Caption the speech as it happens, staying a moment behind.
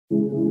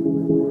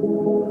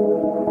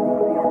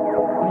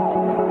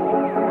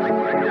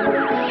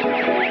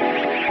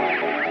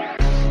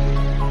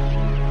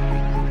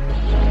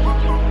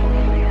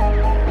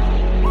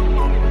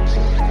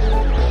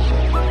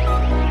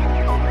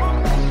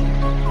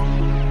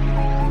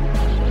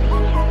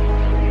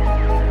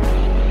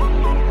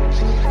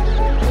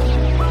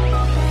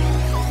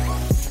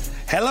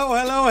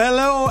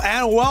Hello,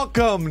 and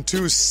welcome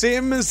to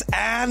Sims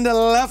and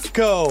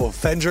Lefko.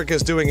 Fendrick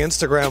is doing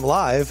Instagram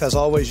Live. As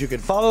always, you can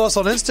follow us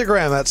on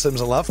Instagram at Sims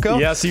and Lefko.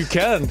 Yes, you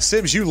can.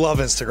 Sims, you love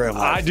Instagram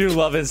Live. I do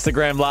love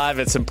Instagram Live.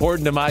 It's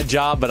important to my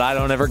job, but I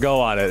don't ever go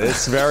on it.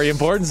 It's very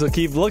important, so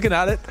keep looking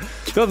at it.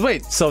 So,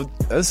 wait, so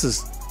this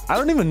is...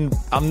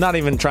 I'm not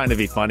even trying to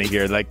be funny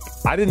here. Like,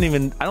 I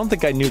don't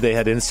think I knew they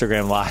had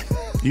Instagram Live.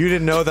 You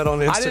didn't know that on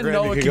Instagram I didn't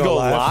know you it could could go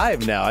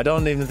live now. I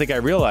don't even think I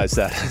realized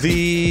that.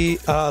 The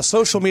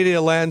social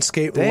media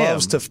landscape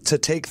loves to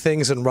take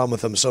things and run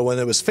with them. So when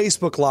it was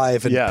Facebook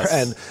Live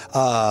and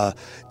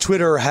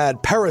Twitter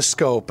had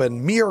Periscope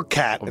and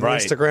Meerkat, and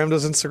Instagram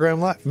does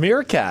Instagram Live.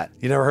 Meerkat.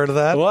 You never heard of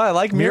that? Well, I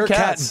like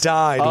Meerkat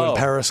died when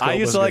Periscope I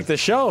used to like the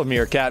show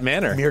Meerkat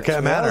Manor.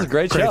 Meerkat Manor. That was a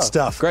great show. Great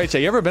stuff. Great show.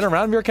 You ever been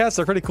around meerkats?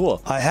 They're pretty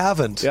cool. I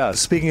haven't. Yes.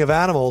 Speaking of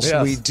animals,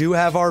 we do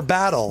have our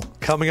battle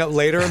coming up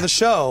later in the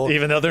show.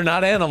 Even though they're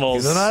not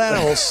animals.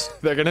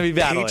 They're going to be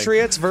battling.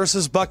 Patriots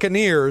versus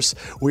Buccaneers.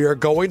 We are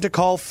going to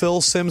call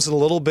Phil Simms in a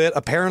little bit.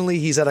 Apparently,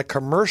 he's at a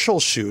commercial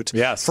shoot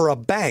for a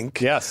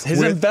bank. Yes.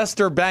 His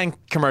investor bank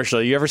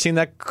commercial. You ever seen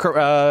that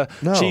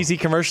cheesy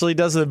commercial he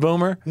does with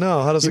Boomer?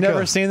 No. How does it go? You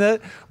never seen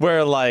that?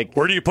 Where like...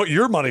 Where do you put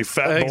your money,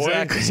 fat boy?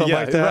 Exactly. Something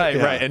like that.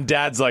 Right. And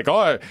Dad's like,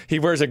 he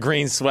wears a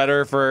green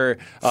sweater for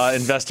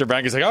investor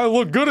bank. He's like, I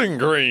look good in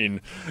green.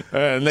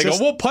 And they go,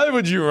 what play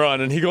would you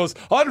run? And he goes,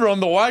 I'd run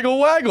the waggle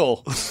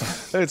waggle.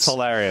 It's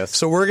hilarious.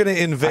 So we're going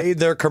to invade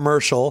their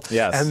commercial.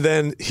 Yes. And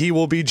then he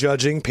will be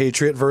judging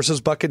Patriot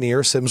versus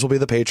Buccaneer. Sims will be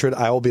the Patriot.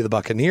 I will be the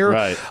Buccaneer.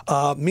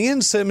 Right. Me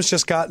and Sims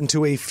just got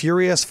into a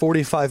furious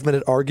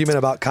 45-minute argument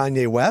about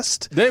Kanye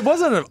West. It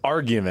wasn't an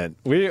argument.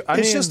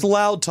 It's just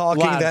loud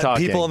talking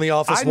people in the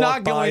office I'm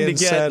not going to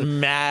get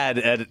mad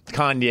at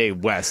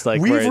Kanye West.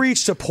 Like we've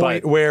reached a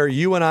point where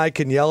you and I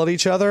can yell at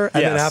each other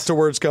and then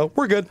afterwards go,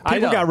 we're good.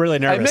 People got really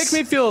nervous. It makes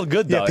me feel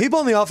good, though. Yeah, people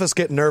in the office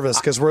get nervous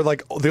because we're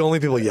like the only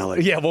people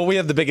yelling. Yeah, well, we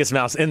have the biggest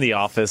mouths in the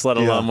office, let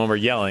alone when we're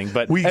yelling.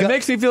 But it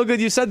makes me feel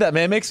good you said that,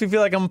 man. It makes me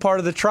feel like I'm part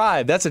of the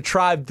tribe. That's a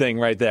tribe thing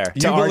right there.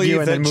 You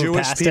believe that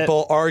Jewish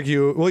people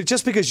argue? Well,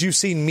 just because you've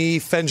seen me,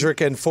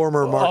 Fendrick, and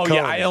former Mark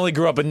Cohen. Yeah, I only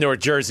grew up in North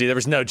Jersey. There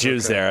was no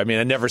Jews there. I mean,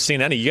 I've never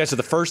seen any. You guys are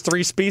the first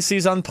 3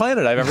 species on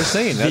planet I've ever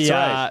seen. That's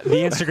right. The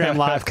Instagram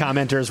Live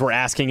commenters were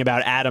asking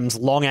about Adam's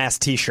long-ass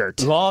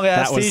T-shirt.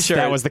 Long-ass T-shirt.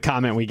 That was the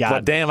comment we got.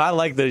 But damn, I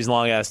like these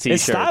long-ass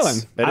T-shirts. It's styling.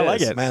 I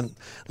like it. Man,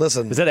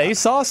 listen. Is that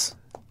ASOS?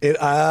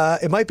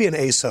 It might be an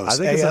ASOS. I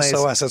think it's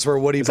ASOS. That's where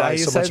Woody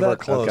buys so much of our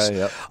clothes. Okay,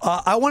 yep.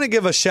 I want to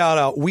give a shout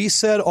out. We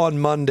said on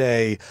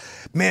Monday,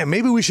 man,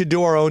 maybe we should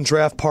do our own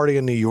draft party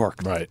in New York.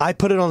 Right. I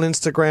put it on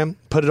Instagram,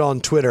 put it on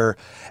Twitter,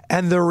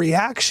 and the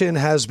reaction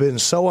has been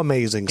so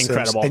amazing.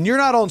 Incredible. Sims. And you're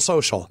not on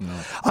social. No.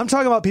 I'm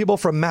talking about people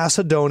from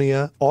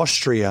Macedonia,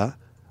 Austria,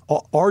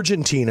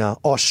 Argentina,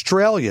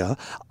 Australia,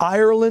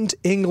 Ireland,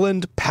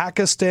 England,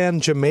 Pakistan,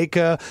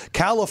 Jamaica,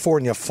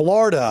 California,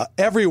 Florida,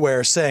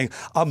 everywhere saying,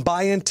 I'm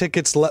buying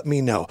tickets, let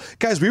me know.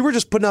 Guys, we were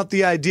just putting out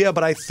the idea,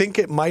 but I think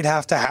it might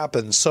have to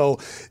happen. So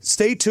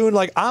stay tuned.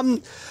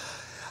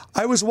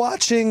 I was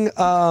watching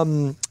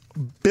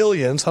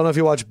Billions. I don't know if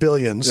you watch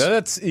Billions.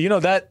 That's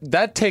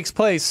that takes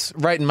place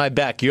right in my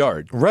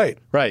backyard. Right.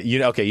 You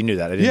knew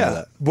that. I didn't know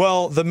that.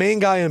 Well, the main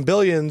guy in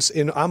Billions,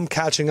 I'm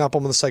catching up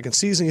on the second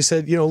season. He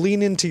said,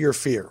 lean into your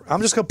fear.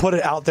 I'm just going to put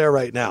it out there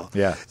right now.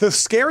 Yeah. The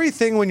scary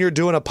thing when you're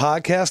doing a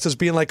podcast is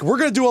being like, we're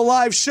going to do a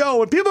live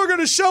show and people are going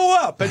to show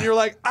up. And you're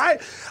like,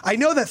 I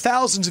know that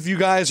thousands of you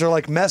guys are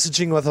like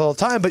messaging with all the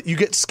time, but you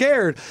get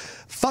scared.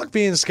 Fuck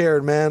being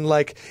scared, man.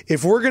 Like,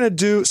 if we're going to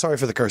do, sorry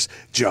for the curse,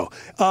 Joe,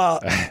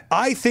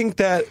 I think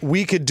that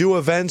we could do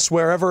events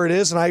wherever it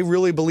is, and I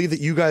really believe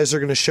that you guys are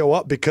going to show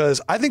up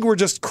because I think we're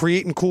just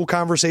creating cool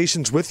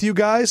conversations with you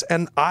guys,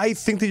 and I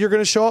think that you're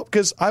going to show up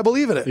because I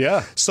believe in it.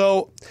 Yeah.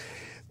 So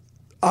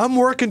I'm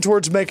working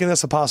towards making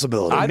this a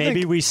possibility.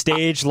 Maybe we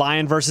stage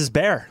lion versus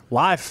bear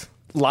live.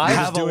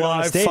 Have a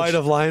live fight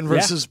of lion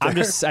versus bear.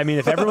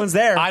 If everyone's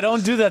there. I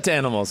don't do that to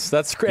animals.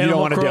 That's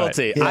animal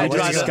cruelty.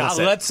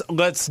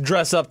 Let's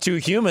dress up 2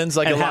 humans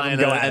like a lion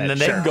and then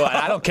they can go.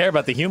 I don't care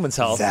about the humans'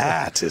 health.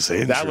 That is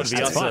interesting. That would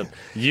be awesome.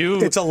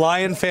 It's a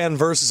lion fan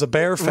versus a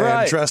bear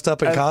fan dressed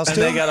up in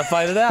costume. And they got to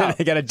fight it out.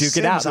 They got to duke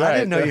it out. I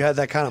didn't know you had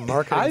that kind of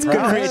marketing.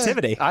 Good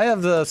creativity. I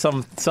have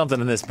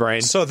something in this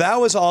brain. So that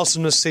was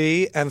awesome to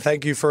see, and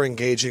thank you for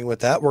engaging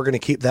with that. We're going to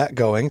keep that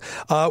going.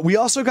 We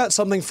also got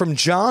something from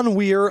John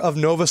Weir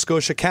of Nova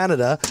Scotia,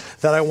 Canada,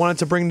 that I wanted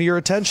to bring to your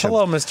attention.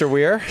 Hello, Mr.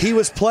 Weir. He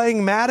was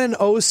playing Madden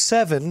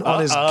 07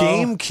 on his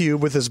GameCube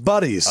with his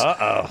buddies.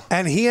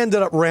 And he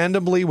ended up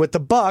randomly with the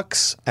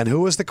Bucks. And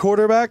who was the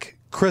quarterback?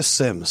 Chris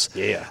Sims.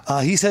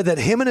 Yeah. He said that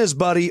him and his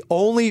buddy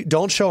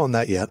don't show him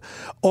that yet,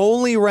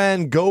 only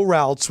ran go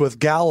routes with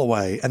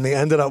Galloway, and they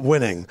ended up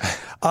winning.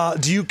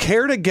 Do you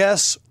care to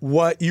guess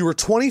what you were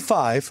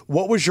 25?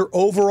 What was your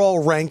overall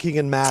ranking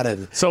in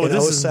Madden? So in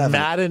this 07? is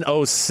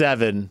Madden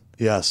 07.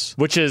 Yes.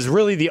 Which is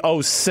really the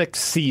 06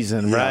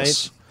 season, right?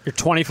 Yes. You're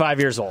 25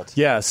 years old.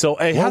 Yeah, so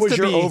it What has was to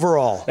your be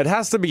overall? It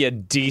has to be a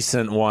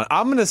decent one.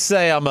 I'm going to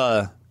say I'm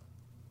a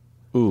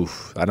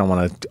I don't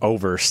want to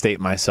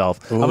overstate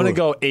myself. I'm going to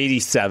go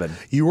 87.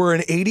 You were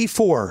an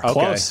 84. Okay.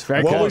 Close.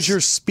 Very What close. was your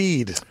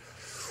speed?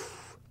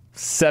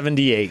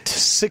 78.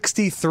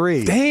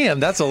 63. Damn,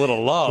 that's a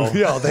little low.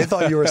 Yo, they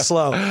thought you were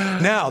slow.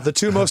 Now, the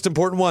two most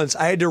important ones.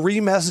 I had to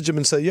re-message him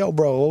and say, yo,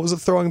 bro, what was the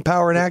throwing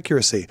power and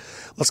accuracy?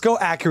 Let's go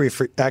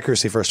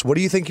accuracy first. What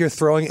do you think your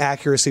throwing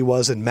accuracy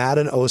was in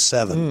Madden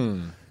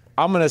 07?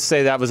 I'm going to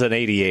say that was an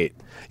 88.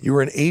 You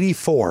were an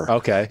 84.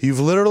 Okay. You've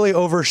literally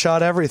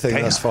overshot everything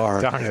Damn, thus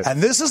far. darn it.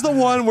 And this is the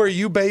one where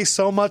you base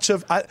so much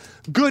of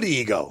good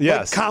ego,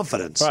 Yes. like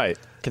confidence. Right.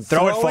 Can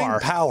throw it Throwing far.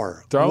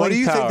 power. Throwing what do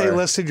you think they power.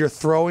 listed your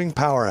throwing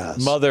power as?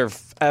 Mother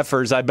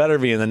effers, I better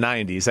be in the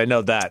 90s. I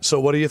know that. So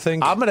what do you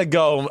think? I'm going to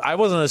go. I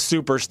wasn't a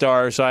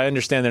superstar, so I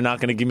understand they're not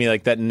going to give me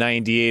like that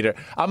 98.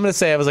 I'm going to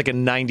say I was like a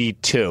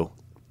 92.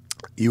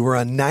 You were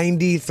a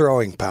 90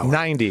 throwing power.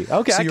 90.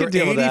 Okay, So I you could were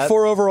deal with that.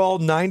 84 overall,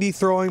 90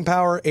 throwing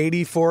power,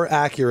 84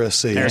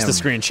 accuracy. There's the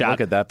screenshot.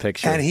 Look at that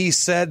picture. And he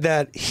said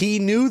that he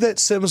knew that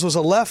Sims was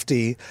a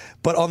lefty,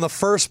 but on the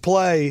first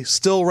play,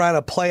 still ran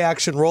a play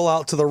action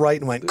rollout to the right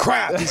and went,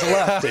 crap, he's a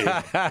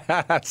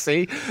lefty.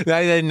 See?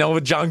 I didn't know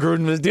what John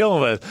Gruden was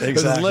dealing with. It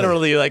was Exactly.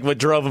 literally like what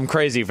drove him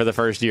crazy for the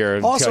first year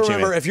of Also, coaching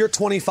remember, me. if you're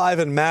 25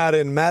 in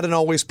Madden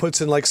always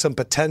puts in like some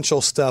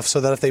potential stuff so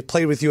that if they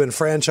played with you in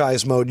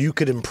franchise mode, you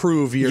could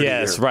improve year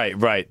Yes, to year.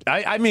 right.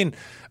 I mean,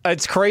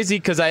 it's crazy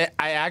because I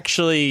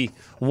actually,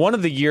 one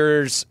of the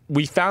years,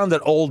 we found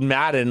that old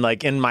Madden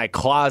like in my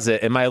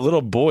closet, and my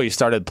little boy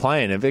started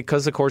playing it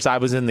because, of course, I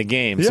was in the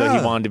game, so Yeah,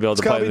 he wanted to be able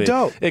it's to play gotta with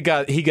be me.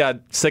 dope. He got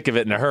sick of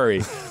it in a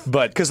hurry,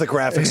 but Because the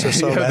graphics are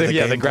so bad.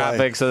 yeah, the gameplay.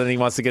 graphics, and then he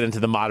wants to get into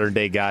the modern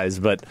day guys.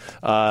 But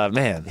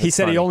man, He it's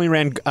said he funny. only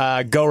ran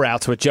go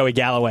routes with Joey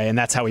Galloway, and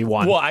that's how he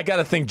won. Well, I got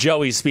to think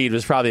Joey's speed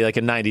was probably like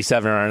a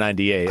 97 or a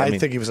 98. I mean,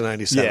 think he was a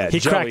 97. yeah, he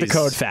cracked the Joey's-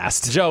 code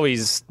fast.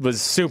 Joey's was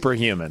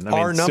superhuman. I mean,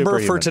 Our number for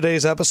superhuman.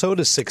 today's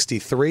episode is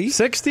 63.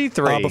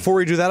 63. Before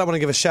we do that, I want to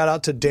give a shout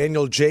out to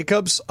Daniel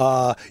Jacobs.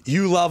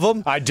 You love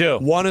him. I do.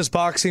 Won his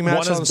boxing match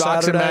Won on his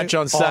boxing Saturday. match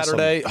on Awesome.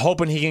 Saturday,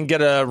 hoping he can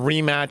get a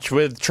rematch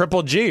with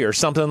Triple G or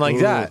something like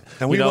that.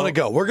 And we You know, want to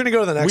go. We're going to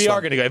go to the next We one.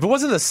 are going to go. If it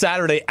wasn't the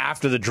Saturday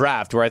after the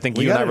draft, where I think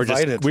We you and got I were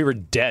invited. we were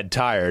dead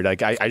tired.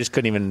 Like I just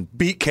couldn't even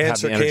Beat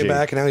cancer, have the energy. came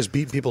back, and now he's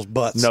beating people's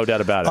butts. No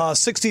doubt about it.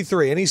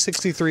 63. Any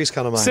 63s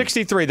come to mind?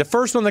 63. The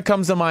first one that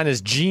comes to mind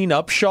is Gene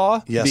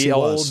Upshaw. Yes, the he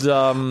old was.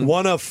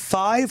 One of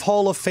 5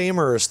 Hall of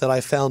Famers that I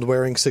found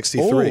wearing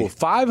 63.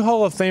 5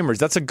 Hall of Famers.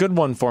 That's a good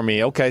one for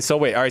me. Okay, so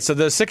wait. All right, so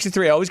the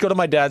 63. I always go to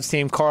my dad's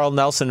team. Carl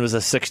Nelson was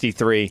a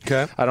 63.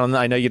 Okay. I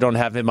know you don't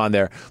have him on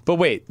there. But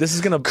wait, this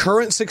is going to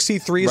Current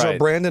 63s are Right.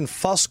 Brandon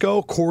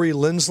Fusco, Corey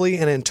Lindsley,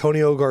 and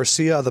Antonio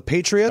Garcia of the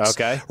Patriots.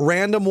 Okay.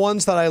 Random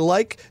ones that I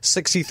like.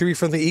 63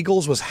 from the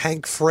Eagles was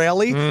Hank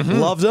Fraley.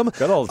 Loved him.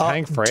 Good old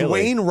Hank Fraley.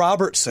 Dwayne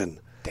Robertson.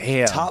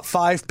 Damn. Top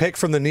 5 pick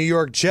from the New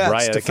York Jets.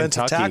 Right, out of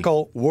Defensive Kentucky.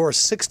 tackle, wore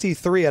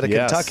 63 out of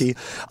Yes. Kentucky.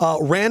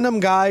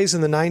 Random guys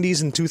in the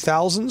 90s and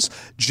 2000s.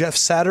 Jeff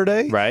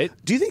Saturday. Right.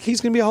 Do you think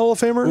he's going to be a Hall of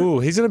Famer? Ooh,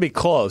 he's going to be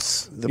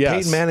close. The Yes.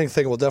 Peyton Manning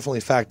thing will definitely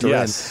factor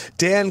Yes. in.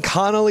 Dan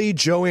Connolly,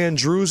 Joe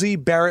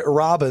Andruzzi, Barrett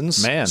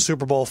Robbins, Man.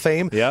 Super Bowl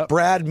fame. Yep.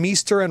 Brad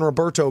Meester and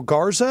Roberto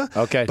Garza.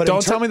 Okay. But Don't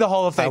in tell me the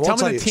Hall of Fame. I won't Tell me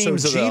tell the you.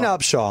 teams So of Gene the-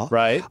 Upshaw.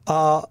 Right.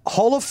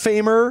 Hall of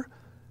Famer,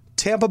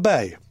 Tampa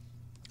Bay.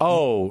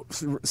 Oh,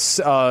 Yes.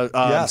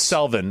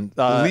 Selvin.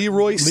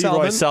 Leroy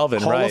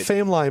Selvin, Hall right. of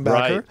Fame linebacker.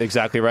 Right,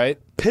 exactly right.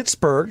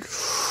 Pittsburgh,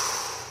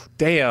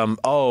 Damn.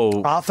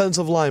 Oh,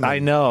 offensive lineman. I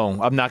know.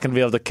 I'm not going to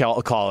be able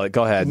to call it.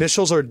 Go ahead.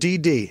 Initials are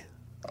DD.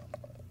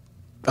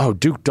 Oh,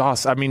 Duke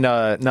Dawson. I mean,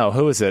 no,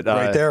 who is it?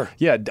 Right there.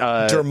 Yeah.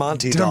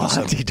 Dermontti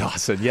Dawson. Dermontti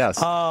Dawson, yes.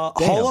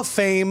 Hall of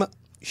Fame,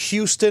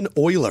 Houston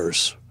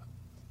Oilers.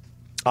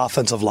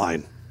 Offensive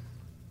line.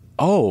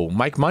 Oh,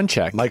 Mike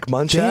Munchak. Mike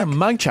Munchak. Damn,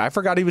 Munchak. I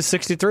forgot he was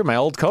 63, my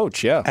old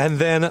coach, yeah. And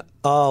then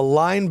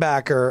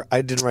linebacker,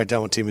 I didn't write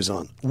down what team he's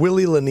on.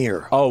 Willie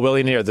Lanier. Oh,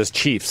 Willie Neer, the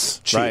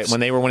Chiefs, right? When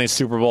they were winning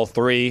Super Bowl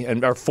 3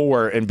 or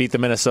 4 and beat the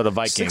Minnesota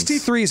Vikings.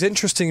 63 is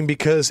interesting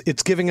because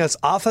it's giving us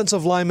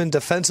offensive linemen,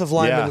 defensive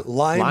linemen, Yeah,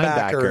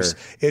 linebackers. linebacker.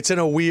 It's in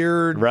a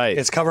weird, Right.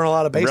 It's covering a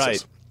lot of bases.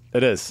 Right.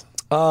 It is.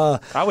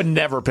 I would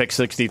never pick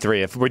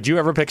 63. Would you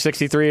ever pick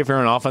 63 if you're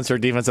an offense or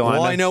defensive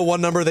lineman? Well, I know one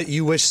number that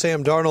you wish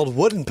Sam Darnold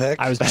wouldn't pick.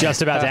 I was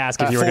just about to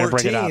ask if you were going to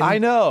bring it up. 14. I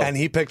know. And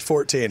he picked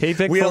 14. He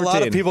picked we had a lot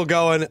of 14. people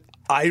going,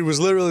 I was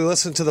literally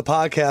listening to the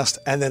podcast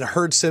and then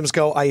heard Sims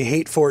go, I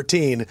hate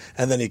 14,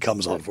 and then he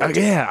comes on 14.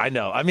 Yeah, I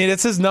know. I mean,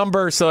 it's his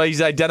number, so he's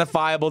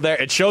identifiable there.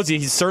 It shows you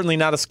he's certainly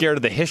not as scared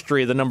of the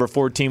history of the number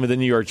 14 with the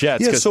New York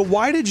Jets. Yeah, 'cause, so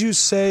why did you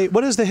say,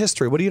 what is the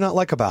history? What do you not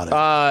like about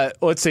it?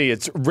 let's see.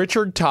 It's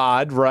Richard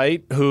Todd,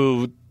 right,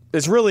 who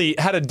is really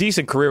had a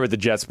decent career with the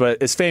Jets,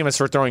 but is famous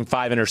for throwing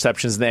 5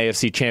 interceptions in the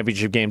AFC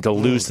Championship game to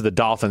lose to the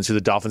Dolphins, who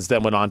the Dolphins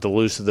then went on to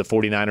lose to the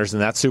 49ers in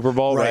that Super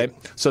Bowl, right?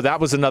 So that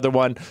was another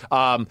one.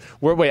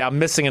 Wait, I'm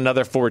missing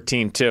another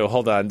 14 too.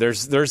 Hold on.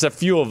 There's a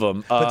few of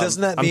them. But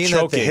doesn't that mean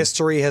that the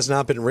history has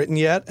not been written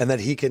yet, and that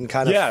he can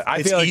kind of? Yeah,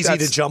 I feel like easy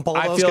to jump all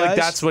those guys. I feel like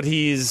that's what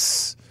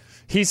he's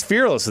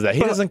fearless of that.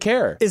 He doesn't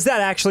care. Is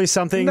that actually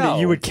something that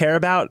you would care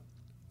about?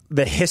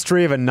 The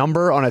history of a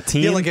number on a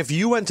team? Yeah, like if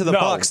you went to the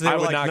Bucs and they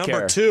were like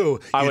number 2,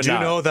 you do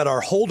know that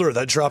our holder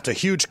that dropped a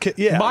huge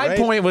My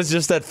point was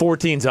just that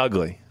 14's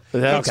ugly.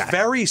 It's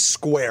very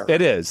square.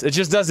 It is. It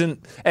just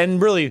doesn't.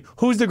 And really,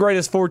 who's the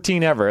greatest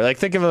 14 ever? Like,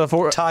 think of the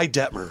Ty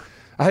Detmer.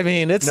 I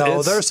mean,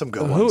 there's some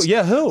good ones.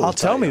 Who? I'll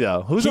tell me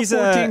though. Who's a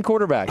 14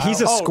 quarterback? He's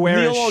a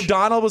squarish. Neil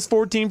O'Donnell was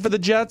 14 for the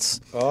Jets.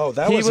 Oh,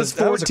 that was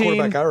 14. That was a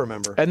quarterback I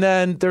remember. And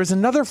then there's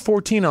another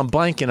 14 I'm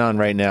blanking on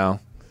right now.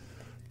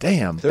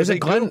 Damn. Is it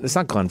Glenn? It's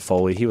not Glenn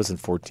Foley. He wasn't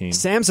 14.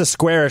 Sam's a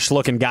squarish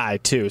looking guy,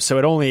 too, so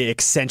it only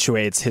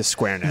accentuates his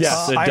squareness.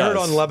 Yes, it I does. heard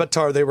on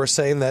Levitar they were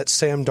saying that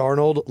Sam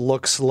Darnold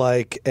looks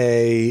like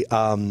a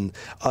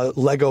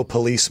Lego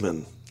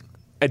policeman.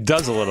 It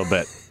does a little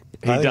bit.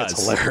 I think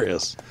it's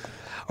hilarious.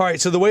 All right,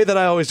 so the way that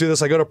I always do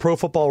this, I go to Pro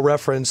Football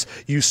Reference,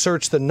 you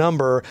search the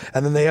number,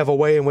 and then they have a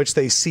way in which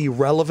they see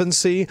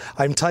relevancy.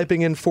 I'm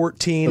typing in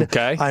 14.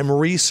 Okay. I'm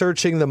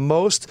researching the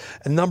most.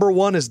 And number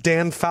 1 is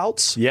Dan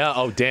Fouts. Yeah,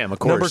 oh, damn, of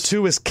course. Number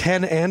 2 is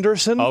Ken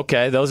Anderson.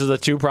 Okay, those are the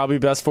 2 probably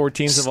best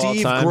 14s of all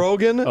time. Steve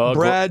Grogan,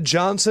 Brad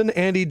Johnson,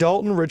 Andy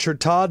Dalton, Richard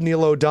Todd,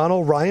 Neil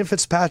O'Donnell, Ryan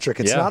Fitzpatrick.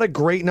 It's not a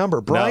great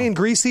number. Brian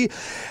Greasy,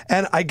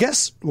 and I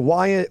guess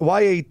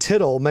Y.A.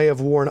 Tittle may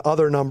have worn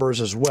other numbers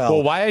as well.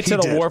 Well, Y.A.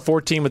 Tittle wore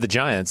 14 with the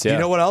Giants. Yeah. You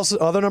know what else?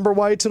 Other number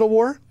Y.A. Tittle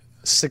wore?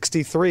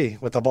 63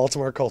 with the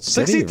Baltimore Colts.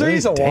 63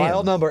 is a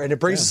wild number, and it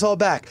brings us all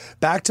back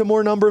to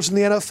more numbers in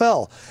the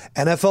NFL.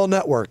 NFL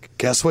Network.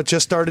 Guess what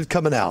just started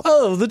coming out?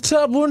 Oh, the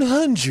top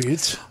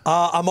 100.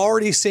 I'm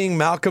already seeing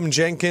Malcolm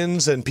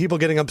Jenkins and people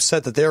getting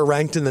upset that they're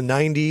ranked in the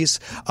 90s.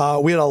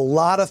 We had a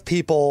lot of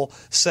people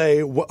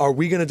say, "Are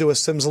we going to do a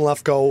Sims and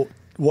Lefko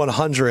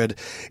 100?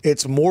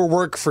 It's more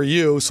work for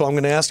you, so I'm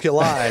going to ask you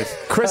live."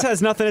 Chris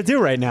has nothing to do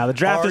right now. The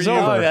draft is over.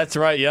 Oh, that's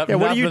right. Yep. Yeah,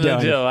 what are you doing?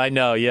 To do. I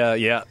know.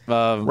 Yeah.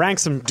 Rank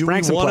some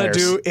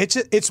players.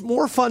 It's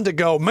more fun to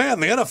go, man,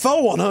 the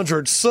NFL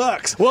 100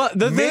 sucks. Well,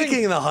 the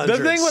thing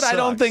what I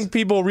don't think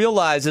people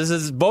realize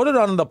is voted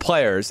on the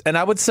players, and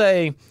I would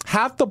say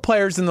half the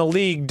players in the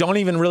league don't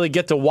even really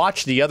get to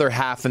watch the other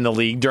half in the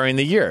league during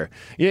the year.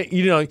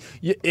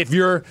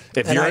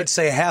 I'd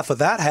say half of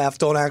that half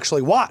don't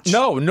actually watch.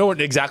 No,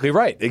 exactly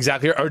right.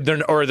 Exactly.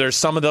 Or there's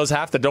some of those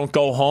half that don't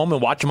go home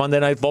and watch Monday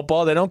Night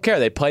Football. They don't care.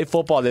 They play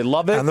football. They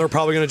love it. And they're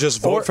probably going to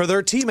just vote for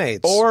their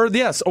teammates. Or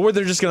they're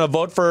just going to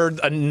vote for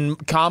a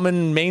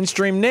common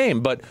mainstream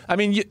name. But, I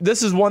mean,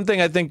 this is one thing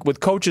I think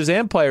with coaches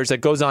and players that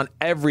goes on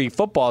every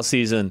football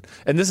season.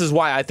 And this is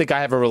why I think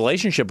I have a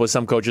relationship with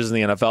some coaches in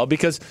the NFL,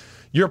 because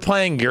you're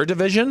playing your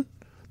division,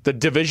 the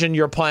division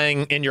you're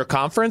playing in your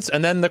conference,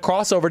 and then the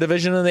crossover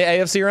division in the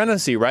AFC or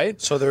NFC,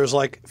 right? So there's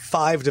like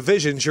 5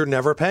 divisions you're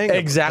never paying.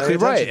 Exactly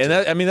right.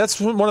 And that's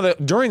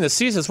during the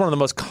season, it's one of the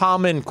most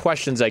common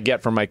questions I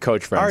get from my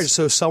coach friends. All right,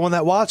 so someone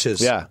that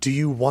watches, do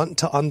you want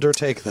to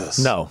undertake this?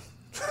 No.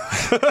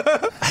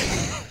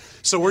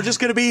 So we're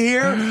just going to be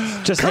here?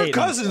 Just Kirk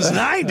Cousins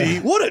 90?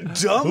 What a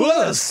dumb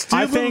list.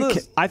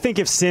 I think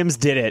if Sims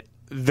did it,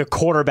 the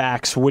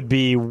quarterbacks would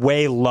be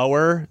way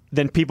lower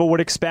than people would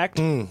expect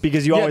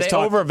because you always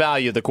talk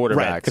overvalue the quarterbacks.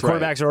 Right, the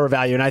quarterbacks are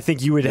overvalued, and I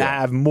think you would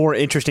have more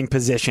interesting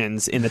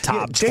positions in the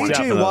top 20.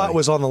 J.J. Watt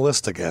was on the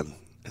list again.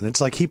 And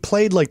it's like he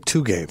played like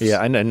 2 games.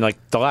 Yeah, and like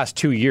the last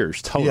 2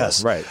 years total.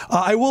 Yes. Right.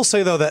 I will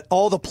say, though, that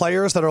all the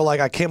players that are like,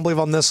 I can't believe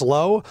I'm this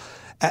low,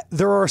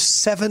 there are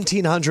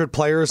 1,700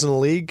 players in the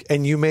league,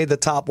 and you made the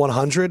top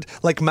 100.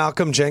 Like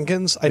Malcolm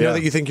Jenkins. I know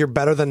that you think you're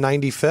better than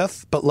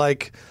 95th, but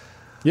like...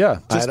 Yeah,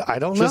 I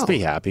don't know. Just be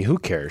happy. Who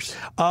cares?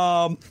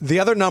 The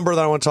other number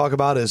that I want to talk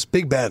about is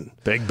Big Ben.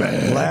 Big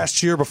Ben.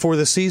 Last year before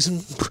the season,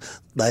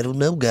 I don't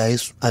know,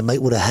 guys. I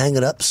might want to hang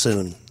it up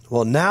soon.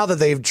 Well, now that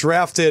they've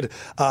drafted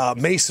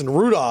Mason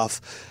Rudolph,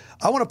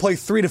 I want to play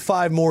 3 to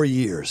 5 more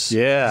years.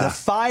 Yeah. The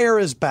fire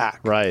is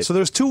back. Right. So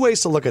there's 2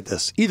 ways to look at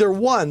this. Either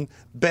one,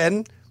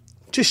 Ben,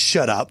 just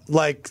shut up.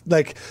 Like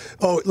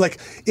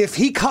if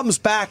he comes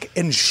back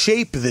in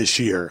shape this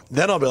year,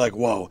 then I'll be like,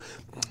 whoa.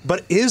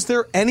 But is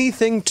there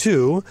anything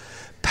to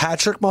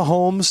Patrick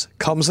Mahomes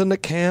comes into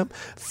camp,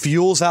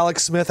 fuels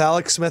Alex Smith.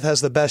 Alex Smith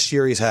has the best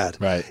year he's had.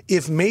 Right.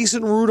 If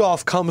Mason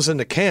Rudolph comes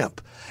into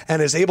camp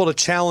and is able to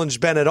challenge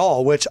Ben at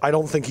all, which I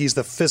don't think he's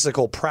the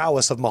physical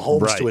prowess of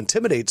Mahomes to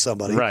intimidate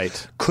somebody,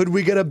 could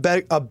we get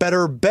a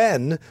better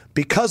Ben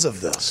because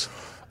of this?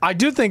 I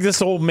do think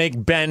this will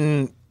make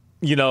Ben,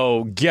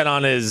 get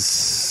on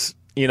his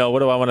what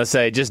do I want to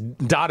say? Just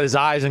dot his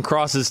I's and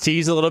cross his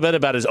T's a little bit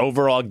about his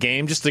overall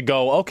game, just to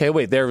go, okay,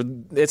 wait,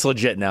 it's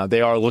legit now.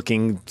 They are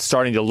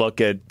starting to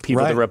look at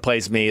people to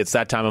replace me. It's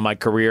that time of my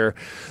career.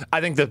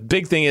 I think the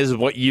big thing is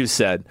what you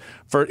said.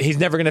 He's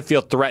never going to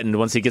feel threatened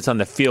once he gets on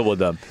the field with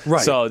them.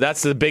 Right. So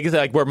that's the biggest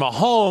thing. Like where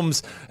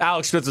Mahomes,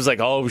 Alex Smith was like,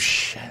 oh,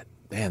 shit.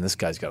 Man, this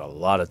guy's got a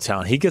lot of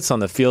talent. He gets on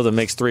the field and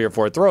makes 3 or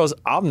 4 throws.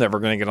 I'm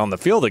never going to get on the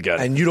field again.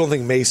 And you don't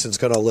think Mason's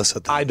going to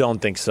elicit that? I don't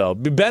think so.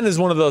 Ben is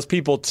one of those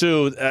people,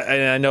 too,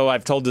 and I know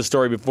I've told this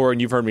story before and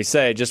you've heard me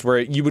say it, just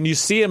where when you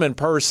see him in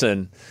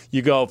person,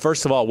 you go,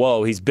 first of all,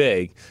 whoa, he's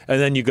big.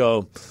 And then you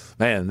go,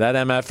 man, that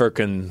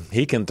MFer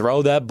he can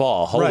throw that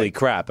ball. Holy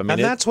crap. I mean,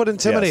 and that's what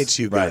intimidates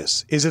you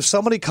guys, is if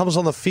somebody comes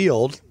on the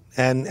field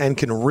and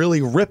can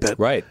really rip it,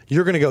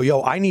 you're going to go,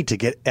 yo, I need to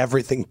get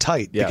everything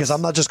tight because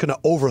I'm not just going to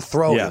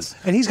overthrow him.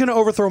 And he's going to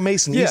overthrow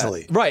Mason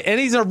easily. Right.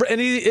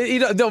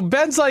 And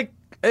Ben's like,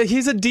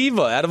 he's a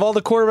diva. Out of all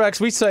the quarterbacks,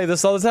 we say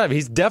this all the time.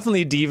 He's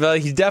definitely a diva.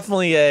 He's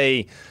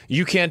definitely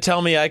you can't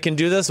tell me I can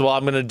do this. Well,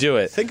 I'm going to do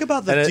it. Think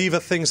about the diva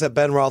things that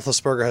Ben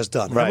Roethlisberger has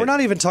done. Right. And we're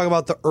not even talking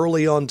about the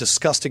early on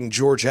disgusting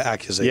Georgia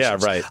accusations. Yeah,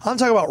 right. I'm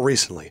talking about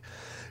recently.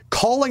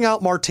 Calling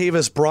out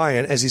Martavis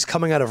Bryant as he's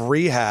coming out of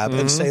rehab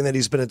and saying that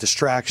he's been a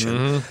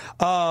distraction.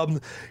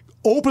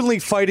 Openly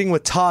fighting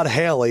with Todd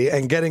Haley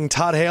and getting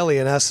Todd Haley,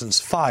 in essence,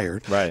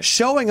 fired. Right.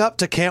 Showing up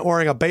to camp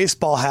wearing a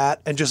baseball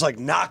hat and just like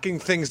knocking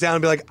things down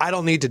and be like, I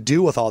don't need to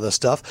deal with all this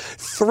stuff.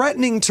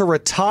 Threatening to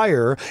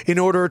retire in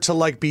order to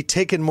like be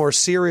taken more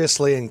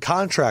seriously in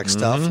contract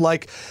stuff.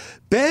 Like,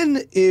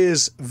 Ben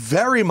is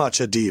very much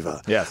a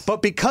diva. Yes.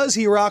 But because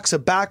he rocks a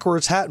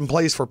backwards hat and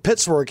plays for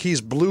Pittsburgh, he's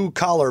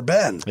blue-collar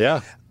Ben.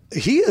 Yeah.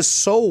 He is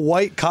so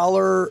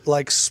white-collar,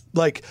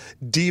 like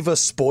diva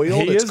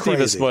spoiled. He it's is crazy.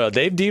 diva spoiled.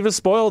 They've diva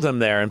spoiled him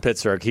there in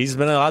Pittsburgh. He's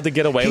been allowed to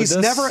get away with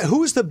this.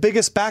 Who's the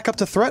biggest backup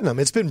to threaten him?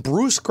 It's been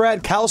Bruce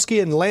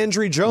Gradkowski and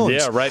Landry Jones.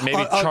 Yeah, right.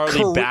 Maybe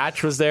Charlie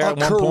Batch was there at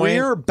one point. A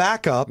career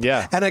backup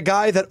and a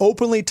guy that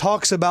openly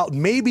talks about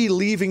maybe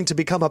leaving to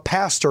become a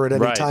pastor at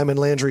any time in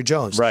Landry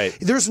Jones. Right.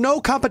 There's no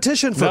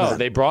competition for that. No,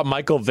 they brought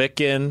Michael Vick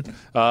in.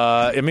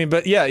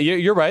 But yeah,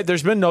 you're right.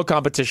 There's been no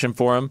competition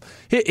for him.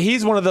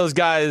 He's one of those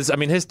guys,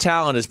 his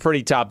talent is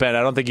pretty top end.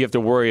 I don't think you have to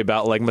worry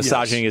about like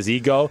massaging his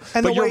ego.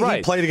 And but the way you're right.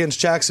 he played against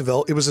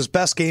Jacksonville, it was his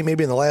best game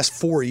maybe in the last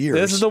 4 years.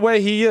 This is the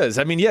way he is.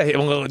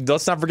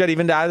 Let's not forget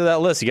even to add to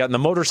that list. He got in the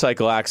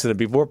motorcycle accident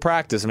before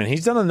practice.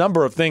 He's done a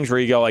number of things where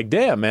you go like,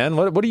 damn, man,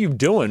 what are you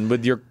doing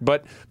with your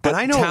but and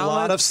I know talent, a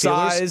lot of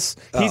size.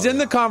 He's in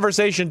the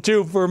conversation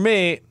too. For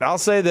me, I'll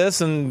say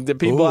this, and the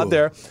people out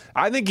there,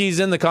 I think he's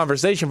in the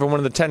conversation for one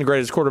of the 10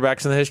 greatest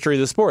quarterbacks in the history of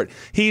the sport.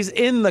 He's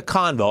in the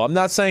convo. I'm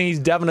not saying he's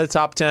definitely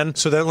top 10.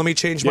 So then let me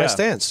change my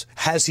stance.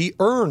 Has he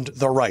earned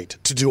the right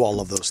to do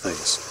all of those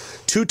things?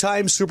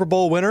 2-time Super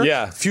Bowl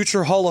winner,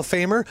 future Hall of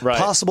Famer,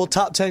 possible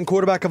top 10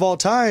 quarterback of all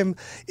time.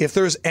 If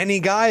there's any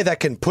guy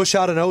that can push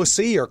out an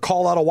OC or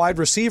call out a wide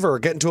receiver or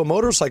get into a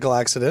motorcycle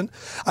accident,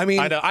 I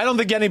don't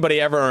think anybody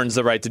ever earns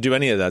the right to do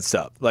any of that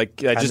stuff.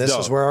 Like, I just don't. This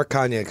is where our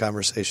Kanye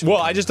conversation.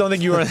 Well, I just don't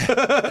think you earn.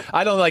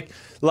 I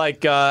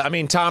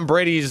don't Tom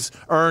Brady's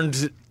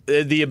earned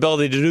the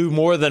ability to do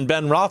more than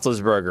Ben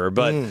Roethlisberger,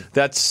 but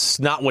that's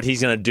not what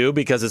he's going to do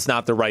because it's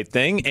not the right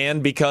thing,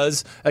 and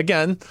because,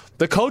 again,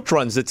 the coach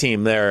runs the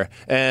team there,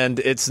 and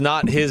it's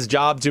not his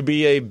job to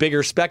be a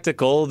bigger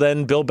spectacle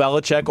than Bill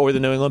Belichick or the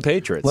New England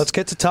Patriots. Let's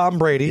get to Tom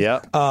Brady.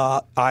 Yeah.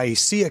 I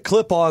see a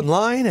clip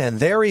online, and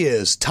there he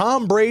is,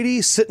 Tom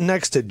Brady sitting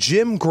next to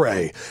Jim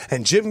Gray,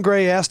 and Jim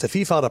Gray asked if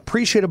he felt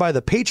appreciated by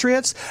the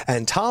Patriots,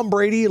 and Tom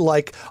Brady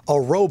like a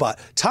robot.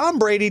 Tom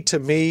Brady, to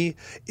me,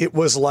 it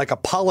was like a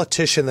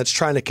politician that's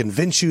trying to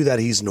convince you that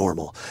he's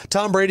normal.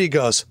 Tom Brady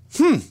goes,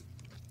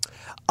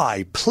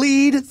 I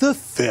plead the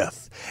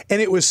fifth.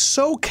 And it was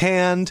so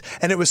canned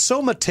and it was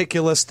so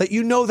meticulous that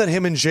you know that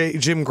him and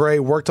Jim Gray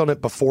worked on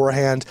it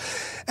beforehand.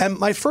 And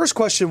my first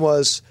question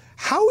was,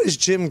 how is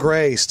Jim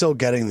Gray still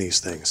getting these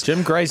things?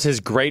 Jim Gray's his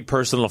great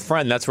personal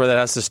friend. That's where that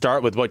has to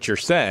start with what you're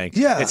saying.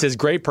 Yeah. It's his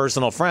great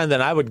personal friend,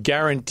 and I would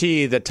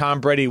guarantee that Tom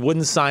Brady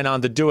wouldn't sign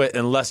on to do it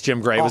unless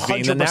Jim Gray was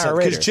being the narrator.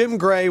 Because Jim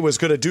Gray was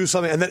going to do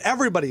something, and then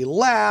everybody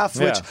laughed,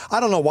 which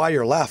I don't know why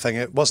you're laughing.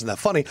 It wasn't that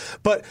funny.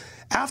 But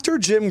after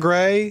Jim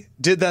Gray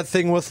did that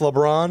thing with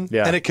LeBron,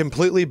 and it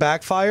completely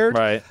backfired,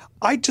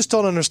 I just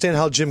don't understand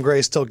how Jim Gray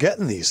is still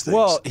getting these things.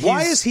 Well,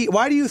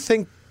 why do you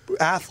think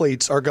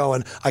athletes are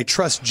going, I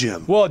trust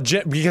Jim? Well,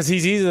 Jim, because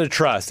he's easy to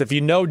trust. If you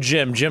know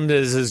Jim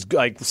is his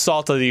like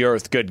salt of the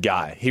earth good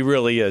guy. He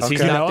really is. Okay.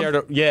 He's not there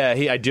to. Yeah,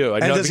 I do. I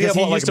know because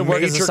he used to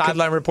work as a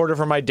sideline reporter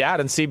for my dad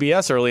on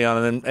CBS early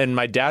on in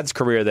my dad's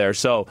career there.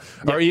 So,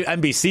 or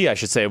NBC, I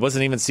should say. It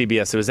wasn't even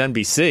CBS. It was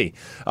NBC.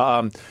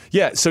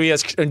 So he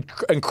has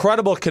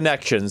incredible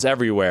connections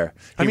everywhere.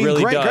 He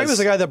really does. Gray was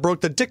the guy that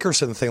broke the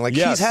Dickerson thing. Like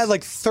he's had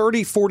like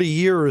 30, 40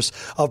 years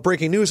of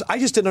breaking news. I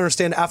just didn't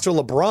understand after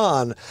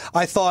LeBron.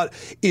 I thought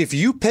if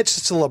you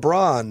pitched to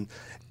LeBron,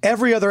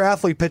 every other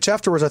athlete pitch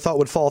afterwards I thought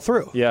would fall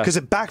through. Yeah. Because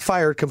it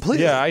backfired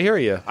completely. Yeah, I hear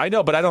you. I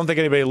know, but I don't think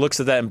anybody looks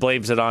at that and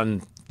blames it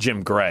on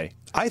Jim Gray.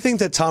 I think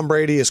that Tom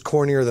Brady is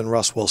cornier than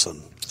Russ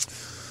Wilson.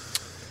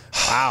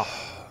 Wow.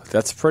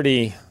 That's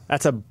pretty.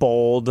 That's a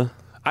bold.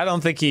 I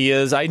don't think he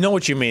is. I know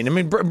what you mean. I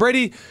mean,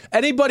 Brady,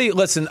 anybody,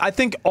 listen, I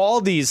think all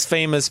these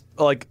famous,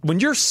 like, when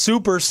you're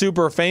super,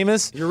 super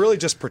famous, You're really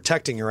just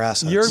protecting your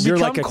assets. you're become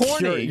like a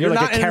corny. you're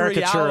like not a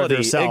caricature in reality. of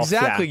yourself.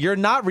 Exactly. Yeah. You're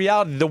not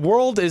reality. The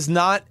world is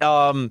not,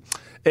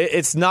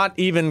 it's not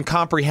even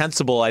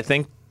comprehensible, I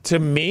think, to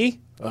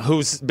me,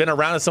 who's been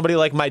around as somebody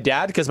like my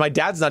dad, because my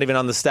dad's not even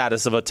on the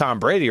status of a Tom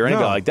Brady or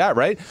anything like that,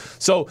 right?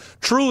 So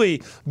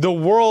truly, the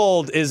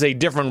world is a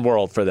different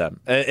world for them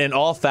in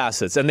all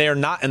facets, and they are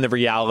not in the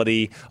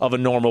reality of a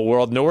normal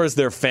world, nor is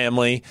their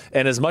family.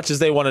 And as much as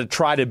they want to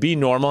try to be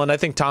normal, and I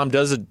think Tom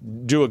does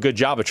do a good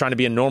job of trying to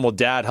be a normal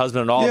dad,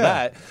 husband, and all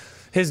that,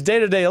 his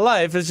day-to-day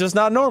life is just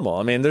not normal.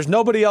 I mean, there's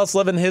nobody else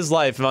living his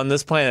life on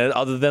this planet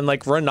other than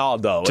like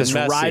Ronaldo Just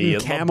and Messi riding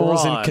and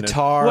camels LeBron in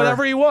Qatar. and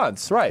whatever he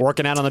wants, right?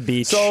 Working out on the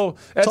beach. So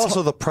It's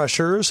also the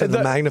pressures and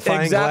the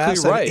magnifying exactly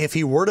glass. right. And if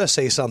he were to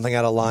say something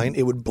out of line,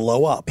 it would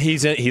blow up.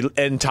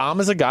 And Tom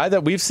is a guy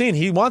that we've seen.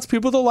 He wants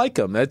people to like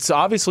him. It's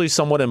obviously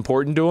somewhat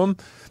important to him.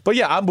 But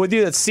yeah, I'm with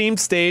you. That seemed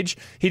stage.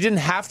 He didn't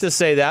have to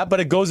say that, but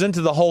it goes into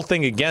the whole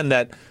thing again.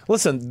 That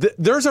listen,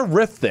 there's a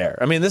rift there.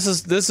 I mean, this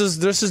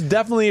is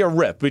definitely a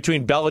rift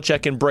between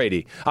Belichick and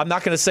Brady. I'm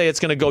not going to say it's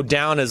going to go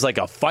down as like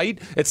a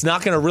fight. It's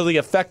not going to really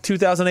affect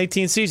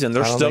 2018 season.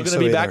 They're still going to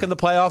be back in the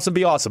playoffs and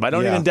be awesome. I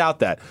don't even doubt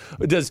that.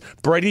 Does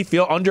Brady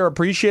feel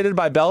underappreciated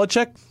by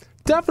Belichick?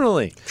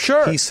 Definitely.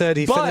 Sure. He said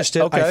he finished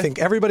it. Okay. I think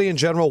everybody in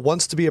general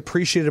wants to be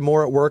appreciated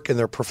more at work in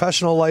their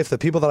professional life. The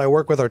people that I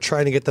work with are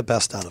trying to get the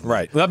best out of them.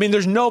 Right. I mean,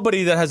 there's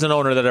nobody that has an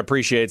owner that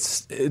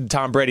appreciates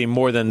Tom Brady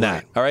more than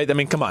that. All right? I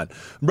mean, come on.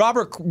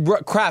 Robert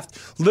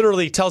Kraft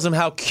literally tells him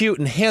how cute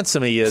and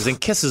handsome he is and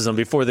kisses him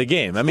before the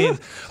game. I mean,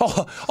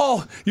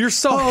 you're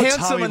so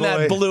handsome Tommy in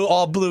that boy.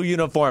 all blue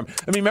uniform.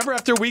 I mean, remember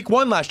after week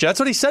 1 last year? That's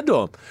what he said to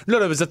him. No,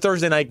 it was a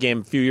Thursday night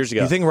game a few years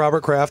ago. You think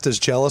Robert Kraft is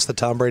jealous that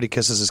Tom Brady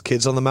kisses his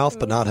kids on the mouth,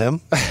 but not him?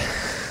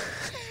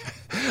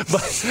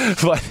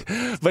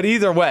 But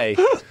either way,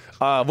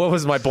 what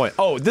was my point?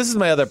 Oh, this is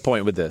my other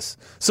point with this.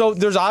 So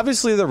there's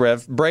obviously the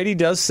rift. Brady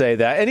does say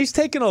that, and he's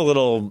taken a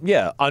little,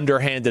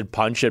 underhanded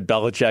punch at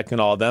Belichick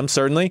and all of them,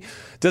 certainly.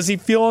 Does he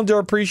feel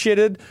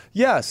underappreciated?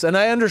 Yes, and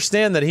I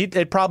understand that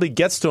it probably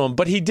gets to him,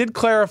 but he did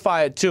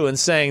clarify it, too, in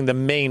saying the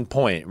main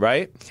point,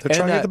 right? They're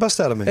trying to get the best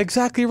out of me.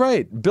 Exactly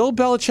right. Bill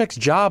Belichick's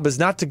job is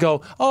not to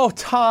go, oh,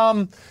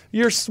 Tom,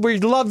 we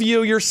love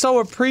you. You're so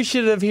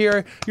appreciative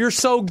here. You're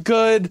so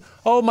good.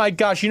 Oh, my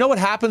gosh. You know what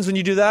happens when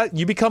you do that?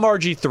 You become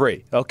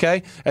RG3,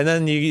 okay? And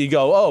then you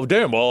go, oh,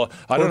 damn, well,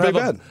 I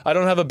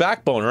don't have a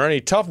backbone or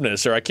any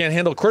toughness or I can't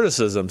handle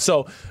criticism.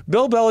 So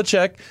Bill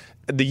Belichick,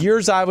 the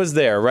years I was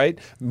there, right?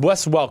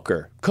 Wes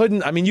Welker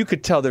you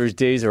could tell there was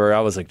days where I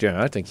was like, damn,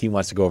 I think he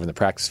wants to go over in the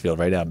practice field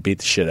right now and beat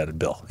the shit out of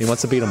Bill. He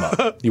wants to beat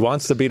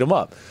him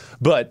up.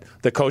 But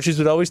the coaches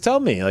would always tell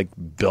me, like,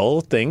 Bill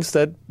thinks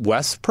that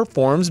Wes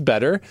performs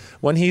better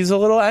when he's a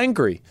little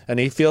angry and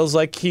he feels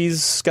like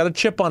he's got a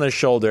chip on his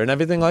shoulder and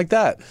everything like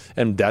that.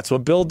 And that's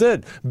what Bill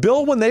did.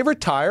 Bill, when they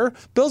retire,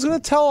 Bill's going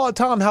to tell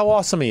Tom how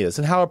awesome he is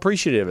and how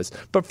appreciative he is.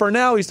 But for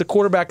now, he's the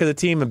quarterback of the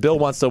team and Bill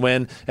wants to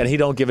win and he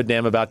don't give a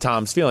damn about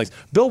Tom's feelings.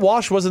 Bill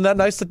Walsh wasn't that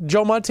nice to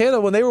Joe Montana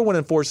when they were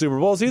winning 4 Super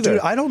Bowls either.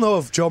 Dude, I don't know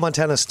if Joe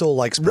Montana still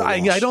likes Bill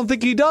Walsh. I don't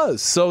think he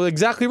does. So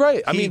exactly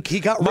right. He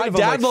got rid my of him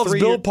dad like loves 3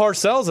 Bill years.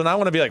 Parcells, and I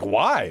want to be like,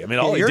 why? I mean,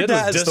 all he did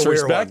was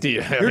disrespect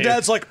you. Your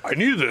dad's like, I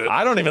needed it.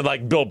 I don't even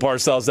like Bill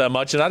Parcells that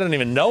much, and I don't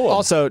even know him.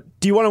 Also,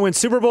 do you want to win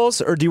Super Bowls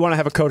or do you want to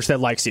have a coach that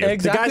likes you?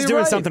 Exactly the guy's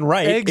doing right. something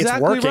right. Exactly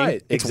it's working.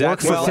 right. It's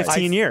Exactly worked for right.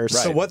 15 years.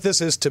 So what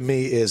this is to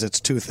me is it's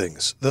 2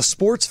 things. The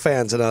sports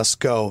fans in us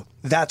go,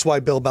 that's why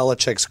Bill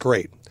Belichick's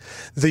great.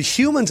 The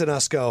humans in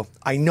us go,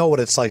 I know what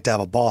it's like to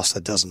have a boss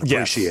that doesn't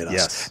appreciate us.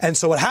 Yes. And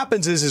so what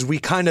happens is we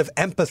kind of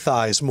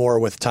empathize more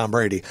with Tom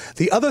Brady.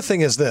 The other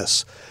thing is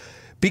this.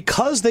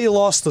 Because they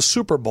lost the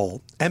Super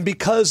Bowl and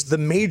because the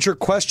major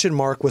question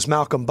mark was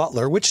Malcolm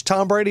Butler, which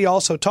Tom Brady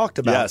also talked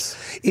about,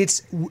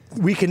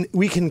 we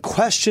can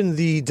question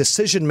the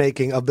decision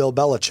making of Bill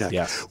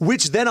Belichick,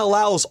 which then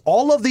allows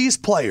all of these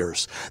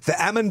players, the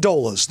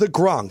Amendolas, the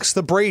Gronks,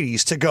 the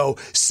Bradys, to go,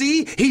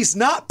 see, he's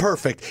not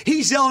perfect.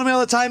 He's yelling at me all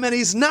the time and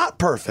he's not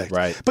perfect.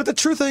 Right. But the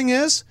true thing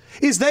is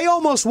they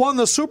almost won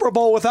the Super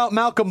Bowl without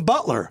Malcolm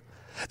Butler.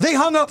 They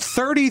hung up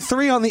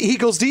 33 on the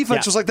Eagles'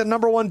 defense. It was like the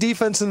number 1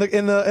 defense in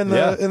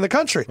the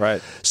country.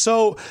 Right.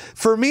 So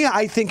for me,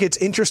 I think it's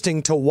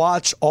interesting to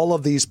watch all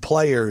of these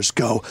players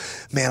go,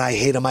 man, I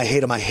hate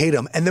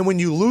him. And then when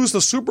you lose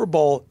the Super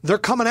Bowl, they're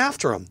coming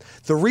after him.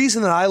 The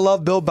reason that I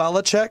love Bill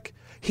Belichick,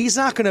 he's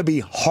not going to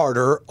be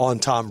harder on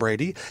Tom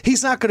Brady.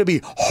 He's not going to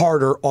be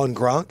harder on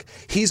Gronk.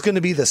 He's going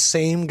to be the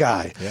same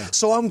guy. Yeah.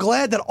 So I'm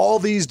glad that all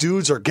these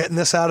dudes are getting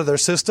this out of their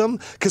system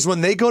because when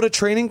they go to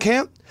training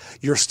camp,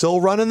 you're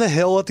still running the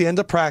hill at the end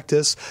of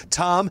practice.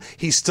 Tom,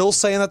 he's still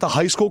saying that the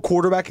high school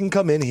quarterback can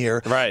come in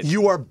here. Right.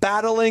 You are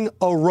battling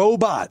a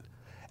robot.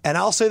 And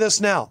I'll say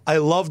this now. I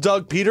love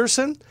Doug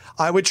Peterson.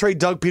 I would trade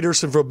Doug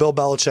Peterson for Bill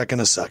Belichick in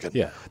a second.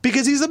 Yeah.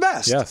 Because he's the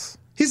best. Yes.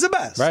 He's the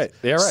best. Right.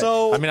 Yeah, right.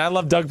 So, I mean, I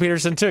love Doug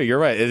Peterson, too. You're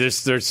right.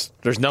 There's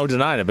no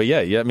denying it. But, yeah,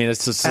 I mean,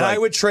 it's just and like, I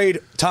would trade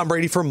Tom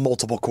Brady for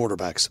multiple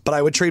quarterbacks, but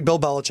I would trade Bill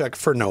Belichick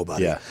for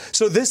nobody. Yeah.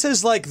 So this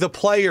is like the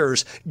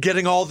players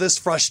getting all this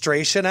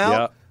frustration out.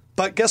 Yeah.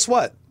 But guess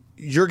what?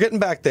 You're getting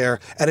back there,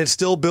 and it's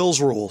still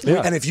Bill's rule.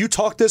 Yeah. And if you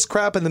talk this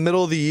crap in the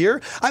middle of the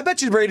year, I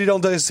bet you Brady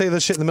don't say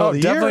this shit in the middle of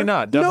the year. Definitely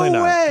not. Definitely no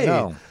not. way.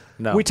 No.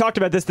 We talked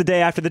about this the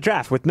day after the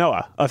draft with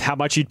Noah of how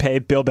much you'd pay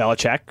Bill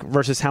Belichick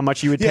versus how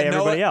much you would pay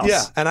everybody else.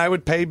 Yeah, and I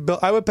would pay Bill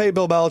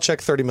Belichick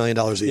 $30 million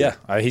a year.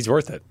 Yeah, he's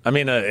worth it. I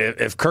mean,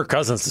 if Kirk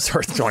Cousins is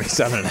worth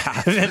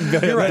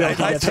 27.5, You're right.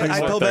 I I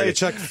pay Bill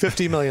Belichick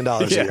 $50 million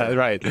a year. Yeah,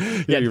 right.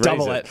 Yeah, You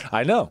double raise it.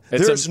 I know.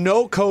 There's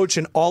no coach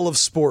in all of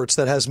sports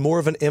that has more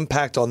of an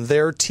impact on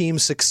their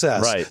team's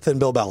success than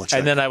Bill Belichick.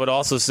 And then I would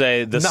also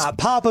say not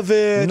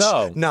Popovich.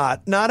 No.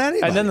 Not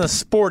anybody. And then the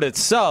sport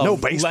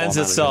itself baseball lends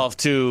itself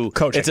to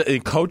coaching.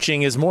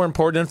 Coaching is more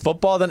important in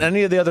football than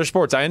any of the other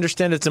sports. I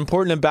understand it's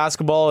important in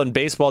basketball and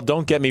baseball,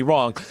 don't get me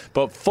wrong,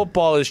 but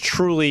football is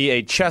truly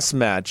a chess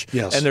match.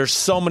 Yes. And there's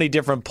so many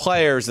different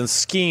players and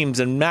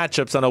schemes and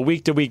matchups on a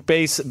week-to-week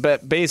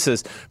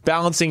basis,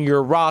 balancing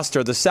your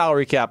roster, the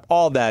salary cap,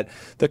 all that.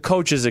 The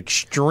coach is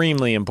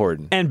extremely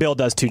important. And Bill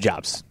does 2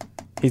 jobs.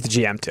 He's the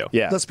GM, too.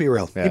 Yeah. Let's be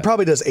real. Yeah. He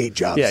probably does 8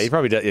 jobs. Yeah, he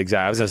probably does.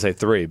 Exactly. I was going to say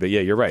 3, but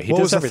yeah, you're right. He What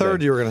does was the everything.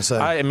 third you were going to say?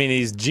 I mean,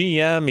 he's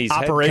GM, he's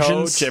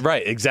Operations. head coach.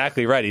 Right,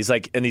 exactly right.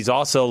 And he's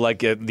also like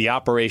the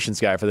operations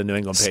guy for the New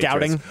England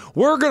Scouting. Patriots.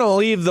 We're going to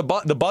leave the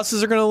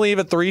buses are going to leave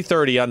at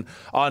 3:30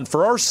 on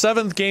for our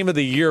 7th game of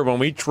the year when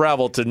we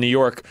travel to New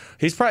York.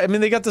 He's probably. I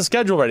mean, they got the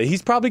schedule ready.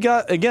 He's probably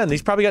got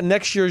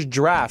next year's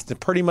draft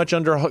pretty much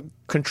under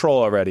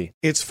control already.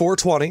 It's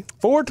 4:20.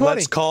 4:20.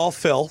 Let's call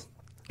Phil.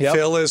 Yep.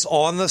 Phil is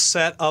on the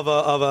set of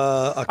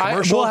a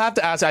commercial. We'll have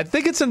to ask. I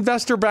think it's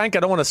Investor Bank.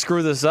 I don't want to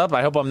screw this up.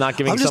 I hope I'm not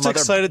giving. I'm just some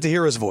excited to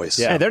hear his voice.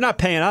 Yeah. Hey, they're not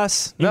paying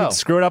us. You No. can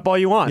screw it up all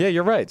you want. Yeah,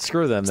 you're right.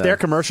 Screw them. It's their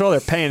commercial. They're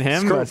paying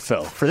him. Screw but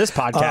Phil. For this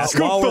podcast.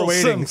 While Phil we're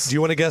waiting, Sims. do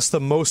you want to guess the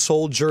most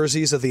sold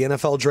jerseys of the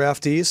NFL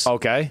draftees?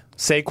 Okay.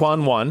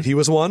 Saquon 1. He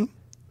was 1.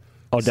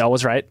 Odell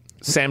was right.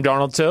 Sam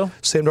Darnold 2.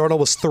 Sam Darnold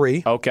was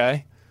 3.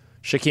 Okay.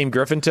 Shaquem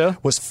Griffin 2.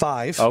 Was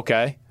 5.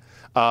 Okay.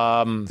 The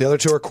other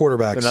 2 are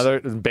quarterbacks.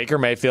 Another Baker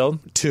Mayfield.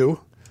 2.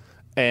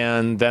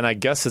 And then I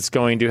guess it's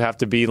going to have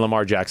to be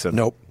Lamar Jackson.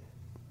 Nope.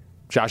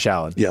 Josh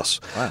Allen. Yes.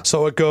 Wow.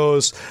 So it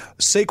goes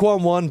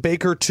Saquon 1,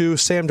 Baker 2,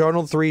 Sam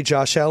Darnold 3,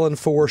 Josh Allen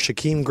 4,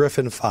 Shaquem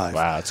Griffin 5.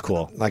 Wow, that's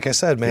cool. Like I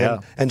said, man. Yeah.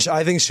 And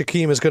I think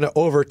Shaquem is going to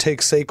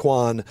overtake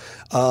Saquon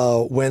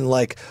when,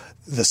 like,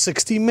 the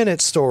 60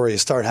 Minutes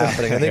stories start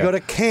happening, and they go to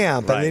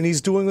camp, Right. and then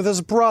he's doing with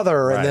his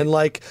brother, and Right. then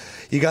like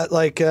you got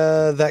like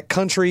that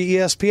country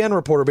ESPN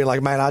reporter being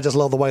like, "Man, I just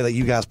love the way that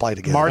you guys play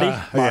together." Marty?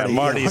 Yeah,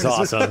 Marty's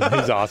awesome.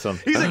 He's awesome.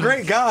 He's a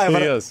great guy,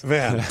 but He is.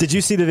 man. Did you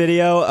see the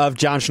video of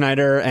John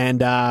Schneider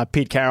and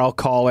Pete Carroll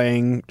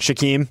calling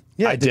Shaquem?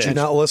 Yeah, I did you did.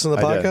 not listen to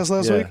the I did. podcast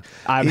last Yeah. week?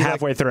 I'm He,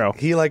 halfway through.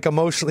 He like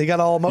emotional. He got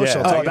all emotional.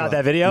 Yeah. Oh, talking about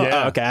that video?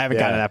 Yeah. Oh, okay, I haven't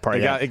gotten to that part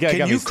yet.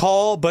 Can you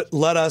call, but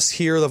let us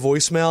hear the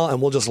voicemail,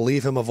 and we'll just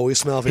leave him a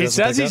voicemail if he, He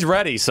doesn't says pick he's up?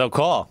 ready, so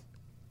call.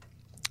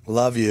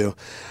 Love you.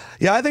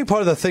 Yeah, I think part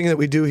of the thing that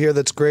we do here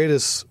that's great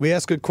is we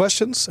ask good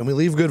questions and we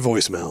leave good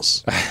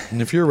voicemails. And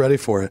if you're ready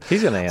for it,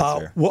 He's gonna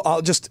answer. Well,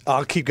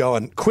 I'll keep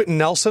going. Quentin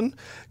Nelson.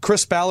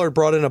 Chris Ballard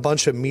brought in a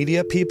bunch of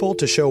media people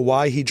to show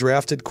why he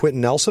drafted Quentin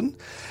Nelson,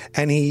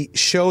 and he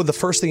showed the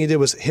first thing he did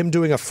was him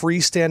doing a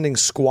freestanding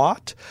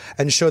squat,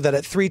 and showed that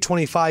at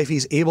 325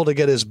 he's able to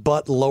get his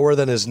butt lower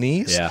than his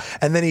knees. Yeah.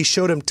 And then he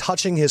showed him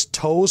touching his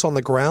toes on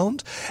the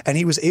ground, and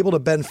he was able to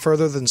bend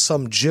further than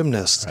some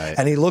gymnasts. Right.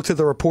 And he looked at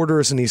the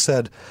reporters and he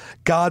said,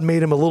 God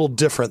made him a little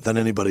different than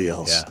anybody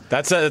else. Yeah,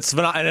 it's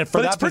phenomenal. And for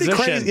But that it's pretty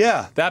position, crazy,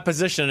 yeah. that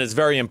position is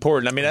very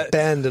important. I mean,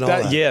 Bend and all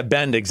that. Yeah,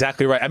 bend,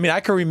 exactly right. I mean,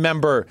 I can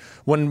remember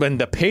when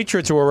the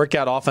Patriots were working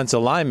out offensive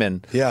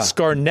linemen, Yeah.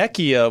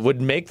 Scarnecchia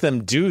would make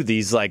them do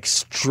these like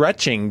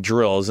stretching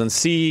drills and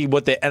see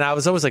what they. And I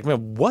was always like,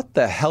 man, what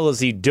the hell is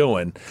he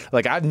doing?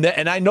 Like I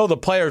know the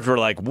players were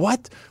like,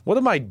 what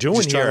am I doing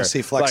Just here? trying to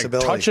see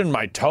flexibility. Like touching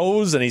my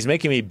toes, and he's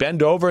making me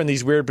bend over in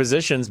these weird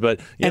positions. But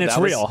yeah, And it's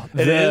real.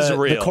 It is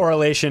real. The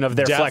correlation of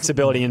their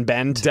flexibility and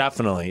bend.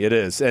 Definitely, it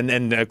is.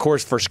 And of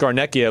course, for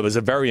Scarnecchia, it was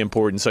a very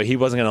important. So he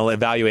wasn't going to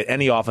evaluate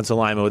any offensive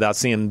lineman without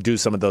seeing him do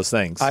some of those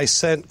things. I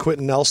sent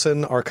Quentin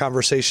Nelson our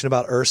conversation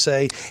about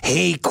Irsay.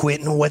 Hey,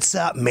 Quentin, what's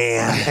up,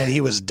 man? And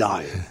he was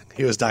dying.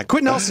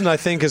 Quentin Nelson, I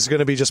think, is going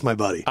to be just my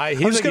buddy. I'm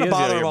just going to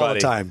bother him all the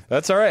time.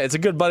 That's all right. It's a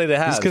good buddy to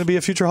have. He's going to be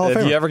a future Hall of If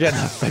Famer.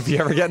 if you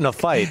ever get in a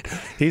fight,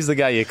 he's the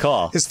guy you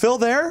call. Is Phil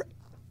there?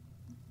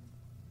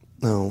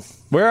 No.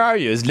 Where are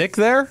you? Is Nick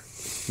there?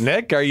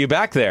 Nick, are you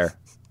back there?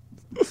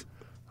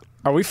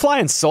 Are we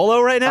flying solo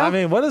right now? I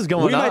mean, what is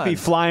going we on? might be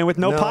flying with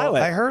no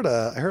pilot. I heard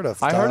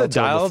a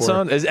dial tone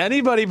tone. before. Is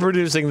anybody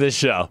producing this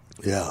show?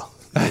 Yeah.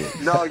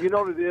 No, you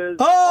know what it is?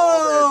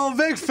 Oh,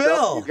 Big Stuff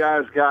Phil. you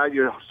guys got,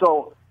 you're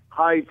so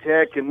high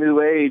tech and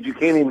new age, you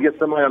can't even get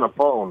somebody on a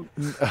phone.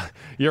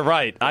 You're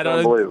right. I don't.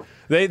 Unbelievable.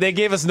 They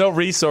gave us no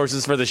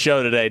resources for the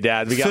show today,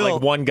 Dad. We got Phil.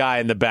 like one guy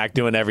in the back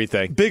doing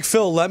everything. Big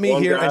Phil, let me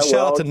One hear, guy, and shout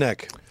out well- to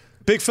Nick.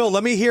 Big Phil,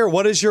 let me hear.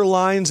 What is your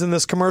lines in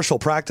this commercial?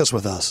 Practice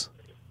with us.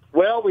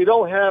 Well, we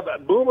don't have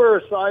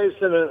Boomer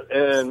Esiason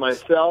and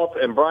myself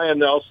and Brian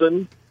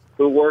Nelson,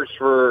 who works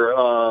for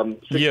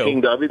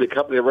 16W, the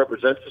company that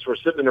represents us. We're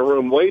sitting in a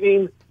room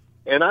waiting,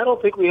 and I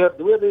don't think we have.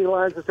 Do we have any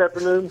lines this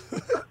afternoon?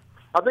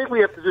 I think we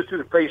have to just do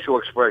the facial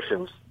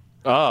expressions.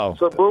 Oh.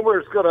 So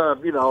Boomer's gonna,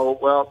 who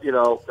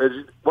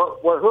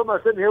am I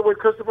sitting here with,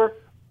 Christopher?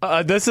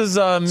 This is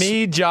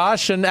me,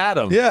 Josh, and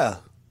Adam. Yeah.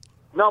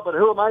 No, but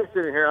who am I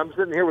sitting here? I'm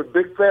sitting here with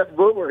Big Fat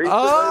Boomer. He's sitting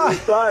on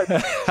his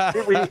side.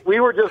 We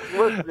were just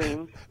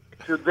listening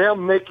to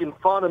them making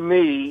fun of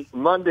me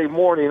Monday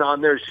morning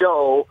on their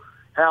show,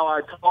 how I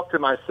talk to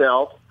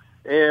myself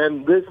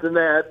and this and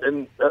that,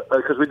 and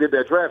because we did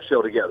that draft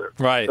show together.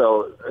 Right.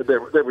 So they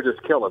were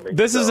just killing me.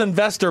 This is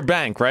Investor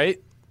Bank, right?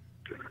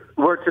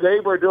 Today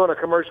we're doing a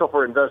commercial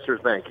for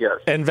Investors Bank, yes.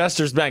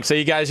 Investors Bank. So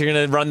you guys are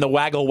going to run the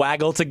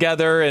waggle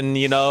together and,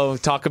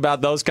 talk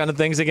about those kind of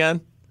things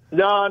again?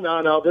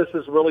 No. This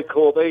is really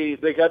cool. They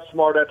got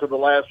smart after the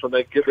last one.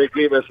 They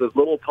gave us as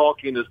little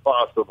talking as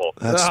possible.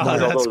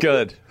 That's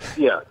good.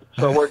 Yeah.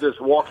 So we're just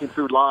walking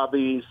through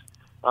lobbies.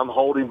 I'm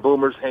holding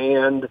Boomer's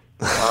hand.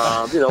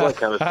 That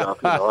kind of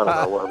stuff. I don't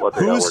know what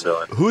the hell we're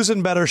doing. Who's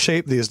in better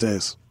shape these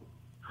days?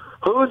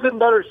 Who's in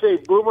better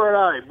shape, Boomer and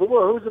I?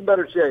 Boomer, who's in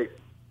better shape?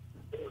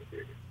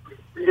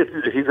 He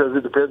says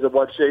it depends on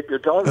what shape you're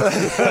talking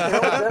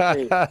about.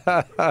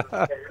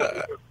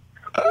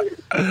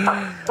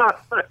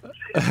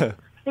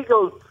 He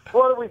goes,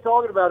 what are we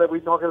talking about? Are we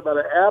talking about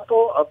an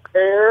apple, a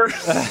pear?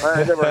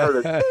 I never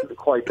heard it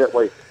quite that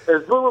way.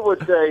 As Boomer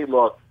would say,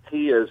 look,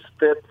 he is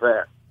fit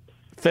fat.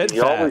 He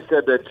always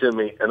said that to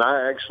me, and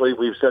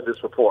we've said this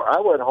before. I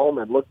went home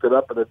and looked it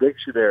up in a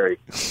dictionary,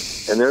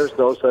 and there's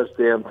no such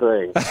damn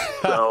thing.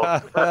 So,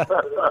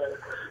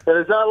 and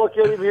as I look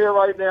at him here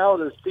right now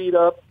with his feet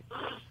up,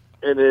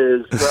 I'm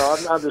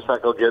just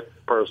not going to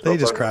get personal. They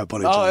just crap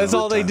on each other. Oh, that's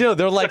all they do.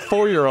 They're like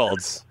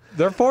 4-year-olds.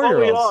 They're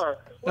 4-year-olds. Oh,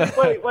 we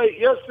are. Wait.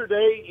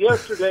 Yesterday,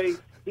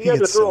 he had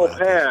to throw a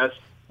pass,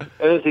 and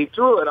as he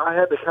threw it, I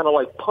had to kind of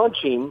like punch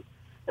him,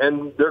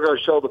 and they're going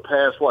to show the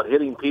pass,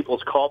 hitting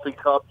people's coffee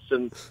cups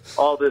and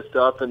all this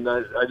stuff, and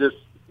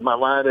my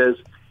line is,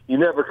 you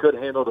never could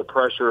handle the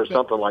pressure or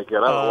something like that.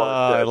 I don't know what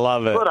it said. I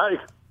love it.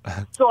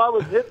 So I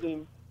was hitting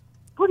him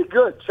pretty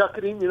good,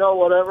 chucking him,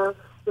 whatever.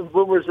 And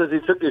Boomer says he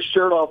took his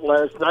shirt off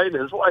last night,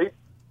 and his wife,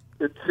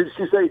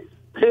 she say,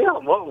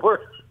 damn,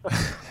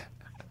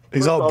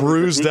 he's all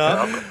bruised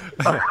up.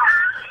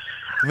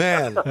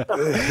 Man,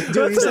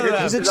 dude,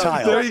 he's a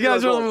child. You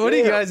guys are, what are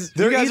you guys?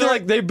 You guys are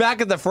like they're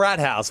back at the frat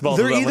house. Both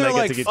they're of them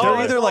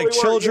either like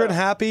children yeah.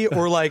 happy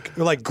or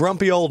like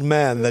grumpy old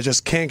men that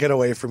just can't get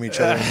away from each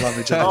other and love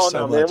each other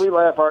so much. Man, we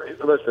laugh.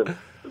 Listen,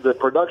 the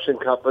production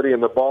company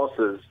and the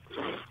bosses,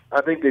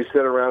 I think they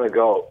sit around and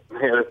go,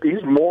 man, if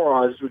these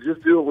morons would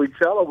just do what we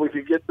tell them, we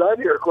could get done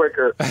here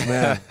quicker.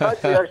 Man. I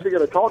actually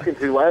got a talking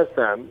to last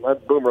time.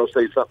 Let Boomer will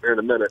say something here in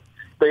a minute.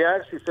 They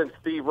actually sent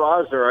Steve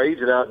Rosner, our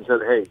agent, out and said,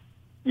 hey,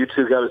 you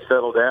two got to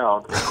settle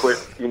down, quit,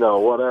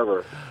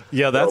 whatever.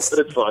 Yeah, it's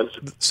fun.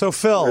 So,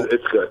 Phil,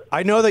 it's good.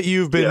 I know that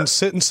you've been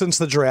sitting since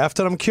the draft,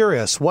 and I'm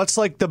curious, what's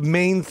like the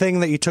main thing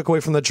that you took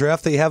away from the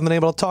draft that you haven't been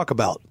able to talk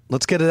about?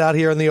 Let's get it out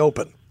here in the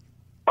open.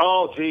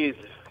 Oh, geez.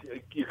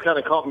 You kind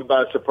of caught me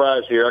by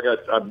surprise here.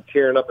 I'm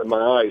tearing up in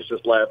my eyes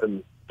just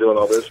laughing doing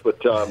all this.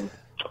 But I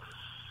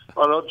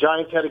don't know.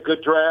 Giants had a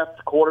good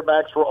draft.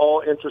 Quarterbacks were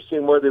all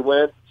interesting where they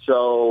went.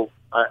 So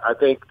I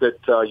think that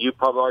you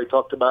probably already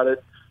talked about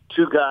it.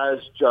 Two guys,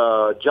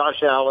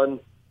 Josh Allen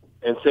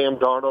and Sam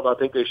Darnold. I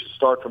think they should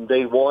start from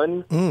day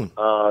one.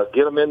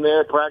 Get them in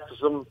there,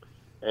 practice them,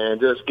 and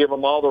just give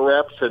them all the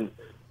reps and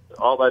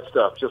all that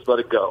stuff. Just let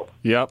it go.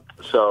 Yep.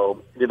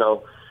 So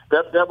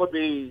that would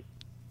be.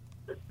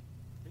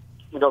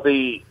 We're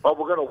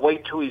going to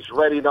wait till he's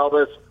ready and all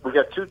this. We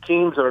got two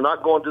teams that are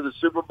not going to the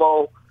Super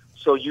Bowl,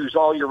 so use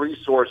all your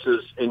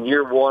resources in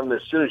year one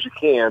as soon as you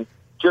can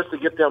just to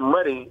get them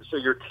ready so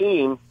your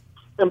team,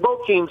 and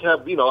both teams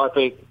have, I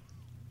think,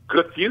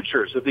 good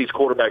futures if these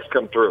quarterbacks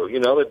come through.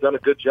 They've done a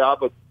good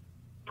job of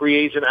free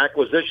agent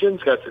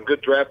acquisitions, got some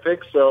good draft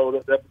picks,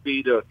 so that would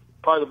be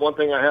probably the one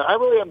thing I have. I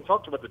really haven't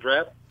talked about the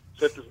draft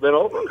since it's been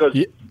over because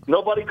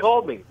nobody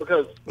called me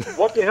because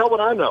what the hell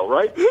would I know,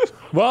 right?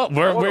 Well,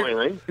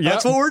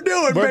 that's what we're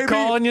doing, we're baby.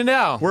 calling you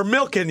now. We're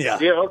milking you.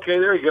 Yeah, okay,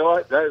 there you go.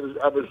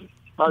 I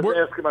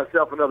was asking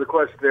myself another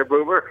question there,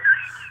 Boomer.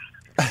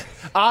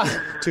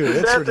 Dude,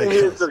 it's the ridiculous. thing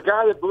is, the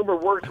guy that Boomer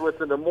works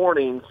with in the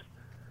mornings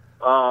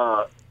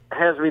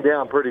has me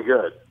down pretty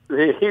good.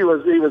 He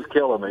was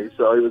killing me,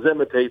 so he was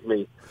imitating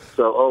me.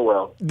 So, oh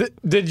well.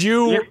 Did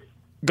you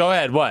go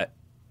ahead? What?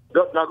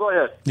 No, go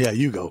ahead. Yeah,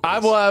 you go. I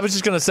was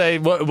just going to say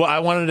what I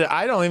wanted to.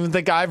 I don't even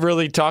think I've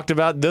really talked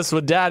about this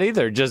with Dad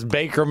either. Just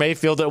Baker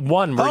Mayfield at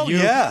 1.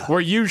 Were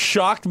you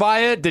shocked by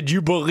it? Did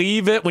you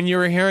believe it when you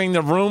were hearing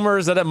the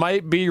rumors that it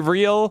might be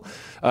real?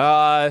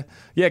 Kind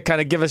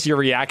of give us your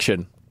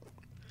reaction.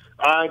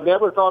 I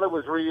never thought it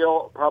was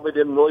real. Probably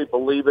didn't really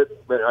believe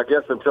it, but I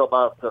guess until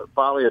about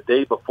finally a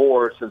day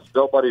before, since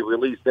nobody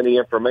released any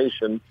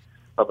information.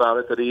 about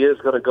it that he is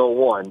going to go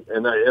 1,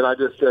 and I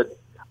just said,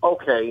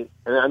 okay.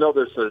 And I know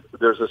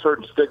there's a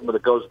certain stigma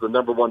that goes to the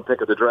number 1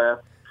 pick of the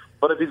draft,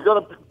 but if he's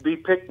going to be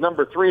picked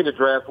number 3 in the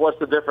draft, what's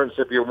the difference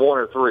if you're 1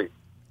 or 3?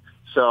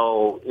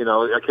 So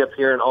I kept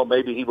hearing,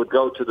 maybe he would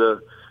go to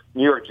the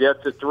New York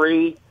Jets at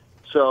 3.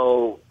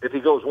 So if he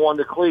goes 1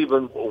 to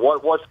Cleveland,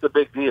 what's the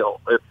big deal?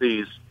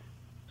 Does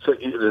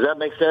that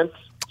make sense?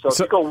 So if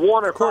you go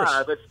 1 or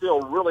 5, it's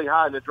still really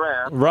high in the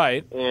draft,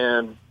 right?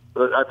 And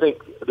I think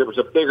there was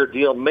a bigger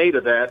deal made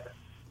of that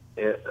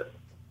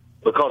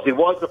because he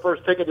was the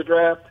first pick of the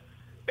draft,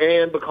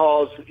 and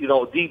because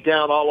deep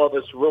down all of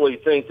us really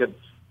think that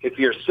if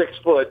you're 6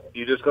 foot,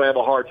 you're just going to have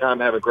a hard time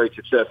having great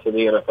success in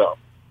the NFL.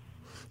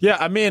 Yeah,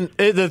 I mean,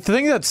 the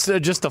thing that's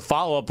just to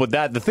follow up with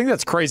that, the thing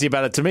that's crazy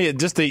about it to me,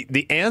 just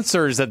the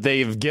answers that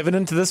they've given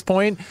him to this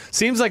point,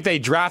 seems like they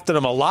drafted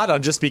him a lot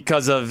on just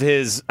because of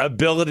his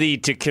ability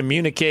to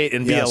communicate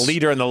and be a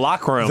leader in the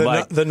locker room.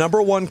 The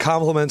number 1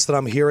 compliments that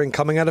I'm hearing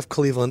coming out of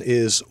Cleveland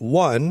is,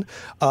 1,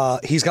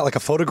 he's got like a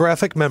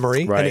photographic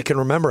memory and he can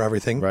remember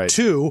everything. Right.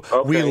 2,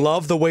 we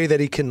love the way that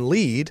he can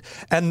lead.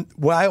 And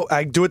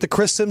I do it the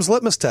Chris Sims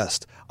litmus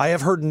test. I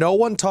have heard no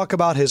one talk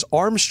about his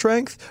arm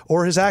strength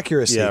or his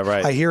accuracy. Yeah,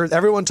 right. I hear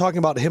everyone talking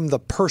about him, the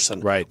person,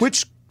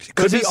 which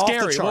could be off the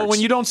charts. Well, when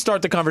you don't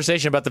start the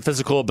conversation about the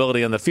physical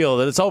ability on the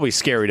field, it's always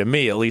scary to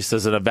me, at least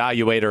as an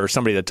evaluator or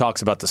somebody that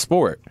talks about the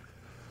sport.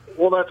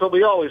 Well, that's what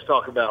we always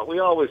talk about. We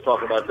always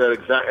talk about that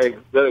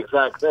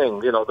exact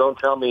thing. Don't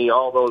tell me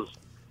all those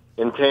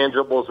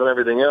intangibles and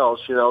everything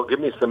else.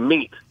 Give me some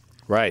meat.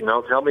 Right.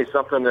 Tell me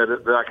something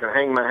that I can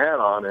hang my hat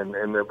on,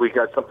 and that we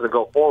got something to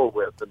go forward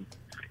with. And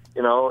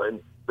and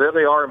there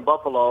they are in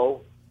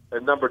Buffalo.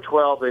 At number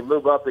 12, they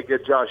move up, they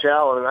get Josh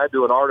Allen, and I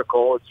do an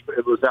article.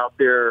 It was out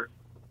there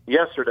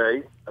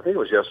yesterday. I think it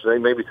was yesterday,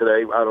 maybe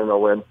today. I don't know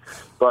when.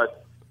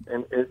 But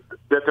that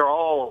they're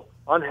all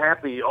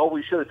unhappy.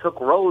 We should have took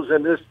Rose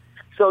in this.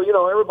 So,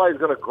 everybody's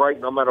going to gripe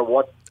no matter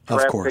what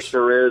draft pick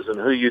there is and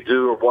who you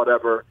do or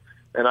whatever.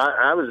 And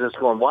I was just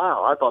going,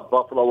 wow, I thought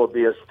Buffalo would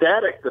be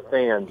ecstatic, the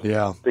fans,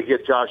 to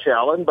get Josh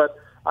Allen. But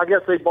I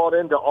guess they bought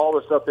into all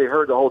the stuff they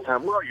heard the whole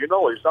time. Well,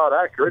 he's not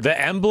accurate. The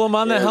emblem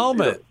on the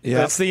helmet.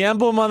 That's the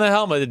emblem on the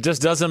helmet. It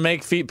just doesn't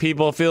make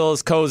people feel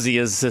as cozy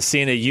as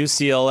seeing a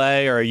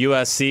UCLA or a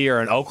USC or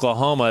an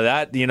Oklahoma.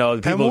 That,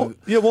 people...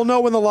 we'll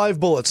know when the live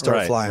bullets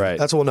start flying. Right.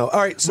 That's what we'll know. All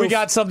right, so we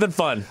got something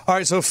fun. All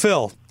right, so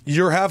Phil,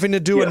 you're having to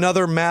do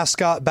another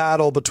mascot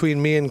battle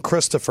between me and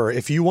Christopher.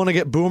 If you want to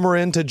get Boomer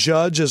in to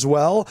judge as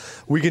well,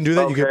 we can do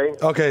that.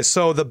 Okay.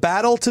 So the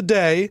battle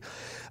today...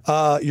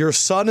 your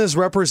son is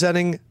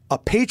representing a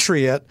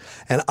Patriot,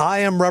 and I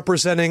am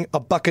representing a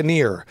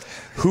Buccaneer.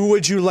 Who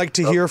would you like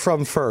to hear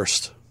from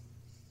first?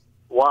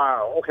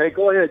 Wow. Okay,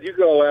 go ahead. You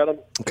go, Adam.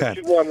 Okay.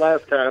 You won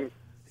last time.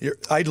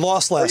 I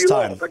lost last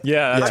time.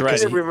 Yeah, that's right. I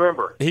didn't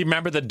remember. He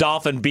remembered the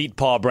Dolphin beat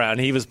Paul Brown.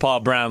 He was Paul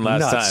Brown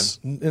last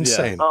time.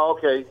 Insane. Yeah. Oh,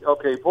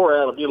 okay. Poor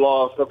Adam. You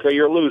lost. Okay,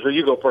 you're a loser.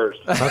 You go first.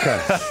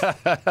 Okay.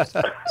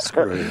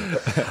 Screw you.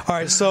 All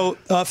right, so,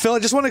 Phil, I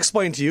just want to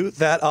explain to you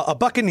that a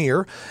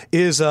Buccaneer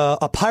is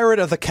a pirate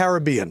of the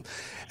Caribbean,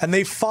 and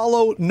they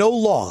follow no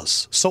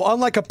laws. So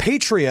unlike a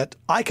Patriot,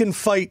 I can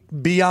fight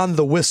beyond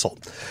the whistle.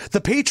 The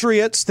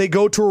Patriots, they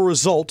go to a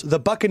result. The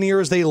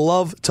Buccaneers, they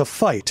love to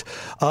fight.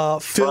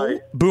 Phil,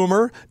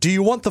 Boomer, do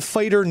you want the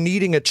fighter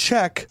needing a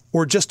check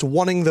or just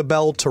wanting the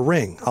bell to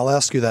ring? I'll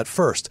ask you that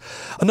first.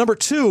 Number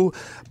 2,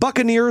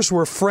 Buccaneers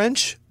were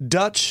French,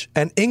 Dutch,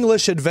 and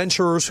English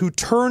adventurers who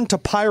turned to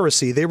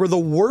piracy. They were the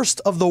worst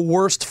of the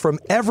worst from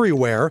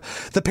everywhere.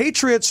 The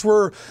Patriots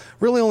were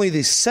really only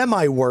the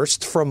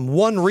semi-worst from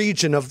one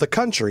region of the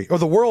country, or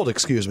the world,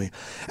 excuse me.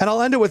 And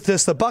I'll end it with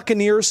this. The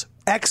Buccaneers,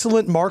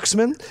 excellent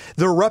marksmen.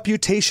 Their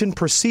reputation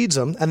precedes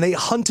them, and they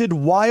hunted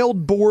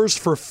wild boars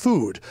for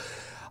food.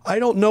 I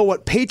don't know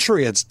what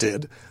Patriots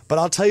did, but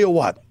I'll tell you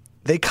what.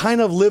 They kind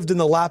of lived in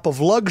the lap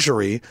of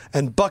luxury,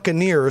 and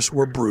Buccaneers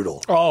were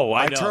brutal. Oh,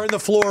 I know. turn the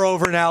floor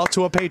over now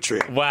to a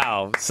Patriot.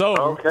 Wow.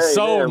 So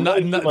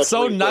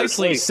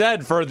nicely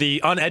said for the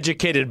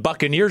uneducated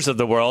Buccaneers of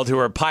the world who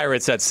are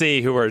pirates at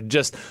sea, who are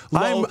just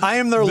low. I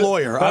am their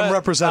lawyer. I'm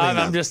representing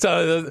them. I'm just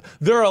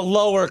they're a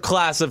lower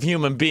class of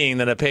human being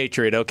than a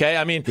Patriot, okay?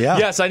 I mean, yeah.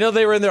 Yes, I know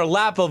they were in their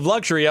lap of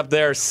luxury up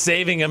there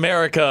saving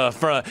America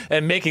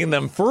and making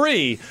them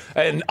free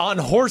and on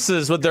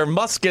horses with their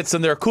muskets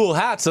and their cool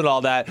hats and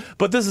all that.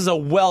 But this is a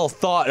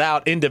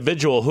well-thought-out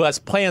individual who has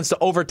plans to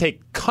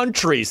overtake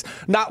countries,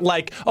 not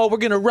like, we're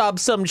going to rob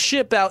some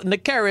ship out in the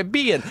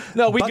Caribbean.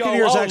 No, we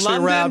Buccaneers go, actually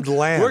London, robbed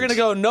land. We're going to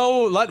go,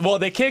 well,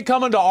 they can't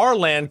come into our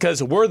land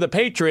because we're the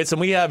Patriots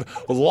and we have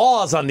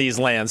laws on these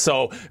lands.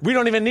 So we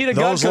don't even need a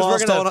gun.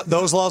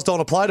 Those laws don't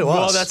apply to us.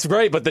 Well, that's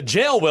great, but the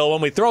jail will when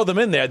we throw them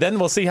in there. Then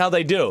we'll see how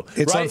they do.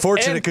 It's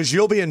unfortunate because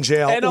you'll be in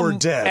jail or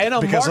dead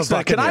because of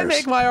Buccaneers. Can I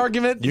make my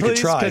argument, please? Can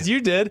try. Because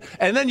you did.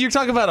 And then you're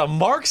talking about a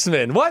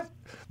marksman. What?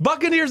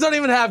 Buccaneers don't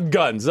even have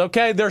guns,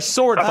 okay? They're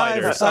sword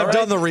fighters. I've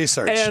done the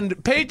research.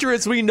 And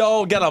Patriots, we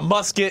know, got a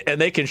musket and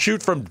they can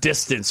shoot from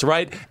distance,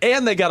 right?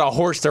 And they got a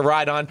horse to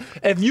ride on.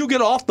 If you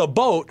get off the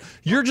boat,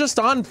 you're just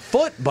on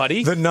foot,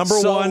 buddy. The number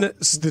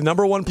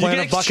one plan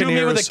of Buccaneers shoot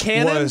me with a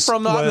cannon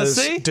from on the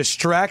sea?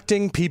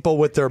 Distracting people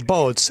with their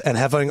boats and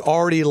having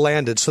already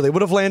landed. So they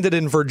would have landed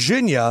in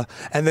Virginia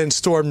and then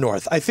stormed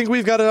north. I think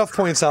we've got enough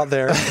points out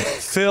there.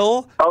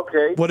 Phil,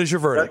 okay, what is your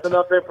verdict? That's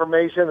enough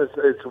information.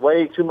 It's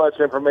way too much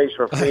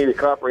information for me to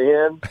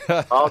comprehend.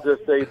 I'll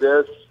just say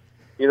this.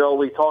 You know,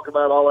 we talk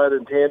about all that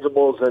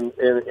intangibles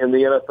in the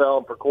NFL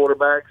and for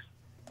quarterbacks.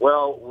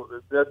 Well,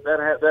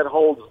 that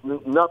holds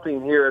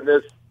nothing here in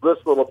this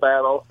little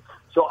battle.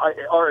 So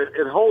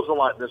it holds a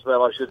lot in this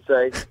battle, I should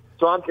say.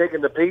 So I'm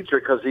taking the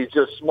Patriot because he's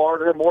just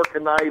smarter, more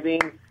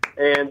conniving,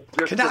 and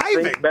just to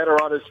think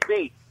better on his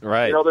feet.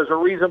 Right. You know, there's a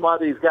reason why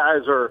these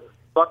guys are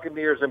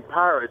Buccaneers and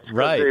Pirates,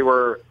 because they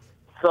were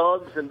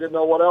thugs and didn't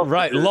know what else.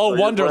 Right, low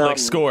Wonderlic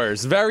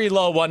scores. Very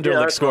low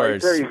Wonderlic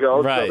scores. Right. There you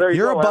go. Right. So there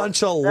You're go. a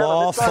bunch of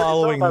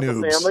law-following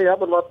noobs. noobs. I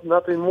would love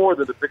nothing more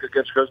than to pick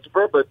against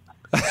Christopher, but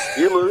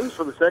you lose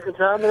for the second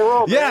time in a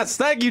row. Man. Yes,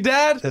 thank you,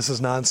 Dad. This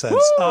is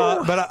nonsense.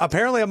 But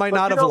apparently I might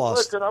not have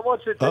lost. Listen, I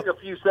want you to take a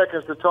few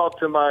seconds to talk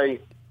to my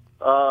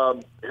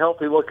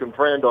healthy-looking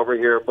friend over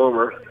here,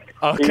 Boomer.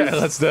 Okay,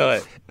 let's do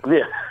it.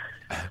 Yeah.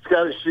 He's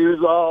got his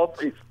shoes off.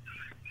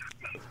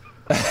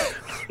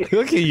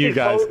 Look at you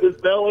guys. He's holding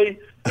his belly.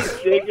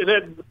 He's shaking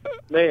it.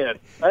 Man,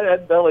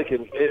 that belly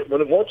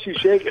once you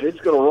shake it, it's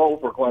going to roll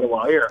for quite a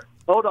while. Here,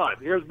 hold on.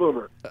 Here's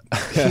Boomer.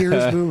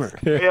 Here's Boomer.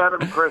 Hey,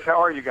 Adam and Chris,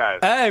 how are you guys?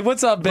 Hey,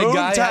 what's up, big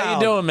guy? Boomtown. How you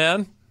doing,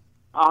 man?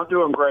 I'm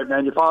doing great,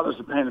 man. Your father's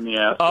a pain in the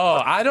ass.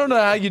 Oh, I don't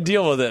know how you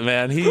deal with it,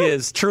 man. He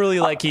is truly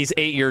like he's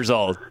 8 years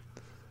old.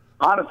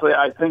 Honestly,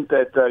 I think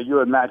that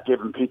you and Matt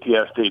gave him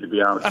PTSD, to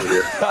be honest with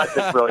you. I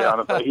think really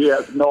honestly. He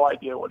has no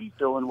idea what he's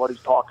doing, what he's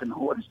talking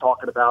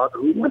about,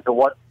 who went to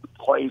what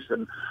place,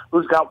 and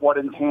who's got what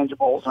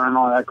intangibles and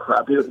all that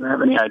crap. He doesn't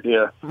have any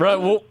idea. Right.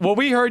 Well,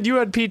 we heard you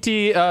had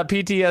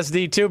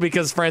PTSD, too,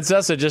 because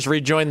Francesa just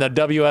rejoined the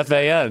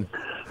WFAN.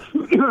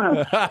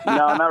 No,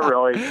 not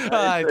really.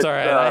 It's all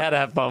right. I had to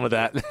have fun with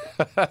that.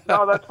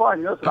 No, that's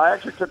fine. Listen, I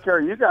actually took care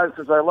of you guys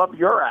because I love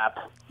your app.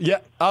 Yeah.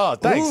 Oh,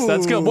 thanks. Ooh.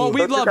 That's good. Well, we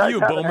Don't you love guys you,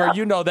 have an Boomer. app?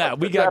 You know that.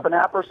 Do you have an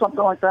app or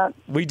something like that?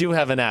 We do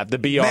have an app, the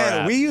BR Man,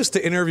 app. we used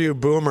to interview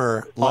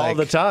Boomer all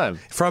the time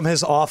from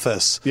his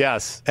office.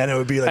 Yes. And it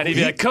would be like, and he'd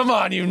be like, come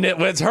on, you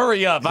nitwits,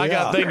 hurry up. I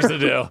got things to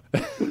do.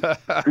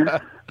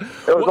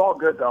 It was all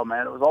good, though,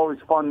 man. It was always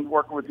fun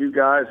working with you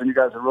guys, and you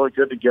guys are really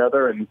good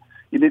together, and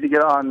you need to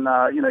get on,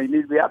 you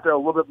need to be out there a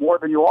little bit more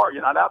than you are.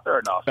 You're not out there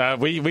enough.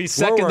 We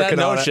second that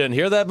notion.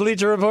 Hear that,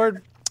 Bleacher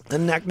Report?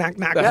 Knock, knock,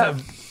 knock. Yeah.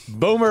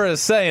 Boomer is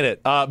saying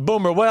it.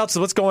 Boomer,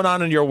 what's going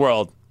on in your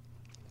world?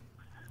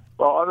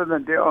 Well, other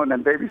than dealing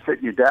and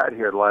babysitting your dad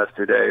here the last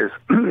 2 days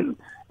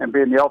and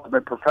being the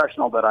ultimate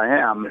professional that I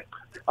am,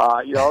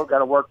 got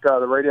to work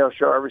the radio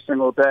show every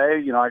single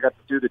day. I got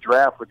to do the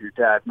draft with your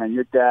dad. Man,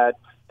 your dad,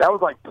 that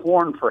was like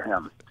porn for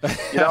him.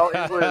 It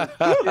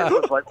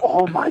was like,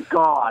 oh, my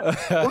God,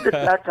 look at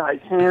that guy's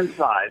hand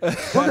size.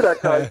 Look at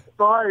that guy's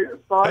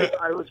thigh.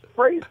 I was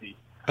crazy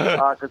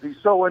because he's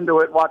so into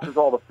it, watches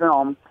all the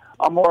film.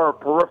 I'm more a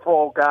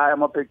peripheral guy.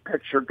 I'm a big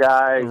picture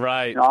guy.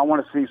 Right. I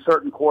want to see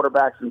certain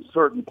quarterbacks in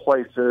certain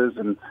places.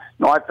 And,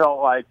 I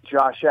felt like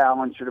Josh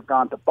Allen should have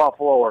gone to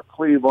Buffalo or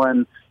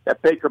Cleveland.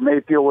 That Baker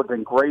Mayfield would have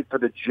been great for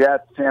the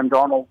Jets. Sam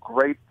Darnold,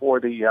 great for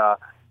the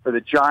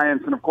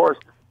Giants. And, of course,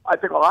 I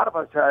think a lot of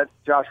us had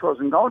Josh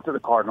Rosen going to the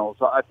Cardinals.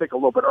 I think a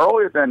little bit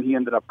earlier than he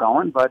ended up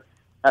going, but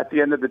at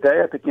the end of the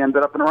day, I think he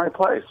ended up in the right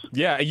place.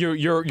 Yeah,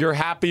 you're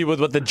happy with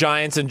what the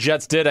Giants and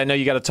Jets did. I know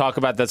you got to talk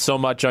about that so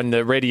much on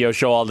the radio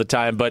show all the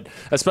time, but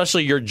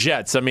especially your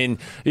Jets. I mean,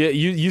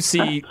 you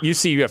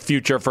see a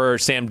future for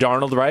Sam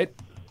Darnold, right?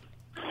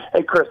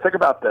 Hey, Chris, think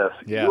about this.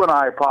 Yeah. You and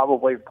I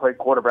probably played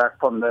quarterback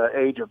from the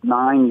age of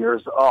 9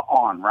 years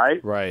on,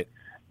 right? Right.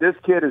 This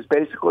kid has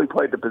basically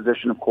played the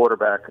position of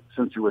quarterback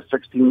since he was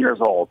 16 years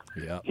old.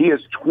 Yeah. He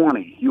is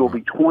 20. He will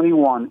be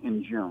 21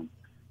 in June.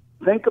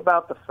 Think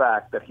about the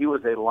fact that he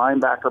was a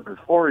linebacker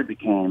before he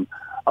became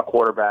a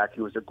quarterback. He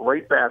was a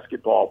great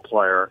basketball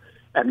player,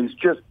 and he's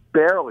just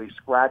barely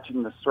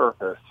scratching the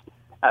surface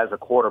as a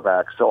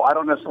quarterback. So I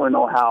don't necessarily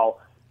know how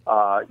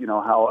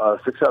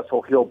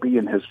successful he'll be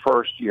in his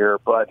first year,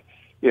 but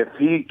if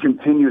he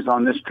continues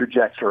on this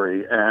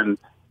trajectory and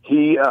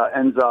he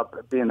ends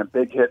up being a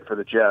big hit for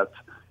the Jets,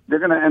 they're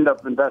going to end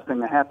up investing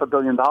 $500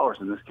 million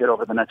in this kid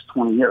over the next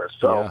 20 years.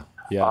 So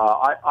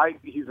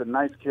he's a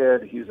nice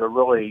kid. He's a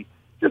really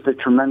just a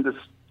tremendous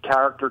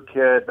character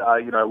kid.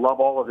 I love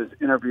all of his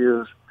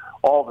interviews.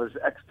 All of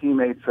his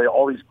ex-teammates say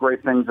all these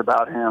great things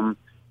about him.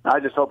 I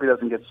just hope he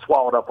doesn't get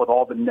swallowed up with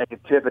all the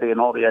negativity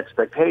and all the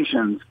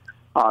expectations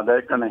that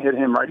are going to hit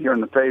him right here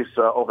in the face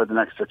over the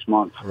next 6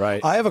 months. Right.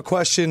 I have a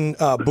question,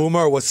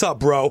 Boomer. What's up,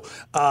 bro?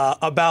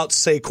 About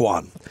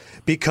Saquon.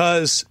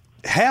 Because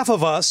half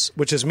of us,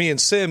 which is me and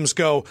Sims,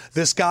 go,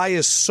 this guy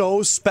is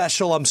so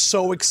special. I'm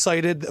so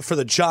excited for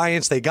the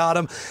Giants. They got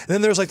him. And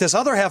then there's like this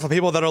other half of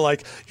people that are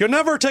like, you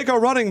never take a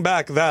running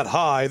back that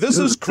high. This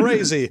is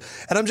crazy.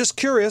 And I'm just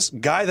curious,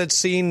 guy that's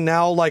seen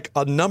now like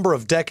a number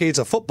of decades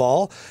of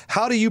football,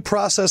 how do you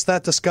process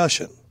that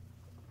discussion?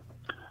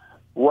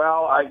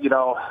 Well, I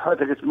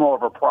think it's more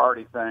of a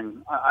priority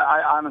thing.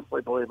 I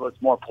honestly believe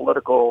it's more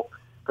political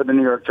for the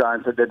New York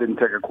Giants that they didn't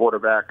take a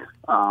quarterback.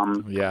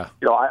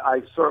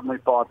 I certainly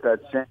thought that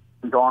Sam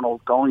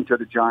Darnold going to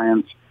the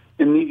Giants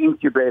in the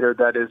incubator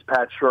that is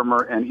Pat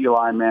Shurmur and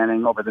Eli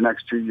Manning over the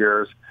next 2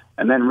 years,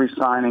 and then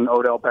re-signing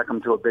Odell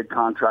Beckham to a big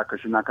contract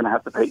because you're not going to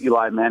have to pay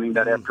Eli Manning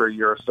that after a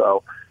year or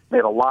so,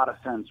 made a lot of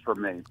sense for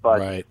me.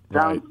 But it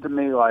sounds to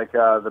me like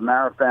the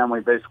Mara family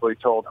basically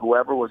told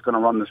whoever was going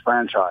to run this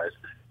franchise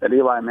that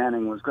Eli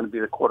Manning was going to be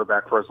the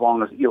quarterback for as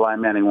long as Eli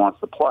Manning wants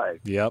to play.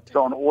 Yep.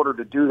 So in order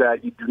to do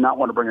that, you do not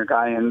want to bring a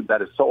guy in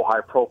that is so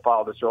high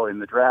profile this early in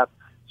the draft.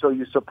 So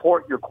you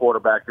support your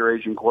quarterback, your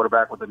aging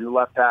quarterback, with a new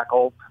left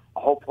tackle,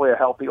 hopefully a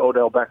healthy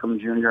Odell Beckham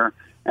Jr.,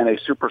 and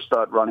a super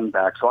stud running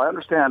back. So I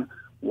understand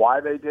why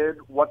they did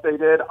what they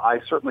did. I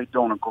certainly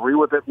don't agree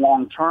with it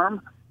long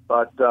term.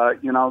 But,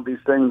 these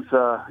things,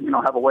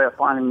 have a way of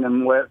finding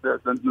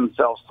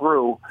themselves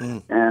through.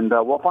 And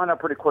we'll find out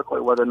pretty quickly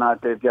whether or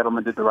not Dave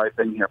Gettleman did the right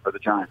thing here for the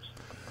Giants.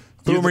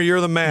 Boomer, you're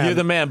the man. You're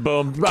the man,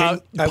 Boom.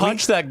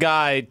 Punch that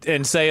guy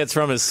and say it's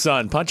from his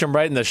son. Punch him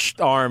right in the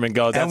arm and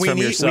go, that's from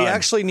your son. We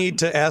actually need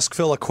to ask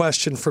Phil a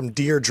question from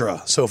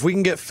Deirdre. So if we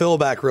can get Phil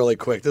back really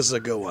quick, this is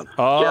a good one.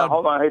 Yeah,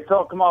 hold on. Hey,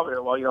 Phil, come over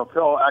here. Well,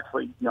 Phil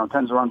actually,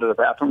 tends to run to the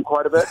bathroom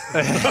quite a bit.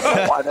 I don't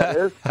know why that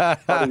is.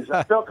 But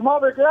he's, Phil, come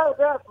over here. Get out of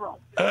the bathroom.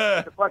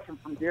 It's a question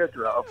from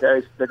Deirdre,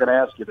 okay? They're going to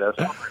ask you this.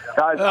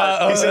 Guys,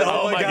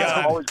 oh my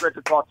God. Always great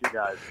to talk to you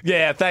guys.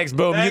 Yeah, thanks,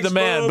 Boom. You're the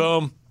man,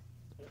 Boom.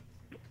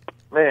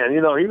 Man, he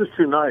was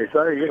too nice.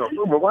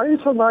 Boomer, why are you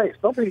so nice?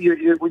 Don't be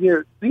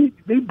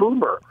be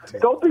Boomer.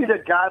 Don't be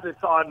the guy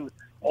that's on.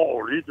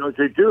 Oh, dude,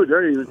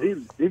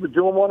 he was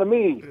doing one of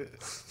me.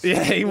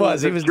 Yeah, he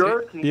was. He was.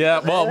 Jerk. Yeah,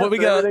 well, what we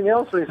got? Everything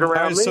else is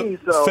around me.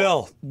 So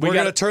Phil, we're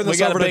going to turn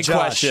this over to Josh.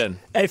 Question.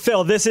 Hey,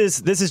 Phil, this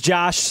is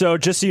Josh. So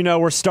just so you know,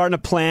 we're starting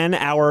to plan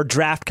our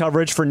draft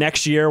coverage for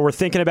next year. We're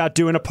thinking about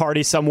doing a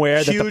party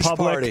somewhere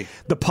that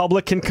the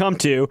public can come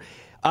to.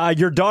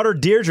 Your daughter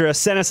Deirdre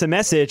sent us a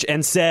message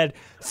and said,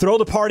 throw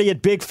the party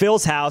at Big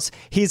Phil's house.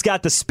 He's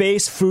got the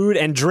space, food,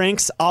 and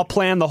drinks. I'll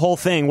plan the whole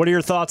thing. What are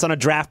your thoughts on a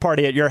draft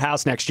party at your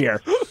house next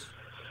year?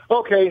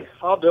 Okay,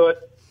 I'll do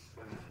it.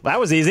 That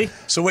was easy.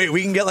 So wait,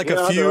 we can get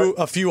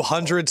a few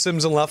hundred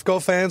Sims and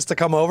Lefko fans to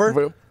come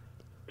over?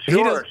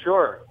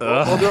 Sure.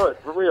 We'll do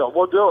it. For real.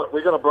 We'll do it.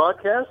 We're going to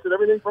broadcast and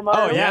everything from my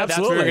house. Yeah,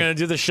 absolutely. We're going to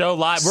do the show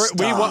live.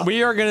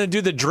 We are going to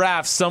do the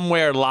draft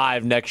somewhere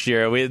live next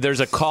year.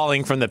 There's a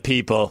calling from the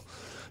people.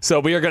 So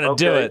we are going to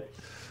do it.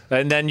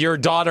 And then your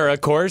daughter,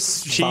 of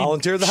course, she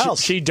volunteered the house.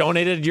 She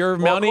donated your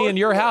money in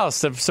your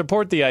house to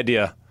support the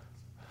idea.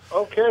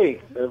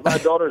 Okay. If my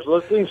daughter's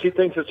listening, she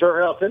thinks it's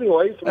her house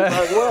anyway, so we might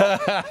as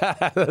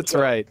well. That's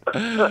right.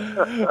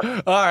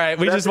 All right.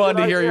 We just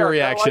wanted to hear your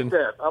reaction.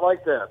 I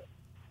like that.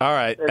 All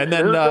right. And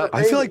then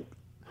I feel like...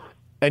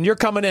 And you're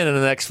coming in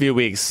the next few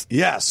weeks.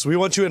 Yes, we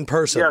want you in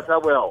person. Yes, I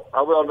will.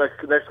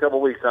 Next couple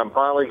of weeks. I'm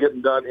finally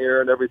getting done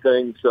here and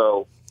everything,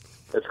 so...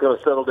 It's going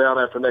to settle down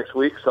after next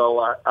week, so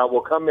I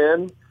will come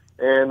in,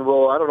 and I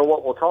don't know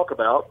what we'll talk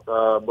about,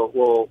 but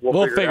we'll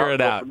figure it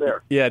out from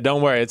there. Yeah,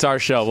 don't worry. It's our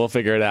show. We'll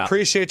figure it out.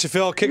 Appreciate you,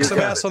 Phil. Kick some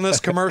ass on this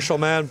commercial,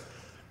 man.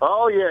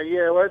 Oh,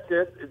 yeah, well, that's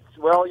it.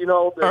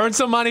 Earn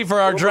some money for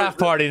our draft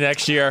party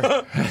next year.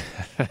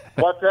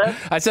 What's that?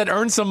 I said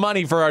earn some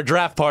money for our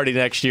draft party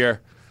next year.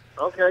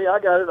 Okay, I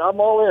got it.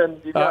 I'm all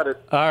in. You got it.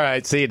 All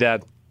right. See you,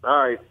 Dad. All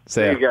right.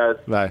 See you guys.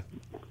 Bye.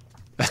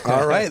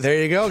 All right,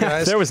 there you go,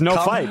 guys. There was no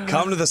fight.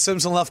 Come to the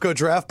Simpson Lefko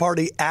draft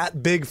party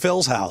at Big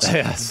Phil's house.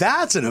 Yes.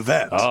 That's an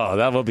event. Oh,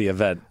 that will be an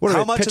event.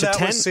 How much of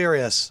that was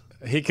serious?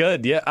 He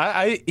could,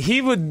 yeah.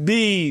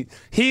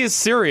 He is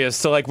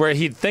serious to like where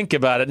he'd think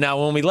about it.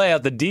 Now, when we lay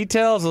out the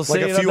details, we'll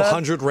like see a few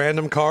hundred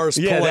random cars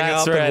pulling up and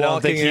walking in. I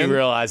don't think he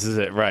realizes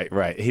it.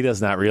 Right. He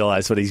does not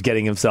realize what he's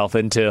getting himself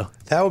into.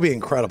 That would be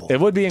incredible. It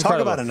would be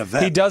incredible. Talk about an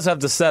event. He does have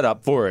the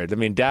setup for it. I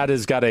mean, Dad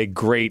has got a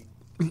great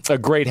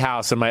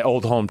house in my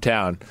old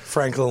hometown,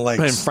 Franklin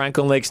Lakes. In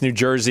Franklin Lakes, New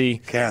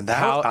Jersey.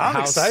 I'm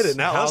excited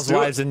now.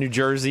 Housewives in New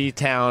Jersey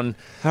town.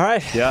 All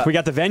right, we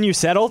got the venue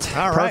settled.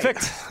 All right.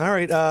 Perfect. All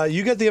right,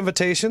 you get the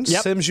invitations.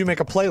 Yep. Sims, you make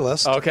a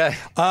playlist. Okay.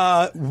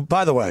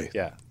 By the way,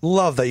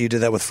 love that you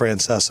did that with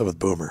Francesa with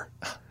Boomer.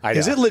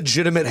 Is it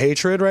legitimate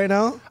hatred right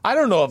now? I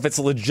don't know if it's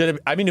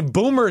legitimate. I mean,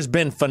 Boomer's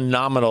been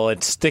phenomenal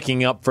at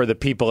sticking up for the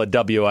people at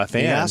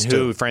WFAN,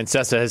 who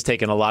Francesa has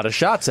taken a lot of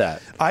shots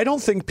at. I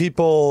don't think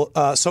people...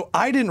 so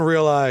I didn't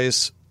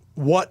realize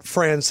what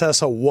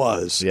Francesa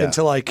was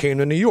until I came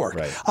to New York.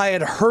 Right. I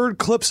had heard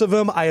clips of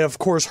him. I had, of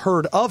course,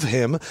 heard of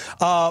him.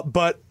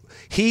 But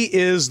He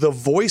is the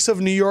voice of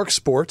New York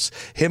sports.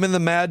 Him and the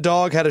Mad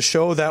Dog had a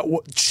show that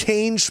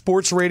changed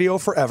sports radio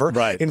forever.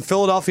 Right. In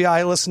Philadelphia,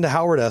 I listened to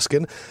Howard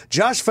Eskin.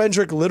 Josh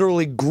Fendrick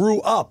literally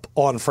grew up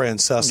on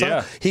Francesa.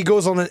 Yeah. He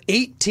goes on an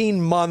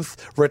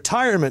 18-month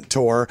retirement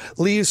tour,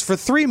 leaves for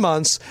 3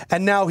 months,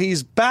 and now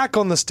he's back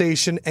on the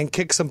station and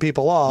kicks some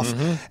people off.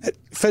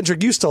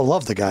 Fendrick, you still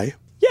love the guy.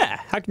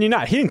 Yeah, how can you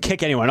not? He didn't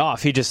kick anyone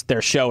off.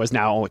 Their show is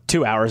now only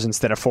 2 hours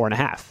instead of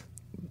 4.5.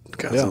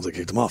 God, sounds like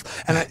he kicked him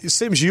off. And it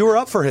seems you were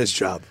up for his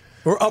job.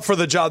 Or up for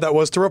the job that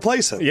was to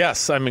replace him.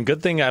 Yes, I mean,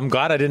 good thing. I'm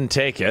glad I didn't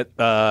take it.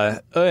 I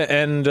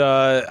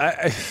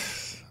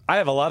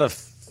have a lot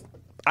of.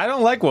 I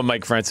don't like what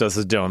Mike Francesa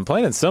is doing,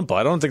 plain and simple.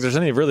 I don't think there's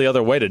any really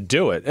other way to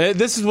do it.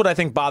 This is what I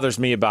think bothers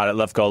me about it,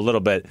 Lefko, a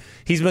little bit.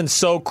 He's been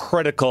so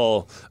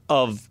critical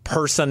of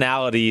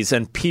personalities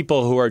and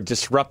people who are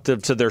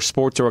disruptive to their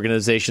sports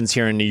organizations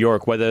here in New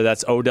York, whether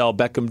that's Odell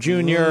Beckham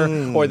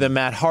Jr. or the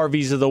Matt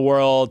Harveys of the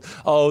world.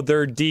 Oh,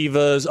 they're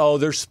divas. Oh,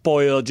 they're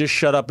spoiled. Just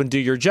shut up and do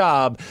your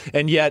job.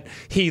 And yet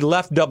he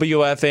left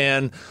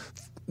WFAN.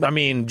 I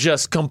mean,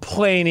 just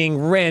complaining,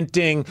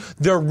 ranting.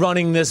 They're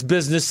running this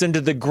business into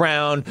the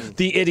ground.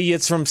 The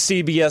idiots from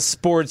CBS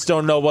Sports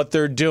don't know what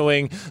they're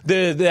doing.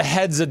 The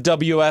heads of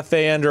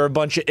WFAN are a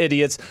bunch of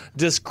idiots,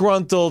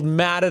 disgruntled,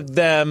 mad at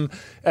them.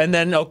 And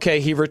then,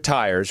 okay, he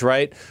retires,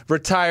 right?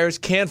 Retires,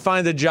 can't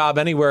find a job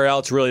anywhere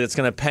else, really, that's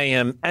going to pay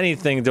him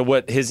anything to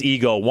what his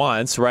ego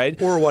wants, right?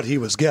 Or what he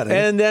was getting.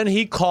 And then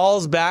he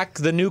calls back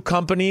the new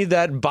company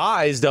that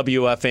buys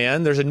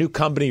WFAN. There's a new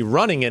company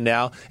running it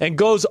now, and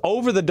goes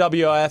over the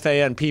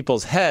WFAN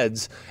people's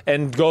heads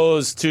and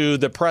goes to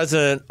the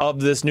president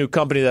of this new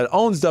company that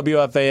owns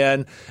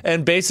WFAN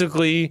and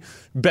basically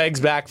begs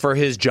back for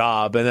his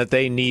job and that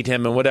they need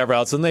him and whatever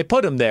else, and they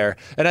put him there.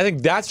 And I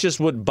think that's just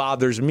what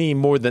bothers me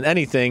more than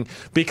anything,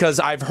 because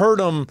I've heard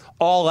him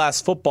all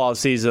last football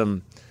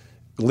season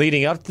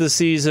leading up to the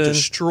season.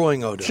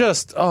 Destroying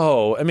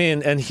Odell.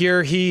 And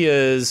here he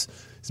is.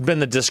 He's been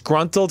the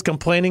disgruntled,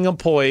 complaining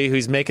employee he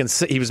was making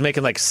like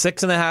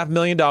 $6.5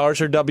 million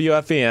for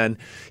WFAN.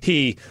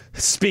 He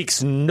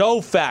speaks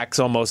no facts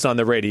almost on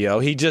the radio.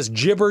 He just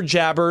jibber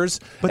jabbers.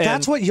 But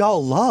that's what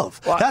y'all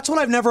love. That's what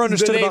I've never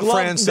understood about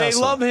Francesa. They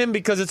love him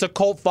because it's a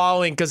cult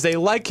following, because they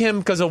like him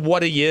because of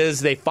what he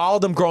is. They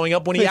followed him growing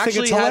up when he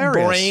actually had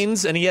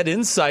brains and he had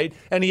insight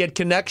and he had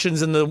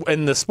connections in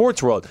the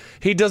sports world.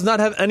 He does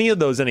not have any of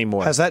those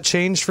anymore. Has that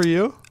changed for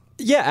you?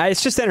 Yeah,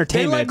 it's just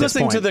entertainment. They like at this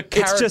listening point. to the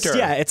character.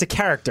 It's a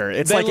character.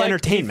 It's like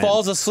entertainment. He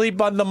falls asleep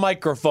on the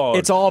microphone.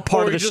 It's all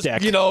part of the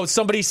shtick.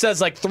 Somebody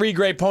says like 3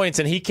 great points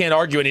and he can't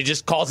argue and he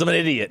just calls him an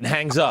idiot and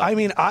hangs up. I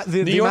mean,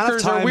 the amount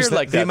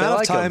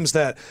of times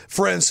that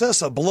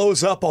Francesa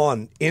blows up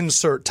on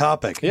insert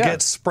topic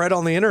gets spread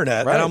on the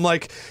internet, and I'm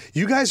like,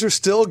 you guys are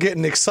still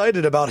getting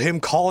excited about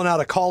him calling out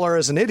a caller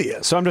as an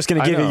idiot. So I'm just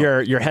going to give you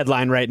your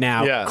headline right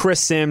now. Yeah.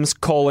 Chris Sims,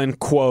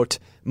 quote,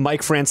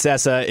 Mike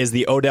Francesa is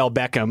the Odell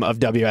Beckham of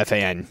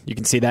WFAN. You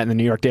can see that in the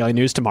New York Daily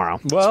News tomorrow.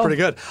 Well, it's pretty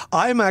good.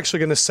 I'm actually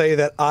going to say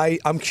that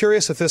I'm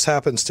curious if this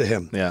happens to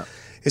him. Yeah.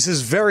 This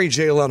is very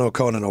Jay Leno,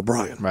 Conan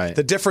O'Brien. Right.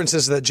 The difference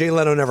is that Jay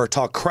Leno never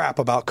talked crap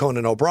about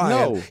Conan O'Brien.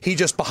 No. He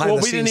just behind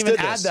the scenes we didn't even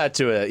add that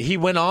to it. He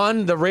went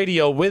on the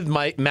radio with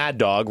Mad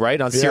Dog, right,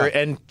 on Sirius,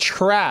 and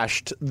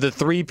trashed the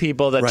 3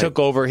 people that took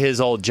over his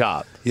old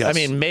job. Yes. I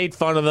mean, made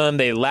fun of them.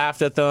 They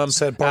laughed at them.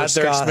 Said Bart at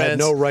their Scott expense. had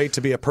no right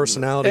to be a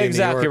personality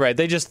Exactly in New York.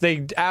 right.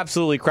 They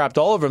absolutely crapped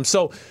all over him.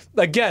 So,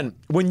 again,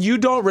 when you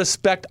don't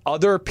respect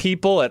other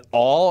people at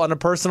all on a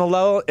personal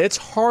level, it's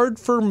hard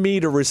for me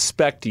to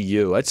respect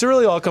you. It's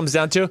really all it comes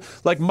down to.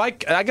 Like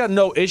Mike, I got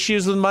no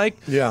issues with Mike.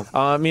 Yeah.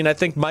 I mean, I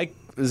think Mike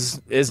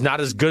is not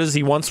as good as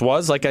he once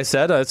was. Like I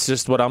said, that's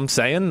just what I'm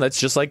saying. That's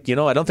just like, I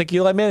don't think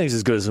Eli Manning's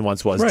as good as he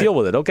once was. Right. Deal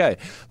with it. Okay.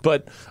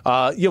 But,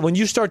 when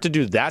you start to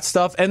do that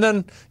stuff, and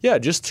then,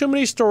 just too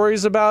many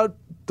stories about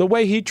the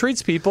way he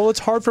treats people, it's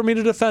hard for me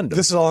to defend him.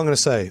 This is all I'm going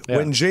to say. Yeah.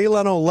 When Jay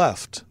Leno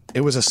left,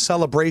 it was a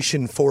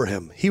celebration for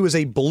him. He was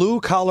a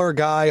blue-collar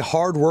guy,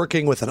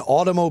 hardworking, with an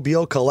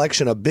automobile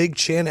collection, a big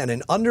chin, and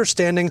an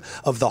understanding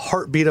of the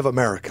heartbeat of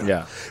America.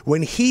 Yeah.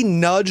 When he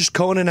nudged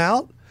Conan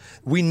out,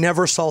 we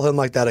never saw him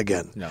like that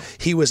again. No.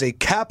 He was a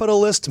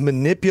capitalist,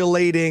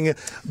 manipulating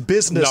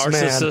businessman.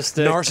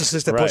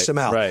 Narcissist that pushed him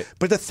out. Right.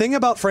 But the thing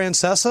about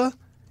Francesa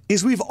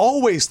is we've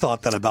always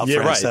thought that about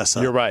Francesa.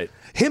 Right. You're right.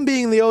 Him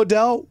being the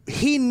Odell,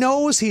 he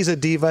knows he's a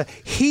diva.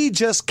 He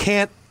just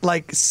can't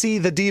see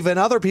the diva in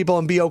other people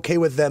and be okay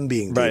with them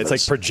being divas. Right.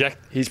 It's like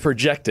he's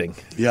projecting.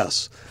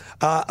 Yes.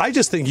 I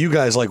just think you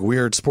guys like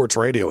weird sports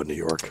radio in New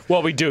York.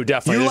 Well, we do,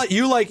 definitely.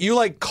 You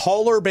like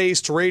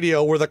caller-based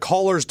radio where the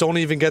callers don't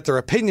even get their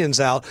opinions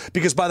out,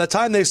 because by the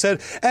time they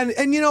said, and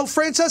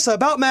Francesa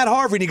about Matt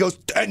Harvey, and he goes,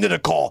 end of the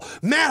call,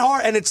 Matt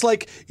Harvey, and it's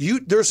like,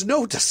 there's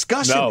no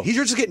discussion. No.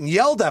 You're just getting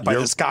yelled at by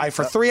this guy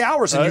for 3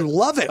 hours, and you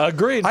love it.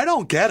 Agreed. I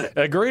don't get it.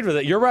 Agreed with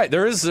it. You're right.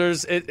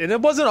 And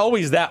it wasn't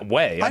always that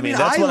way. I mean,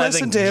 I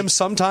listened to him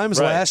sometimes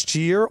last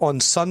year on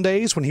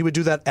Sundays when he would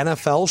do that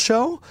NFL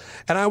show,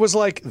 and I was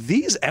like,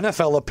 these NFL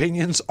NFL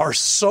opinions are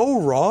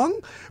so wrong,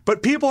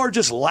 but people are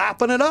just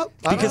lapping it up.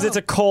 Because it's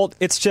a cult.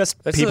 It's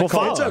just people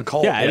follow. It's a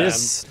cult. Yeah, it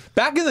is.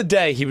 Back in the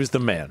day, he was the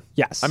man.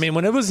 Yes. I mean,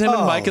 when it was him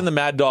and Mike and the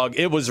Mad Dog,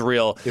 it was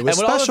real. It was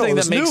and one special.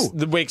 other thing It was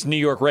that makes New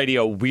York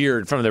radio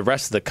weird from the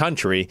rest of the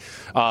country,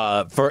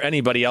 for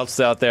anybody else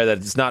out there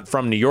that's not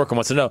from New York and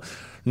wants to know,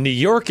 New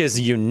York is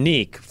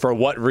unique for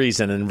what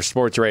reason in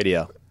sports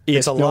radio?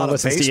 It's a lot of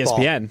listens baseball.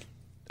 to ESPN.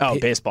 Oh,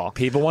 baseball.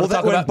 People want to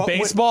talk about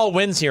baseball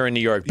wins here in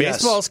New York. Yes.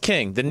 Baseball's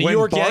king. The New When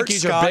York Bart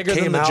Yankees Scott are bigger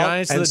than came the out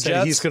Giants and and the said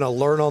Jets. he's going to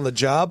learn on the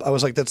job. I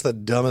was like, that's the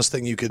dumbest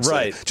thing you could say.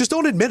 Right. Just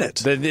don't admit it.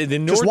 The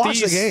Just watch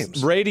the Northeast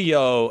games.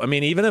 radio, I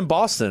mean, even in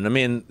Boston, I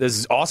mean,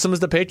 as awesome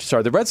as the Patriots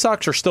are, the Red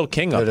Sox are still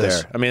king up It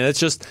is. there. I mean,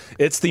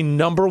 it's the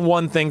number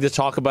one thing to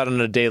talk about on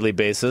a daily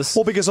basis.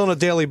 Well, because on a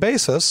daily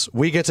basis,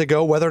 we get to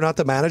go whether or not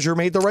the manager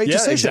made the right Yeah,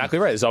 decision. exactly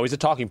right. It's always a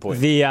talking point.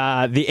 The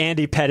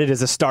Andy Pettit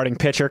is a starting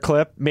pitcher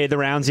clip made the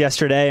rounds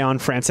yesterday on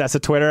Francesa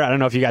Twitter. I don't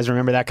know if you guys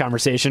remember that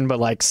conversation, but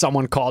like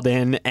someone called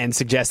in and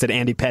suggested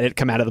Andy Pettit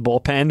come out of the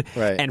bullpen,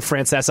 Right. and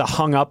Francesa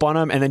hung up on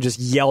him and then just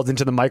yelled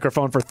into the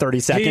microphone for 30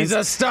 seconds. He's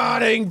a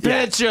starting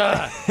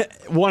pitcher.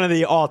 One of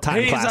the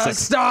all-time He's classics.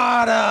 a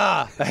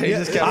starter. He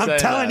just kept I'm saying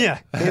telling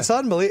that. you. It's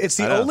unbelievable. It's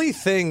the only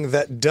thing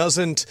that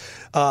doesn't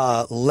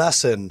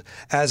lessen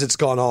as it's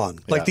gone on.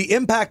 Like, the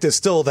impact is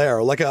still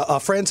there. Like a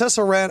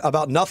Francesa rant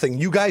about nothing,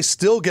 you guys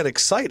still get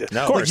excited.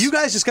 No. Of Like, course. you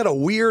guys just got a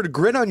weird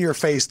grin on your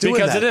face doing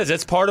Because that. it is.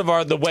 It's part of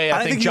the way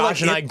I think you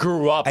Josh like and I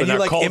grew up and in you our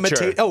like culture.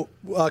 imitate.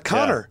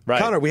 Connor. Yeah,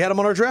 right. Connor, we had him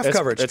on our draft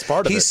coverage. It's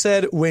part of he it.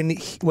 said when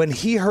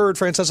he heard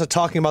Francesa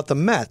talking about the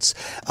Mets,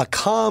 a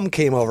calm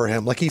came over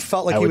him. Like he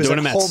felt like he was at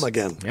home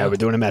again. Yeah, we're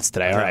doing the Mets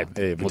today. All right.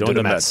 Hey, we're We'll doing do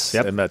the Mets.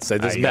 Yep. The Mets.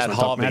 This You guys Matt wanna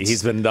talk Harvey. Mets?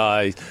 He's been.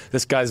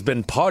 This guy's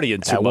been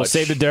partying too much. We'll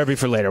save the Derby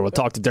for later. We'll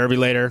talk to Derby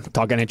later.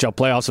 Talk NHL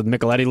playoffs with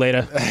Micheletti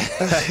later.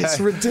 It's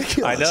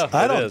ridiculous. I know.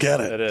 I It don't is. get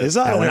it. It is. It's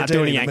not We're not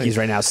doing entertaining to Yankees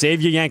me. right now.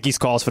 Save your Yankees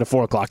calls for the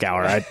 4 o'clock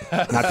hour, right?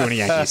 Not doing the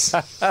Yankees.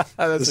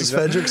 This is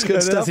Fedrick's good It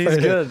is. stuff. He's right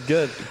here.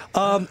 good.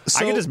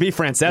 I could just be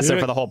Francesa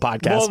for the whole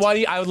podcast.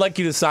 Well, I would like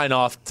you to sign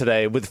off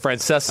today with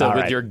Francesa All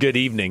with right. your good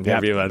evening, Yep.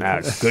 everyone.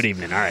 Good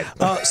evening. All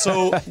right.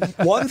 So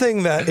one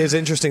thing that is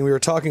interesting, we were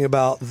talking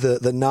about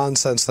the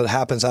nonsense that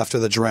happens after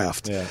the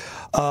draft.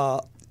 Yeah.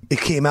 It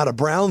came out of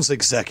Brown's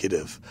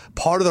executive.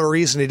 Part of the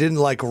reason he didn't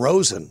like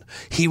Rosen,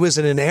 he was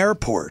in an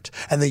airport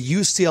and the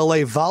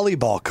UCLA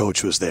volleyball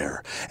coach was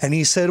there. And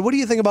he said, "What do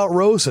you think about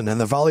Rosen?" And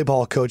the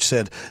volleyball coach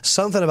said,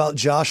 "Something about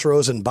Josh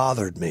Rosen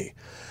bothered me."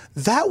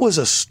 That was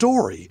a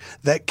story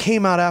that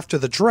came out after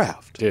the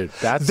draft. Dude,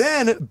 that's...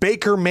 Then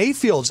Baker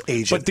Mayfield's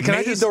agent But can I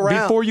made just, the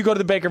round. before you go to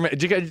the Baker,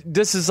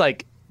 this is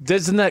like,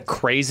 isn't that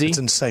crazy? It's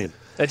insane.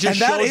 That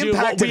just And that shows you what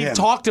impacted we've him.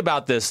 talked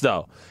about this,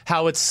 though.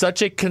 How it's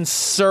such a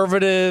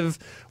conservative,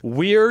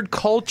 weird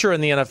culture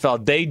in the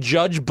NFL. They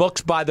judge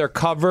books by their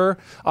cover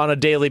on a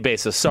daily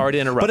basis. Sorry to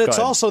interrupt. But it's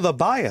Go ahead. also the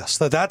bias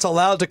that's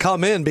allowed to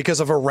come in because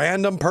of a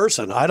random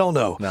person. I don't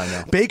know.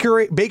 No.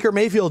 Baker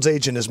Mayfield's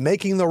agent is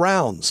making the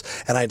rounds,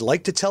 and I'd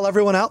like to tell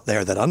everyone out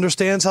there that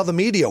understands how the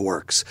media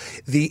works.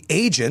 The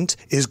agent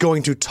is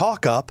going to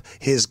talk up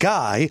his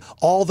guy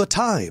all the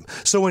time.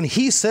 So when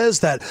he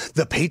says that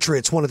the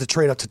Patriots wanted to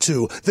trade up to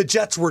 2, the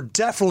Jets were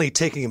definitely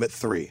taking him at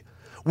 3.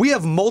 We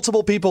have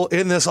multiple people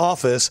in this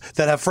office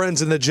that have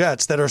friends in the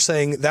Jets that are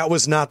saying that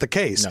was not the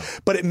case. No.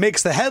 But it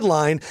makes the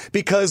headline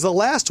because the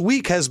last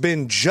week has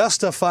been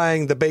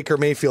justifying the Baker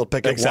Mayfield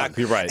pick at 1.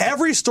 Exactly right.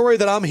 Every story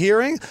that I'm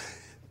hearing,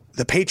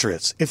 the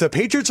Patriots. If the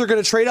Patriots are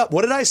going to trade up,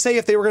 what did I say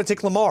if they were going to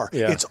take Lamar?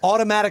 Yeah. It's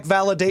automatic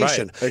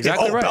validation. Right.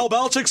 Exactly if, right. Bill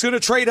Belichick's going to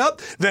trade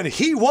up, then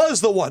he was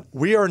the one.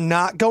 We are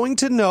not going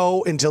to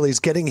know until he's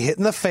getting hit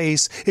in the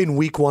face in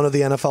week 1 of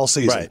the NFL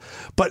season. Right.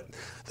 But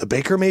the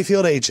Baker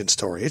Mayfield agent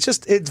story, it's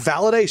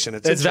validation.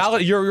 It's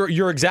valid.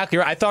 You're exactly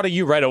right. I thought of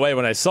you right away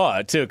when I saw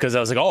it too, because I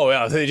was like, oh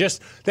yeah,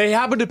 they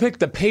happened to pick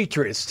the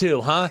Patriots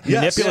too, huh?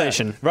 Yes.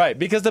 Manipulation. Yeah. Right?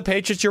 Because the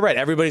Patriots, you're right.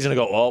 Everybody's gonna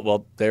go, oh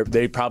well,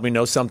 they probably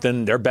know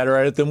something. They're better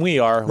at it than we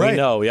are. Right. We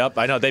know. Yep,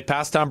 I know. They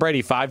passed Tom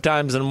Brady 5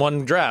 times in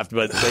one draft,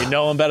 but they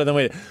know him better than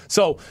we do.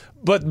 So.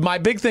 But my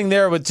big thing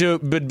there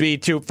would be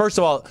first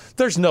of all,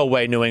 there's no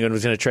way New England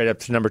was going to trade up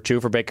to number 2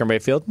 for Baker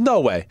Mayfield. No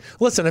way.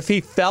 Listen, if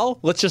he fell,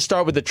 let's just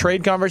start with the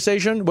trade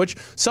conversation, which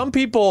some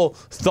people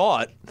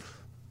thought,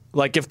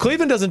 like if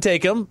Cleveland doesn't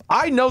take him,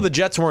 I know the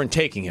Jets weren't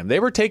taking him. They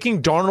were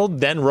taking Darnold,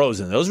 then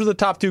Rosen. Those were the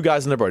top 2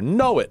 guys on the board.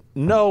 Know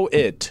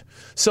it.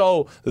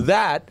 So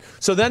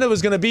then it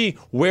was going to be,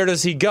 where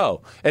does he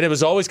go? And it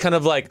was always kind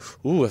of like,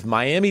 ooh, if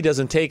Miami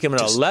doesn't take him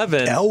at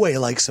 11. Elway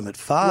likes him at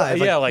 5.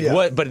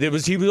 What? But he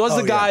was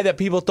the guy that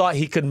people thought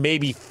he could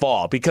maybe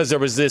fall because there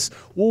was this,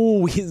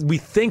 we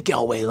think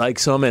Elway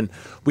likes him and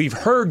we've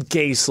heard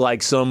Gase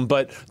likes him,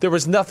 but there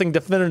was nothing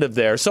definitive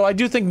there. So I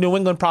do think New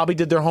England probably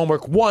did their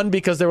homework, one,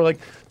 because they were like,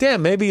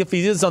 damn, maybe if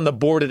he is on the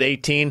board at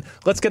 18,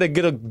 let's get a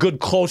good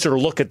closer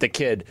look at the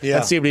kid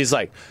and see what he's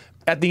like.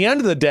 at the end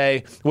of the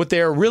day, what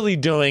they're really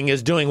doing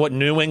is doing what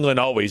New England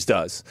always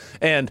does.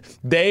 And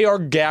they are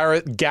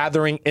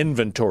gathering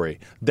inventory.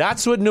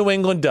 That's what New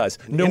England does.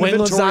 New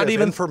England's not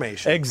even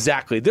information.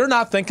 Exactly. They're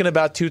not thinking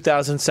about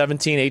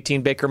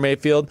 2017-18 Baker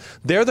Mayfield.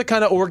 They're the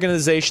kind of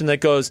organization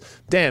that goes,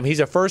 damn, he's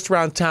a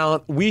first-round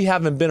talent. We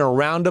haven't been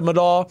around him at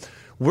all.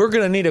 We're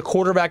going to need a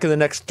quarterback in the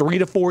next 3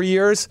 to 4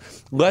 years.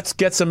 Let's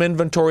get some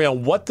inventory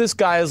on what this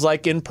guy is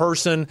like in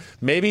person,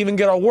 maybe even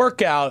get a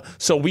workout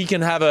so we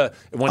can have a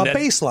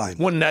baseline.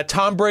 When that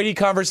Tom Brady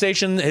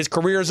conversation, his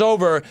career's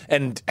over,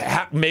 and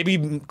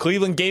maybe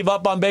Cleveland gave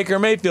up on Baker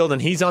Mayfield and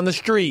he's on the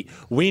street,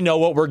 we know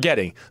what we're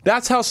getting.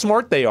 That's how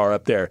smart they are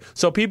up there.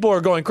 So people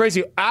are going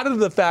crazy. Out of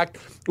the fact,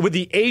 with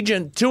the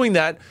agent doing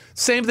that,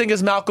 same thing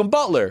as Malcolm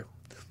Butler.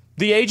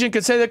 The agent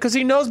could say that because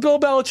he knows Bill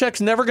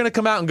Belichick's never going to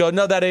come out and go,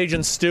 no, that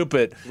agent's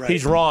stupid. Right.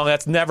 He's wrong.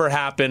 That's never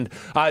happened.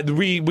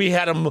 We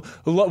had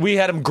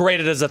him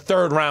graded as a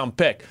 3rd-round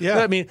pick. Yeah.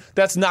 I mean,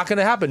 that's not going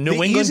to happen.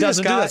 New England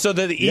doesn't do that. So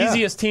they're the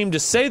easiest team to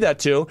say that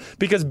to,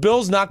 because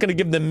Bill's not going to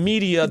give the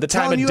media the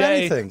time of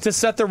day to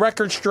set the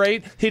record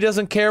straight. He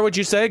doesn't care what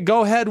you say.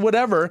 Go ahead,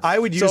 whatever. I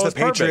would use the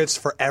Patriots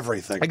for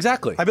everything.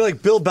 Exactly. I'd be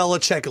like, Bill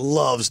Belichick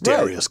loves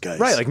Darius guys.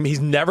 Right. Like, he's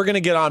never going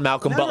to get on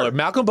Malcolm Butler.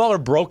 Malcolm Butler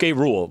broke a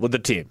rule with the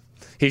team.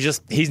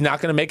 He's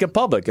not going to make it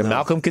public. And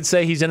Malcolm could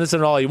say he's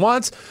innocent all he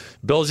wants.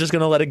 Bill's just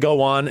going to let it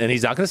go on, and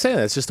he's not going to say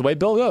that. It's just the way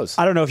Bill goes.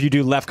 I don't know if you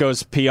do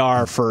Lefko's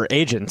PR for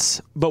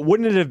agents, but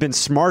wouldn't it have been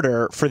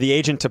smarter for the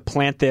agent to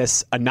plant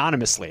this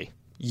anonymously?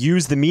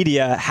 Use the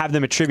media, have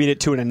them attribute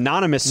it to an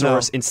anonymous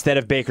source instead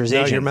of Baker's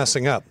agent. No, you're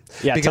messing up.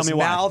 Yeah, because tell me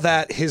why. Now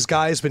that his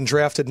guy's been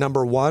drafted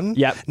number 1,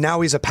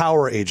 now he's a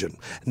power agent.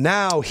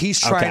 Now he's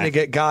trying to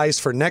get guys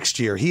for next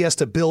year. He has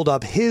to build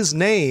up his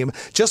name,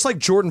 just like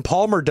Jordan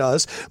Palmer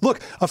does.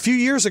 Look, a few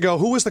years ago,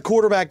 who was the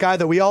quarterback guy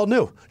that we all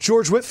knew?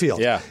 George Whitfield.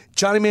 Yeah.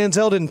 Johnny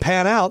Manziel didn't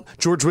pan out.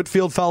 George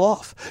Whitfield fell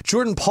off.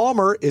 Jordan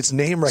Palmer, it's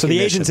name recognition. So the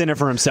agent's in it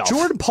for himself.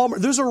 Jordan Palmer,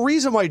 there's a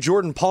reason why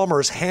Jordan Palmer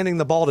is handing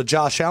the ball to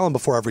Josh Allen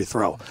before every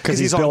throw. Because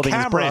he's on building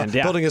camera, his brand.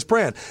 Yeah. building his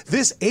brand.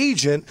 This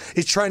agent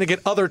is trying to get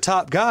other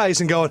top guys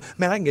and going,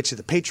 man, I can get you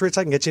the Patriots.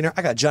 I can get you in there.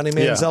 I got Johnny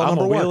Manziel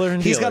number 1.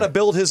 He's got to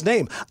build his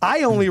name.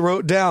 I only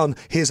wrote down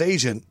his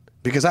agent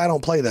because I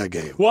don't play that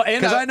game. Well,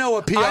 because I know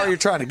what PR you're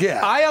trying to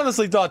get. I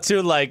honestly thought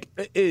too, like,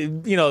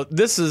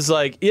 this is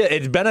like,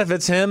 it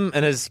benefits him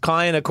and his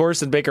client, of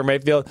course, and Baker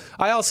Mayfield.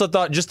 I also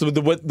thought just with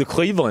the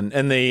Cleveland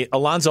and the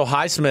Alonzo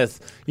Highsmith,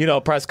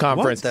 press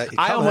conference.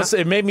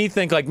 It made me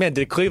think, like, man,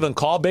 did Cleveland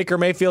call Baker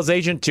Mayfield's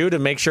agent too to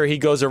make sure he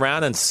goes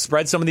around and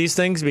spread some of these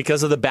things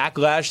because of the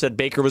backlash that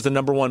Baker was the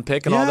number 1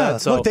 pick and all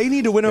that? So look, they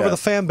need to win over the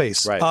fan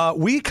base. Right.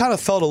 We kind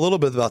of felt a little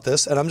bit about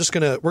this, and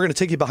we're gonna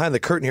take you behind the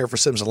curtain here for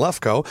Sims and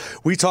Lefko.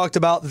 We talked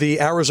about the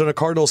Arizona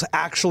Cardinals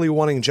actually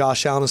wanting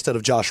Josh Allen instead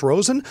of Josh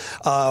Rosen.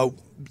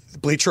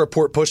 Bleacher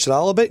Report pushed it out a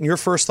little bit, and your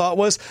first thought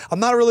was, I'm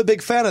not a really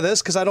big fan of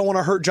this because I don't want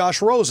to hurt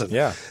Josh Rosen.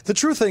 Yeah. The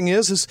true thing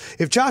is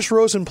if Josh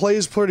Rosen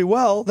plays pretty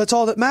well, that's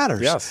all that matters.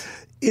 Yes.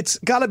 It's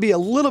got to be a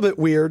little bit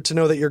weird to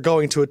know that you're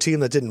going to a team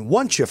that didn't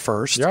want you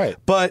first. Right.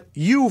 But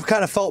you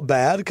kind of felt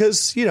bad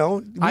because, we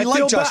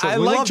like Josh Rosen. I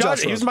like Josh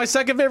Rosen. He was my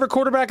second favorite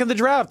quarterback in the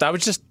draft. I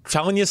was just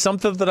telling you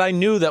something that I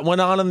knew that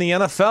went on in the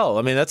NFL.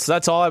 I mean,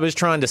 that's all I was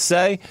trying to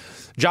say.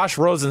 Josh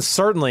Rosen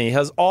certainly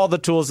has all the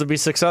tools to be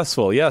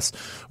successful. Yes,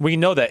 we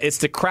know that. It's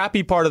the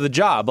crappy part of the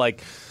job.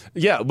 Like,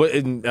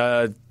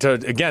 to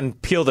again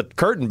peel the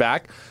curtain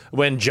back,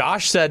 when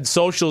Josh said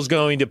Social's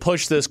going to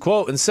push this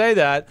quote and say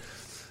that,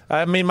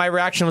 I mean, my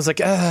reaction was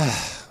like,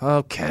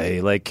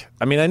 okay. Like,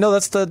 I mean, I know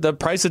that's the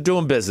price of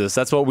doing business.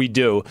 That's what we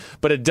do.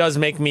 But it does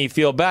make me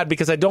feel bad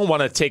because I don't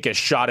want to take a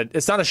shot at.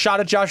 It's not a shot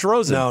at Josh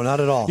Rosen. No, not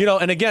at all.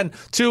 And again,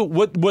 too,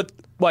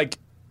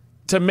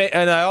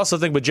 and I also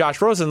think with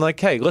Josh Rosen, like,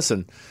 hey,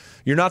 listen,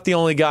 you're not the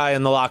only guy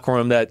in the locker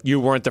room that you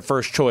weren't the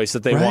first choice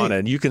that they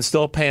wanted. You can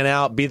still pan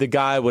out, be the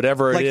guy,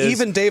 whatever it is. Like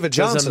even David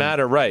Johnson. Doesn't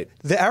matter, right.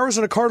 The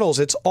Arizona Cardinals,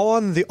 it's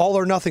on the All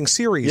or Nothing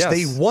series. Yes.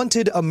 They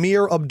wanted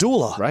Amir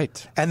Abdullah.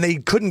 Right. And they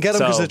couldn't get him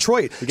because of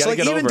Detroit. So like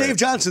even Dave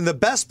Johnson, the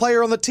best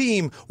player on the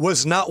team,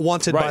 was not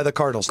wanted by the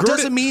Cardinals.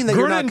 Doesn't mean that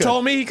you're not good. Gruden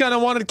told me he kind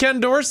of wanted Ken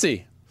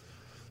Dorsey.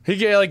 We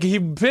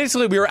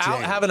were out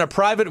having a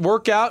private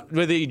workout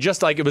with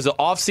it was an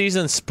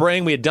off-season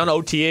spring. We had done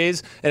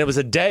OTAs, and it was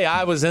a day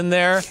I was in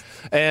there,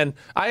 and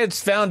I had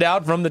found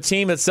out from the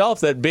team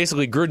itself that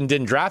basically Gruden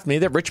didn't draft me,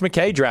 that Rich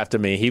McKay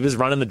drafted me. He was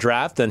running the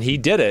draft, and he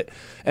did it.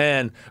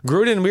 And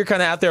Gruden, we were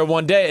kind of out there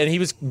one day, and he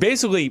was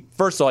basically,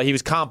 first of all, he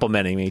was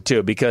complimenting me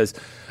too, because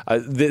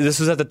this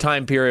was at the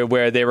time period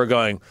where they were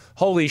going,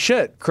 holy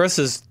shit, Chris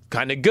is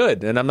kind of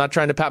good, and I'm not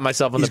trying to pat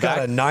myself on the back.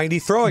 He's got a 90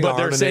 throwing arm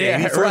and an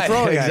 84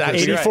 throwing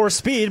exactly, 84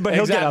 speed, but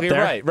he'll get up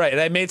there. Right. And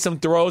I made some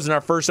throws in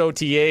our first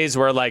OTAs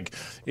where,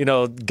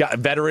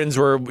 veterans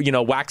were,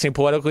 waxing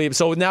poetically.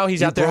 So now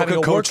he's out there having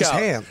a workout.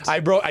 Hand.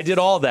 I did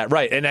all that,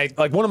 right. And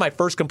one of my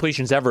first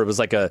completions ever was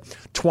like a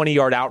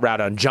 20-yard out route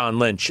on John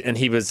Lynch, and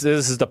this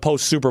is the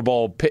post-Super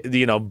Bowl,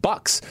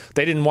 Bucks.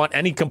 They didn't want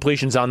any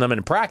completions on them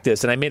in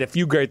practice, and I made a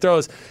few great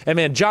throws. And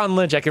man, John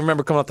Lynch, I can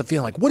remember coming off the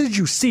field like, what did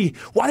you see?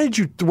 Why did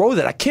you throw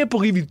that? I can't can't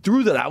believe you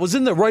threw that. I was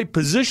in the right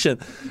position.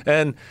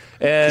 And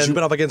you've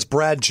been up against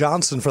Brad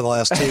Johnson for the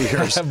last 2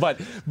 years.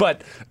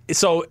 but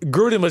so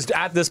Gruden was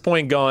at this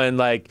point going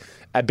like,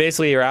 I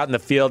basically were out in the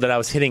field and I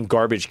was hitting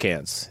garbage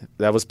cans.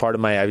 That was part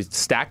of I would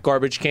stack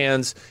garbage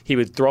cans. He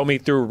would throw me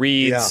through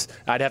reads.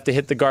 Yeah. I'd have to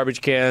hit the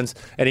garbage cans.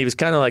 And he was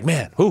kind of like,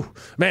 man,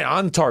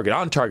 on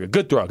target,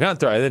 good throw, And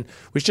then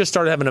we just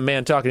started having a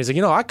man talk. And he's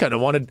like, I kind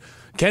of wanted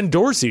Ken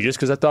Dorsey just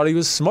because I thought he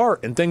was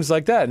smart and things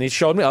like that. And he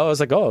showed me, I was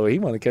like, he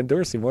wanted Ken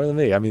Dorsey more than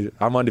me. I mean,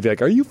 I wanted to be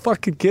like, are you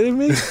fucking kidding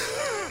me?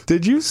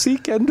 Did you see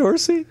Ken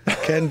Dorsey?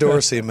 Ken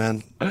Dorsey,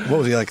 man. What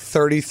was he, like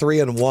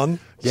 33-1?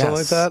 Yes. Something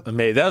like that? I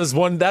mean, that is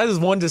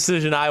one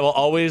decision I will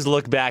always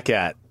look back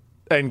at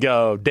and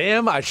go,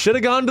 damn, I should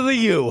have gone to the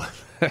U.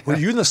 Were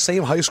you in the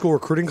same high school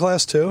recruiting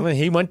class, too? I mean,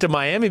 he went to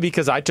Miami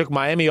because I took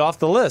Miami off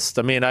the list.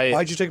 I mean,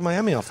 why'd you take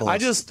Miami off the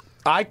list?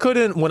 I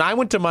couldn't. When I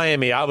went to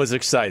Miami, I was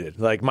excited.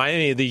 Like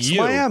Miami, the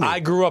U. Miami. I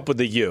grew up with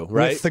the U,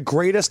 right? With the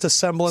greatest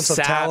semblance of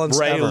talents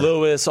Ray ever.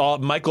 Lewis,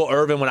 Michael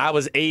Irvin. When I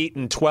was 8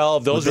 and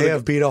 12, those would they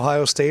have beat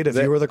Ohio State if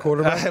you were the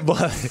quarterback?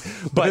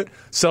 but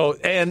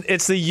and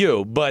it's the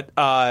U. But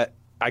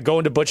I go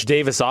into Butch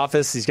Davis'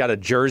 office. He's got a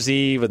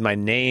jersey with my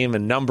name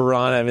and number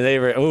on it. I mean, they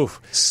were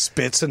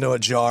spits into a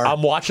jar.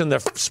 I'm watching the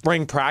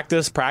spring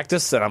practice,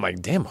 and I'm like,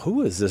 damn,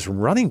 who is this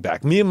running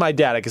back? Me and my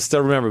dad, I can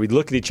still remember. We'd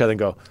look at each other and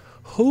go,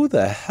 who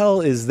the hell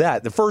is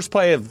that? The first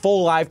play of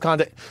full live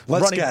contact.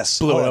 Let's guess.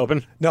 Blew it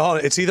open. No,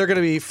 it's either going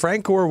to be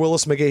Frank Gore,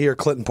 Willis McGahee, or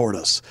Clinton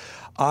Portis.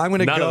 I'm going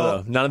to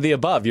go. None of the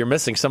above. You're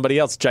missing somebody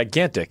else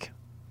gigantic.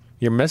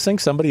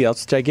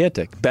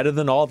 Better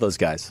than all those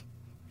guys.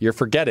 You're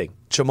forgetting.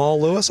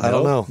 Jamal Lewis? I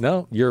don't know.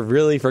 No, you're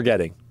really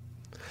forgetting.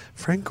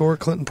 Frank Gore,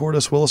 Clinton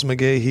Portis, Willis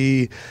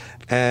McGahee,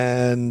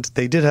 and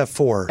they did have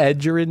 4.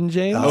 Edgerrin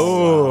James?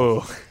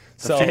 Oh.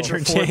 So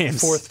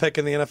fourth pick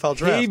in the NFL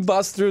draft. He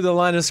bust through the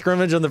line of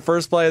scrimmage on the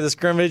first play of the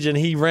scrimmage, and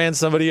he ran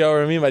somebody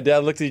over. Me and my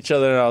dad looked at each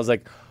other, and I was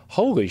like,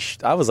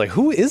 I was like,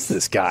 who is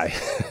this guy?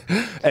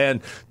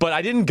 But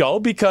I didn't go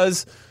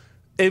because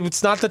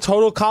it's not the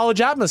total college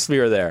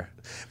atmosphere there.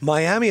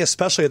 Miami,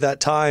 especially at that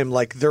time,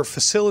 like their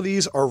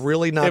facilities are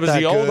really not that good.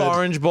 It was the old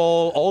Orange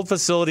Bowl, old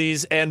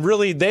facilities, and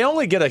really they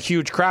only get a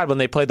huge crowd when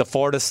they play the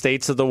Florida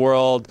States of the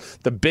world,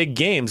 the big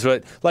games.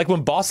 But like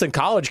when Boston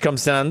College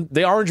comes down,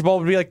 the Orange Bowl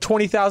would be like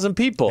 20,000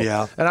 people.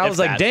 Yeah. And I was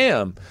like,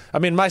 damn. I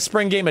mean, my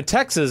spring game at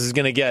Texas is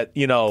going to get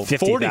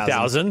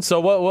 40,000.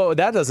 So what?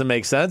 That doesn't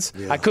make sense.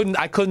 Yeah. I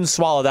couldn't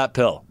swallow that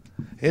pill.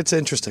 It's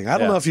interesting. I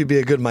don't know if you'd be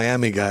a good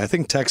Miami guy. I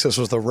think Texas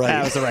was the right.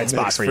 That was the right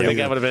spot for you. You think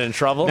I would have been in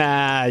trouble?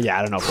 Yeah,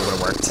 I don't know if it would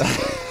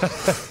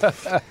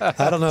have worked.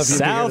 I don't know if you'd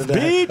South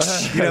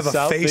Beach. You'd have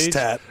a face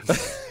tat.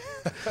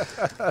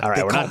 All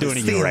right, we're not doing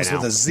a U right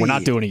now. We're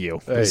not doing a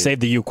U. Hey.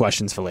 Save the U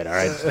questions for later, all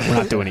right? We're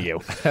not doing a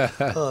U.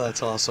 Oh,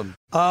 that's awesome.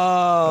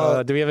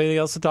 Do we have anything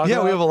else to talk about?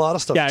 Yeah, we have a lot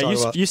of stuff to talk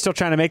about. You still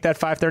trying to make that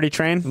 5:30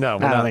 train? No,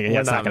 we're not.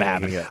 It's not going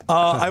to happen.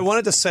 I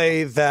wanted to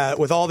say that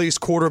with all these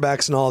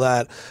quarterbacks and all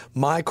that,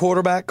 my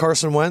quarterback,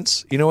 Carson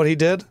Wentz, you know what he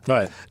did?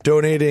 Right.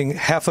 Donating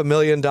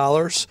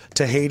 $500,000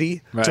 to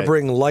Haiti to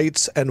bring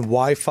lights and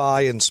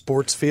Wi-Fi and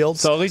sports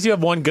fields. So at least you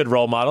have one good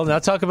role model. Now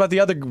talk about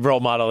the other role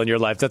model in your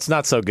life that's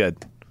not so good.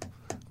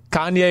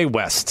 Kanye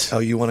West. Oh,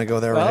 you want to go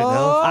there right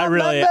now?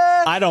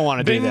 I don't want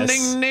to do this.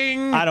 Ding,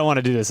 ding. I don't want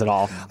to do this at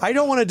all. I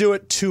don't want to do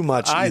it too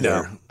much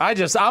either. I'm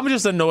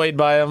just annoyed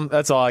by him.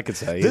 That's all I could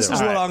say. This is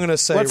what I'm going to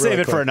say. Let's save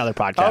it for another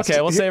podcast. Okay,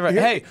 we'll save it.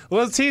 Hey,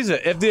 let's tease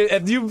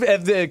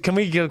it. Can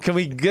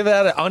we give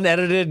that an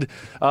unedited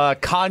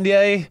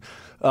Kanye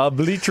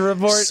Bleacher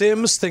Report?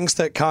 Sims thinks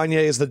that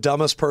Kanye is the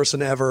dumbest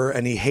person ever,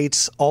 and he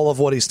hates all of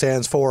what he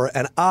stands for.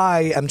 And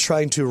I am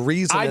trying to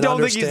reason. I don't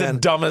think he's the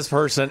dumbest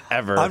person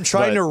ever. I'm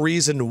trying to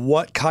reason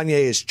what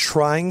Kanye is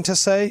trying to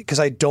say because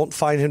I don't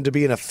find him to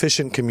be an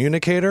efficient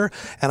communicator,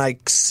 and I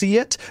see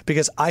it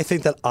because I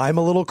think that I'm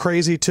a little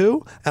crazy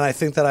too, and I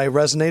think that I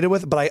resonated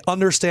with it. But I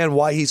understand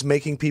why he's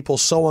making people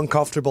so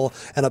uncomfortable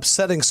and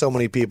upsetting so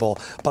many people.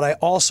 But I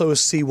also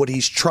see what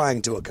he's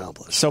trying to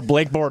accomplish. So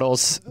Blake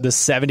Bortles, the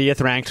 70th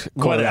ranked.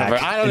 Whatever.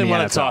 I don't even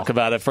want to talk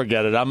about it.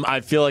 Forget it.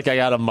 I feel like I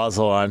got a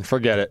muzzle on.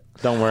 Forget it.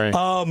 Don't worry.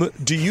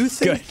 Do you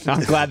think... Good.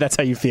 I'm glad that's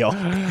how you feel.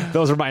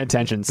 Those are my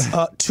intentions.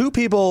 2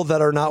 people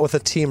that are not with a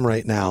team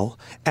right now,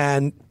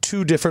 and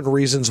 2 different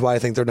reasons why I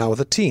think they're not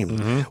with a team.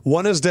 Mm-hmm.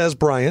 One is Des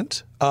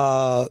Bryant.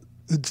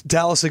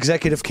 Dallas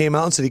executive came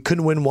out and said he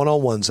couldn't win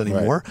one-on-ones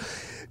anymore. Right.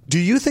 Do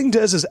you think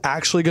Des is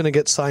actually going to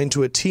get signed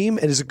to a team,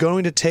 and is it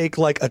going to take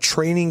like a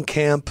training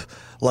camp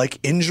like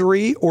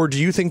injury, or do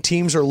you think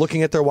teams are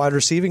looking at their wide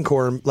receiving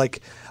core?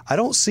 Like, I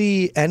don't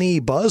see any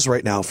buzz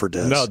right now for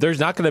Des. No, there's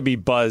not going to be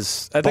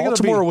buzz. I think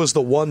Baltimore was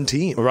the one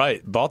team.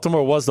 Right.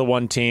 Baltimore was the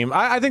one team.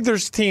 I think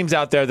there's teams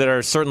out there that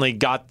are certainly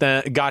got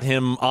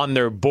him on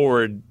their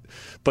board,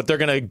 but they're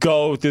going to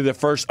go through the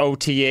first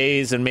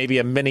OTAs and maybe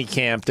a mini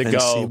camp to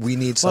go. We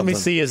need something. Let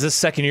me see. Is this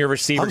second-year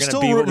receiver going to be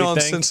what we think? I'm still rooting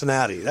on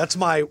Cincinnati. That's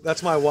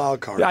my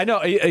wild card. I know.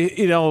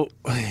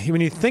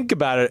 When you think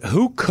about it,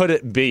 who could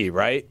it be?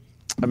 Right.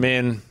 I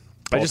mean,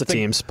 pull the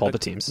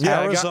teams.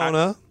 Yeah,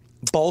 Arizona.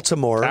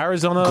 Baltimore,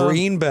 Arizona,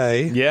 Green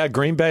Bay. Yeah,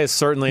 Green Bay is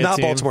certainly not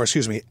a team. Baltimore.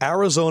 Excuse me,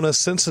 Arizona,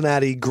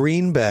 Cincinnati,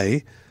 Green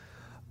Bay.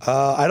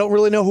 I don't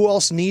really know who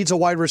else needs a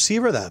wide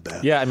receiver that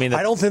bad. Yeah, I mean,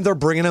 I don't think they're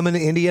bringing him into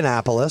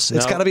Indianapolis.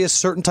 It's got to be a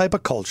certain type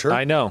of culture.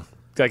 I know.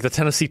 Like the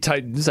Tennessee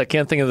Titans, I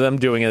can't think of them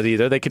doing it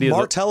either. They could either.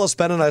 Martellus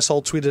Bennett, I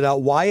saw tweeted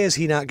out, why is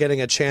he not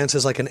getting a chance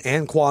as like an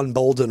Anquan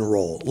Bolden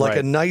role, like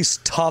a nice,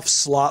 tough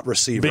slot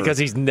receiver? Because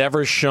he's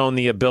never shown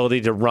the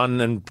ability to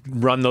run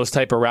those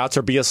type of routes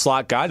or be a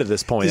slot guy to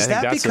this point. Is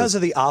that because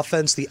of the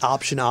offense, the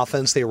option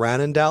offense they ran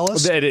in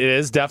Dallas? It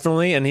is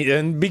definitely,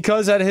 and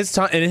because at his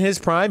time in his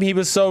prime, he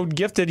was so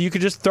gifted, you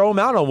could just throw him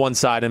out on one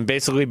side and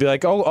basically be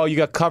like, oh, you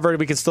got covered.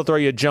 We can still throw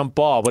you a jump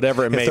ball,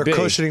 whatever it may be. If they're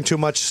cushioning too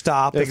much,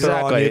 stop. Exactly, if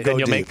they're on, you go and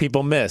you'll deep. make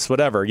people miss,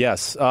 whatever.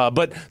 Yes,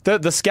 but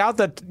the scout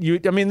that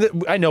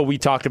I know we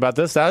talked about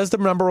this. That is the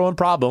number one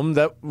problem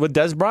that with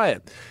Des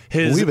Bryant.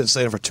 We've been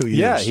saying it for 2 years.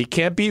 Yeah, he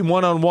can't be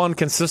one-on-one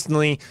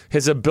consistently.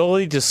 His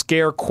ability to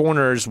scare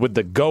corners with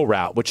the go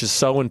route, which is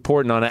so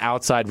important on an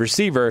outside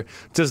receiver,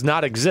 does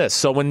not exist.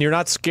 So when you're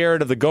not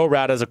scared of the go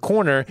route as a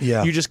corner,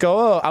 you just go,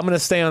 oh, I'm going to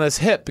stay on his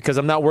hip because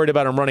I'm not worried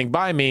about him running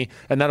by me,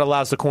 and that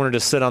allows the corner to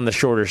sit on the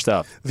shorter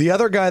stuff. The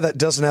other guy that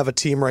doesn't have a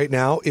team right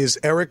now is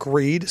Eric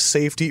Reed,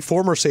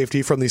 former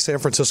safety from the San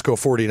Francisco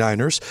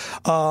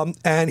 49ers,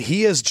 and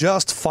he has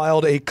just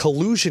filed a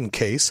collusion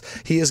case.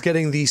 He is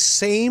getting the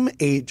same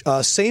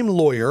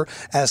lawyer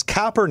as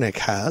Kaepernick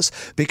has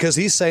because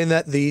he's saying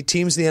that the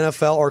teams in the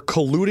NFL are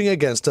colluding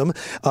against him,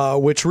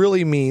 which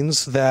really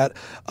means that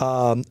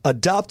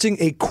adopting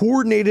a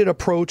coordinated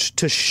approach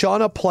to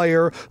shun a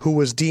player who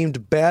was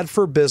deemed bad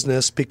for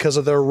business because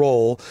of their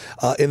role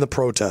in the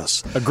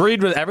protests.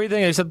 Agreed with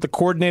everything except the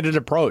coordinated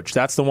approach.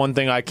 That's the one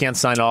thing I can't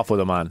sign off with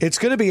him on. It's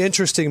going to be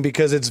interesting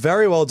because it's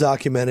very well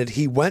documented.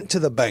 He went to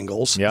the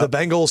Bengals. Yep. The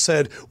Bengals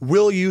said,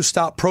 will you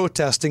stop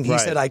protesting? He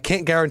said, I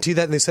can't guarantee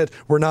that. And they said,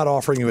 we're not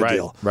offering you a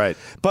deal. Right.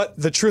 But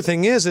the true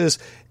thing is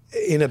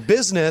in a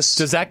business,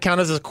 does that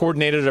count as a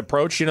coordinated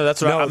approach?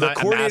 That's what the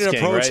coordinated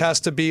approach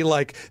has to be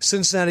like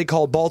Cincinnati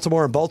called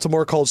Baltimore and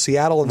Baltimore called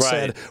Seattle and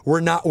said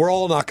we're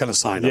all not going to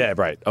sign them. Yeah,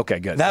 right. Okay,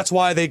 good. That's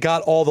why they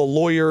got all the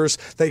lawyers,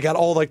 they got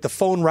all like the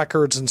phone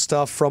records and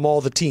stuff from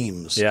all the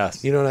teams.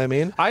 Yes, you know what I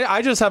mean.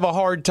 I just have a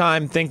hard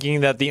time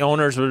thinking that the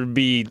owners would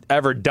be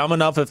ever dumb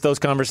enough if those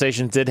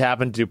conversations did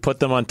happen to put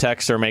them on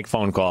text or make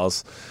phone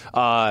calls.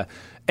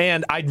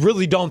 And I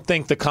really don't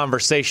think the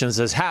conversations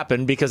has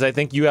happened because I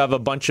think you have a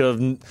bunch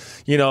of,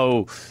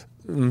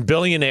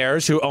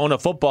 billionaires who own a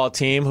football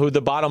team who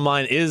the bottom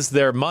line is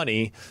their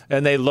money,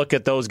 and they look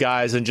at those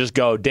guys and just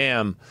go,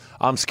 damn,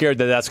 I'm scared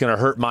that that's going to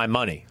hurt my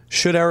money.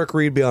 Should Eric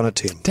Reed be on a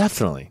team?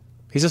 Definitely.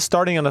 He's a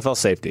starting NFL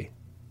safety.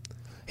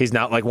 He's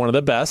not like one of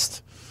the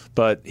best,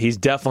 but he's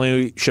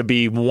definitely should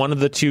be one of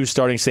the 2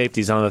 starting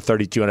safeties on the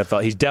 32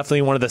 NFL. He's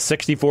definitely one of the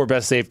 64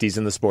 best safeties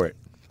in the sport.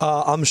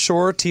 I'm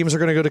sure teams are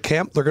going to go to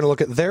camp. They're going to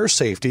look at their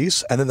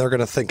safeties, and then they're going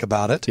to think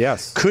about it.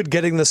 Yes. Could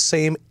getting the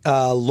same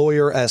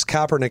lawyer as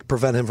Kaepernick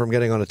prevent him from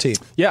getting on a team?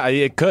 Yeah,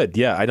 it could.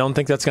 Yeah, I don't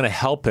think that's going to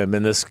help him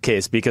in this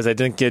case because I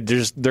think they're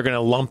going to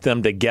lump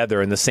them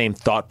together in the same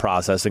thought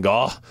process and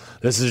go, oh,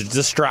 this is a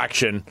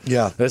distraction.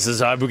 Yeah. This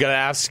is we're going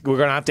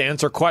to have to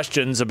answer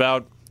questions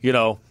about,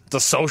 the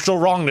social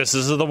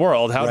wrongnesses of the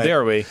world. How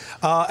dare we?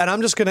 And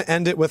I'm just going to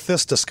end it with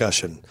this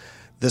discussion.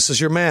 This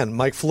is your man,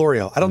 Mike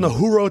Florio. I don't know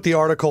who wrote the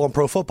article on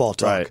Pro Football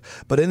Talk,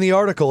 but in the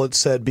article it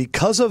said,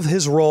 because of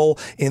his role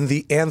in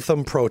the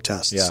anthem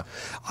protests.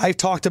 I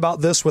talked about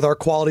this with our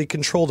quality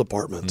control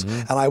department,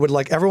 and I would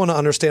like everyone to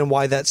understand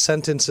why that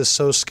sentence is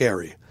so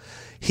scary.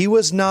 He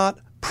was not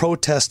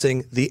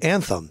protesting the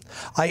anthem.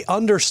 I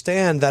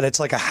understand that it's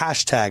like a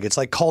hashtag. It's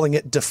like calling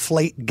it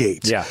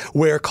Deflategate,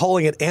 where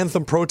calling it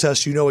anthem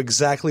protest, you know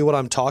exactly what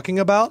I'm talking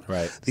about.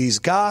 Right. These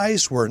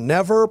guys were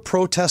never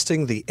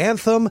protesting the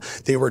anthem.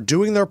 They were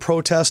doing their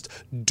protest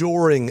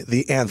during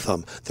the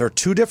anthem. They're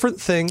 2 different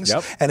things.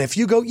 Yep. And if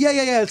you go,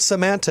 it's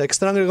semantics,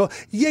 then I'm going to go,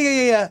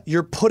 yeah,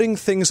 you're putting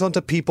things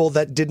onto people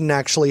that didn't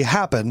actually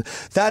happen.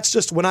 That's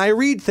just when I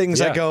read things,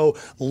 I go,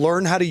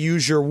 learn how to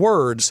use your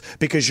words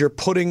because you're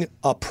putting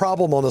a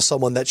problem onto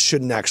someone that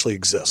shouldn't actually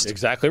exist.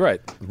 Exactly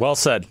right. Well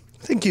said.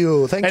 Thank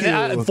you.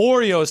 And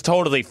Florio is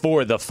totally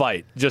for the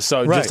fight. Just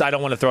I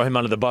don't want to throw him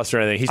under the bus or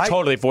anything. He's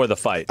totally for the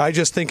fight. I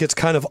just think it's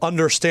kind of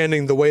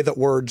understanding the way that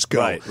words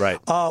go. Right.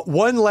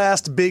 One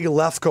last big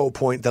Lefko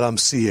point that I'm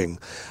seeing.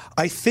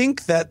 I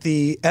think that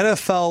the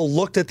NFL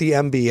looked at the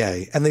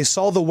NBA and they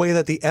saw the way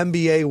that the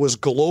NBA was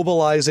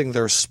globalizing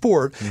their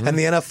sport, and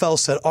the NFL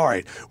said, all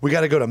right, we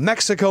got to go to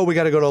Mexico, we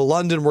got to go to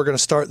London, we're going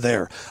to start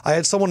there. I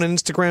had someone on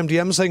Instagram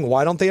DM saying,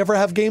 why don't they ever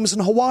have games in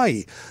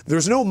Hawaii?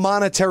 There's no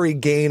monetary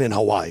gain in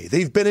Hawaii.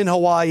 They've been in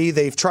Hawaii,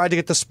 they've tried to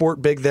get the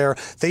sport big there.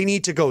 They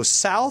need to go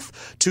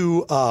south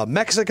to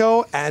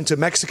Mexico and to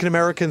Mexican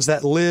Americans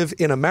that live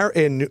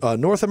in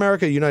North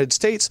America, United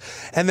States,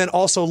 and then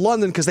also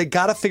London, because they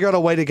got to figure out a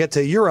way to get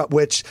to Europe,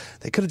 which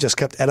they could have just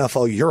kept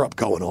NFL Europe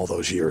going all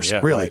those years,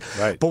 really.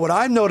 Right. But what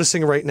I'm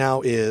noticing right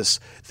now is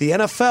the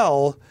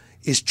NFL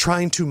is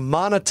trying to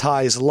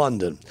monetize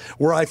London,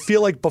 where I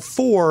feel like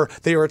before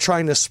they were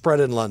trying to spread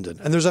in London.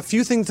 And there's a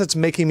few things that's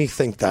making me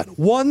think that.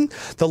 One,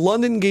 the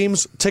London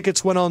games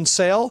tickets went on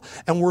sale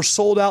and were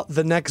sold out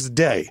the next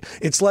day.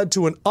 It's led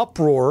to an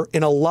uproar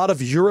in a lot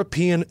of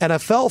European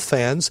NFL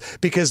fans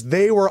because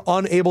they were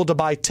unable to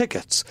buy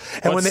tickets.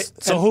 And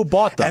who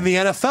bought them? And the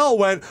NFL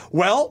went,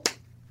 well,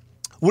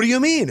 what do you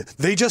mean?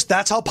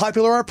 That's how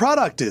popular our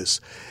product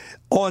is.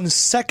 On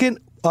second,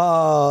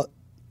 I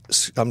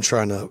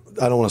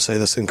don't want to say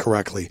this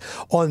incorrectly.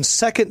 On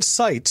second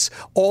sites,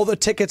 all the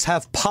tickets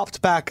have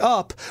popped back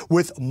up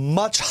with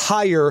much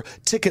higher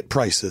ticket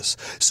prices.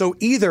 So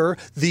either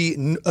the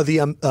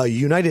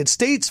United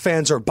States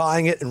fans are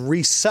buying it and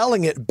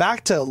reselling it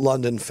back to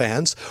London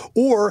fans,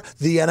 or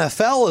the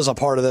NFL is a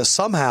part of this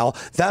somehow.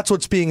 That's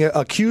what's being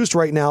accused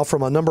right now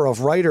from a number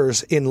of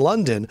writers in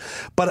London.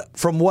 But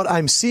from what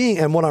I'm seeing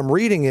and what I'm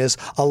reading is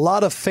a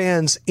lot of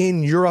fans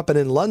in Europe and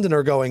in London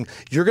are going,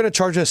 you're going to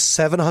charge us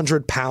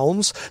 £700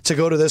 to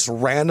go to this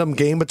random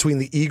game between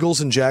the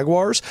Eagles and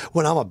Jaguars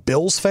when I'm a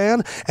Bills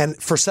fan, and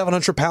for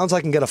 £700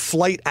 I can get a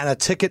flight and a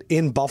ticket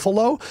in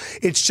Buffalo.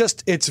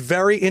 It's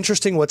very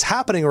interesting what's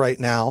happening right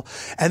now.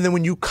 And then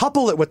when you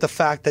couple it with the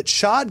fact that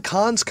Shad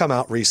Khan's come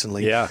out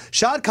recently,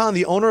 Shad Khan,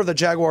 the owner of the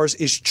Jaguars,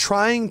 is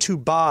trying to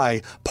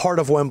buy part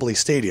of Wembley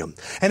Stadium.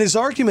 And his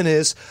argument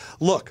is,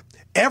 look,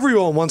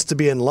 everyone wants to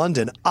be in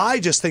London.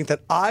 I just think that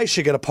I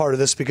should get a part of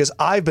this because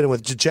I've been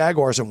with the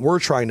Jaguars and we're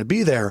trying to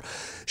be there.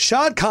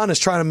 Shad Khan is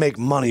trying to make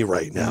money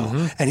right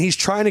now, and he's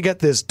trying to get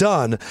this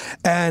done.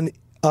 And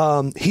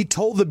he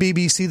told the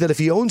BBC that if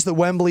he owns the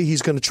Wembley,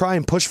 he's going to try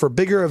and push for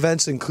bigger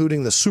events,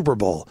 including the Super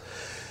Bowl.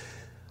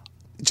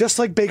 Just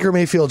like Baker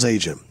Mayfield's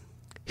agent.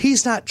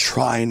 He's not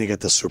trying to get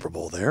the Super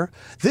Bowl there.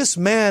 This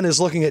man is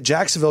looking at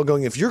Jacksonville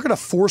going, if you're going to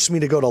force me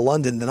to go to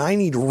London, then I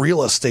need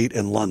real estate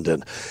in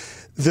London.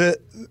 The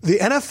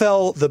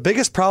NFL, the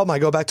biggest problem, I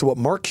go back to what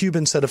Mark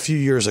Cuban said a few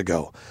years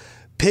ago.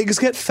 Pigs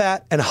get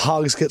fat and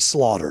hogs get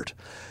slaughtered.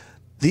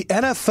 The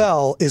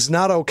NFL is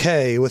not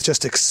okay with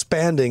just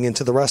expanding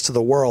into the rest of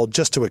the world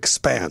just to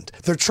expand.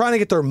 They're trying to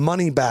get their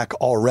money back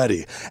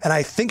already. And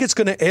I think it's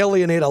going to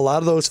alienate a lot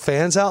of those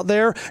fans out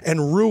there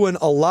and ruin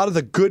a lot of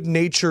the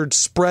good-natured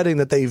spreading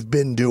that they've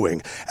been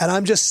doing. And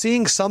I'm just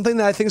seeing something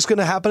that I think is going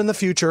to happen in the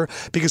future,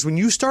 because when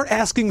you start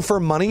asking for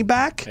money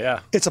back,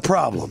 it's a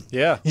problem.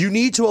 Yeah. You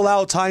need to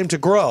allow time to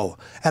grow.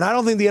 And I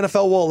don't think the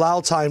NFL will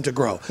allow time to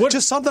grow.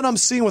 Just something I'm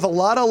seeing with a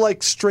lot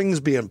of strings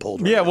being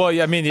pulled. Yeah, well,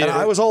 I mean, and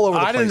I was all over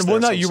the place.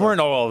 You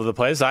weren't all over the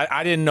place.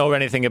 I didn't know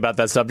anything about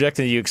that subject,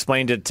 and you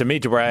explained it to me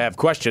to where I have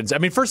questions. I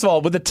mean, first of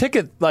all, with the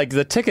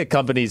ticket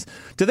companies,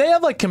 do they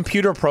have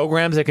computer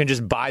programs that can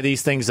just buy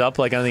these things up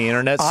on the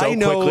internet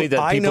quickly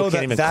that people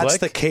can't even click? That's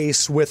the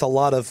case with a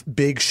lot of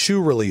big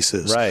shoe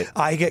releases. Right.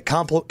 I get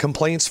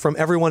complaints from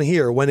everyone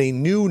here when a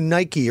new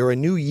Nike or a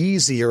new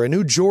Yeezy or a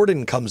new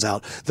Jordan comes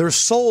out. They're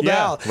sold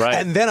out. Right.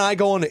 And then I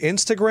go on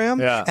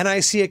Instagram and I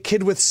see a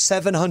kid with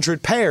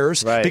 700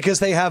 pairs because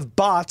they have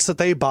bots that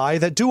they buy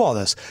that do all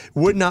this.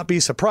 Would not be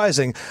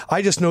surprising.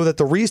 I just know that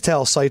the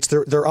retail sites,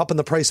 they're up in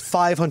the price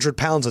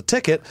 £500 a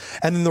ticket,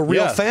 and then the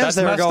real fans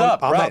there are going,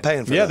 I'm not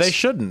paying for this. Yeah, they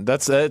shouldn't.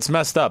 It's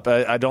messed up.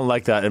 I don't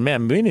like that. And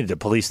man, we need to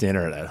police the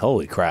internet.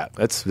 Holy crap.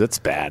 That's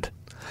bad.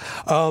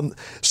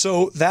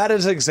 So that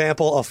is an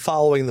example of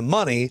following the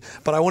money,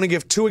 but I want to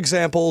give two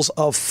examples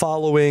of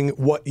following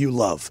what you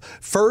love.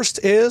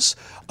 First is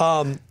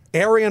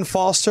Arian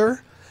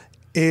Foster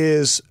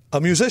is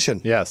a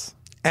musician. Yes.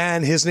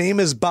 And his name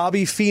is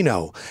Bobby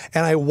Fino.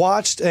 And I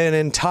watched an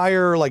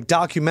entire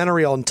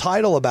documentary on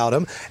Tidal about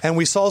him. And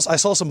I saw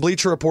some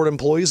Bleacher Report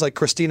employees like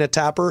Christina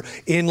Tapper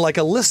in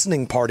a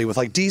listening party with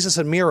Desus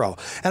and Miro.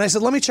 And I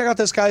said, let me check out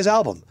this guy's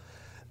album.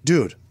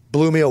 Dude,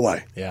 blew me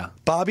away. Yeah.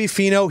 Bobby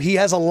Fino, he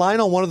has a line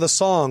on one of the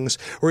songs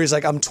where he's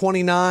like, I'm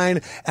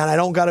 29 and I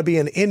don't got to be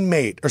an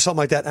inmate or something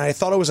like that. And I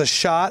thought it was a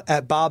shot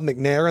at Bob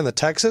McNair and the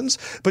Texans.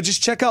 But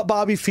just check out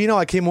Bobby Fino.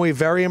 I came away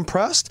very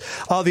impressed.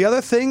 The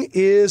other thing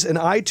is an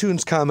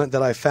iTunes comment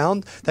that I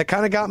found that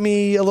kind of got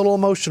me a little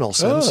emotional,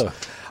 Sims.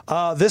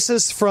 This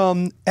is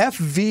from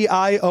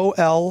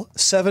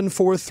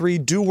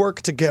FVIOL743. Do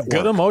work to get work.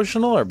 Good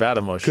emotional or bad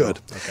emotional? Good.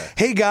 Okay.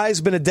 Hey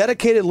guys, been a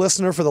dedicated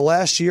listener for the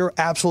last year.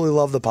 Absolutely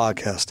love the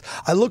podcast.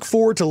 I look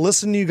forward to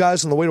listening to you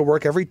guys on the way to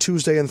work every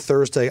Tuesday and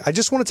Thursday. I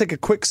just want to take a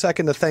quick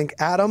second to thank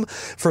Adam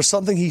for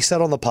something he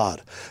said on the pod.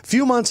 A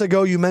few months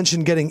ago, you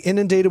mentioned getting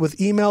inundated with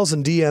emails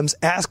and DMs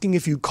asking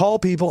if you call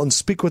people and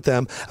speak with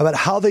them about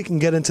how they can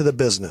get into the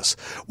business.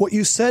 What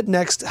you said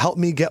next helped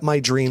me get my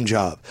dream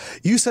job.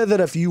 You said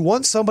that if you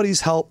want somebody's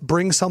help,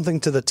 bring something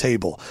to the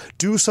table.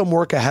 Do some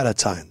work ahead of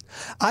time.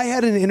 I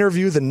had an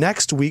interview the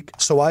next week,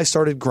 so I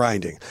started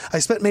grinding. I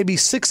spent maybe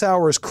 6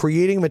 hours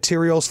creating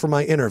materials for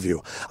my interview.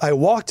 I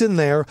walked in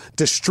there,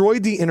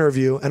 destroyed the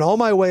interview, and on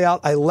my way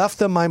out, I left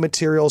them my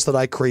materials that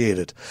I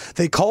created.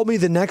 They called me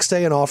the next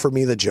day and offered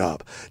me the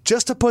job.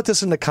 Just to put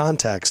this into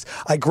context,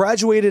 I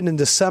graduated in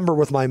December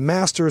with my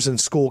master's in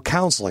school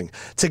counseling.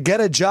 To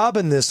get a job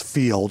in this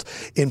field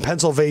in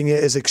Pennsylvania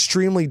is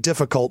extremely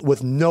difficult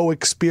with no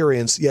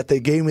experience, yet they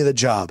gave me the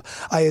job.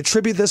 I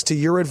attribute this to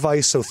your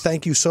advice, so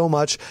thank you so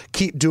much.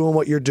 Keep doing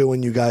what you're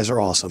doing. You guys are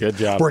awesome. Good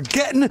job. We're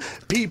getting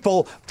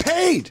people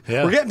paid.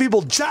 Yeah. We're getting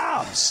people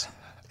jobs.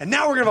 And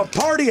now we're going to have a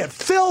party at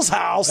Phil's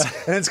house,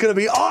 and it's going to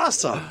be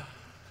awesome.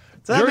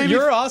 So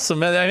you're awesome,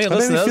 man. I mean,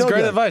 listen, that was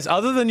great good. advice.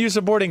 Other than you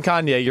supporting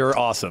Kanye, you're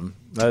awesome.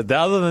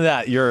 Other than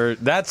that,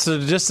 that's a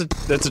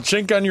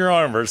chink on your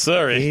armor.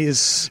 Sorry, you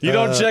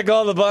don't check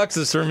all the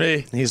boxes for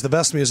me. He's the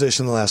best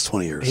musician in the last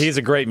 20 years. He's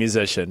a great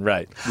musician,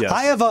 right? Yes.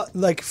 I have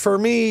for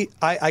me,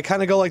 I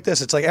kind of go like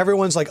this. It's like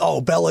everyone's like,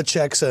 oh,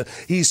 Belichick's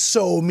he's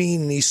so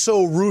mean and he's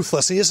so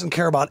ruthless. He doesn't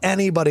care about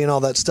anybody and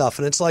all that stuff.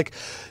 And it's like,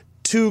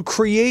 to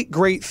create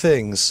great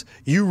things,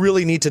 you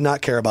really need to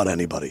not care about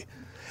anybody.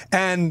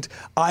 And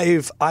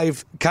I've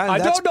kind of. I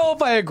don't know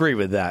if I agree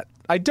with that.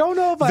 I don't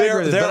know if I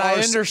agree with that, but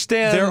I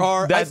understand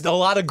that a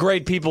lot of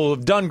great people who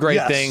have done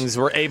great things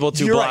were able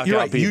to block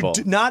out people.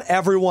 Not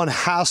everyone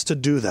has to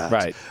do that.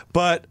 Right.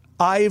 But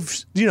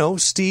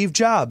Steve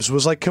Jobs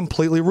was like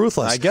completely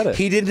ruthless. I get it.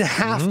 He didn't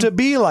have to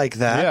be like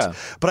that. Yeah.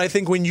 But I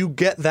think when you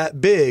get that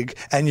big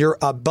and you're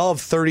above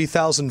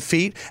 30,000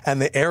 feet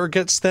and the air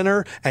gets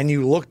thinner and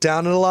you look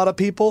down at a lot of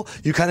people,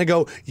 you kind of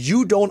go,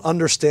 you don't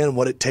understand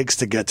what it takes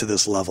to get to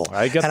this level.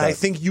 I get that. I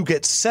think you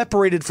get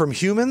separated from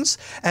humans.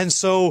 And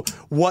so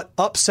what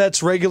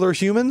upsets regular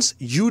humans,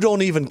 you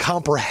don't even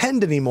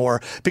comprehend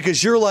anymore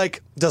because you're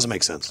like, doesn't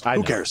make sense.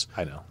 Who cares?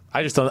 I know.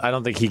 I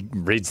don't think he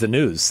reads the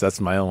news. That's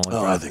my only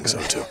problem. I think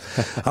so too.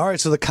 All right,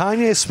 so the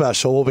Kanye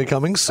special will be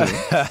coming soon.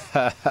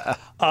 That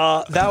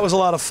was a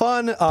lot of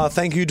fun.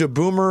 Thank you to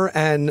Boomer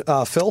and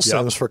Phil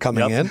Sims for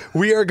coming in.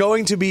 We are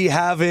going to be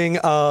having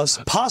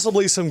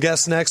possibly some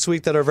guests next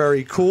week that are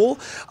very cool,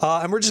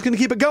 and we're just going to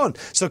keep it going.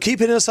 So keep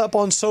hitting us up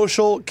on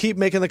social. Keep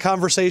making the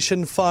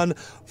conversation fun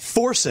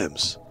for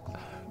Sims.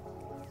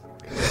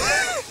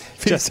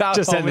 Just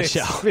end the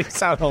show.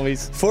 Peace out,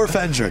 homies. For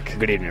Fendrick.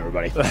 Good evening,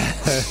 everybody.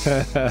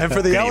 And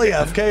for the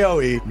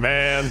LEFKOE.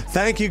 Man.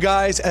 Thank you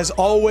guys. As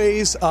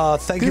always,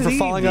 thank you for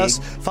following us.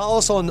 Follow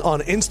us on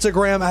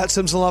Instagram at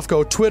Simpson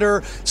Lefko,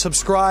 Twitter.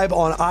 Subscribe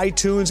on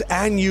iTunes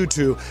and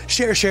YouTube.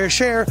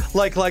 Share,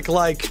 like,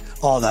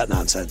 all that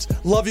nonsense.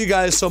 Love you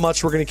guys so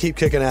much. We're going to keep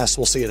kicking ass.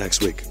 We'll see you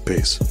next week.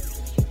 Peace.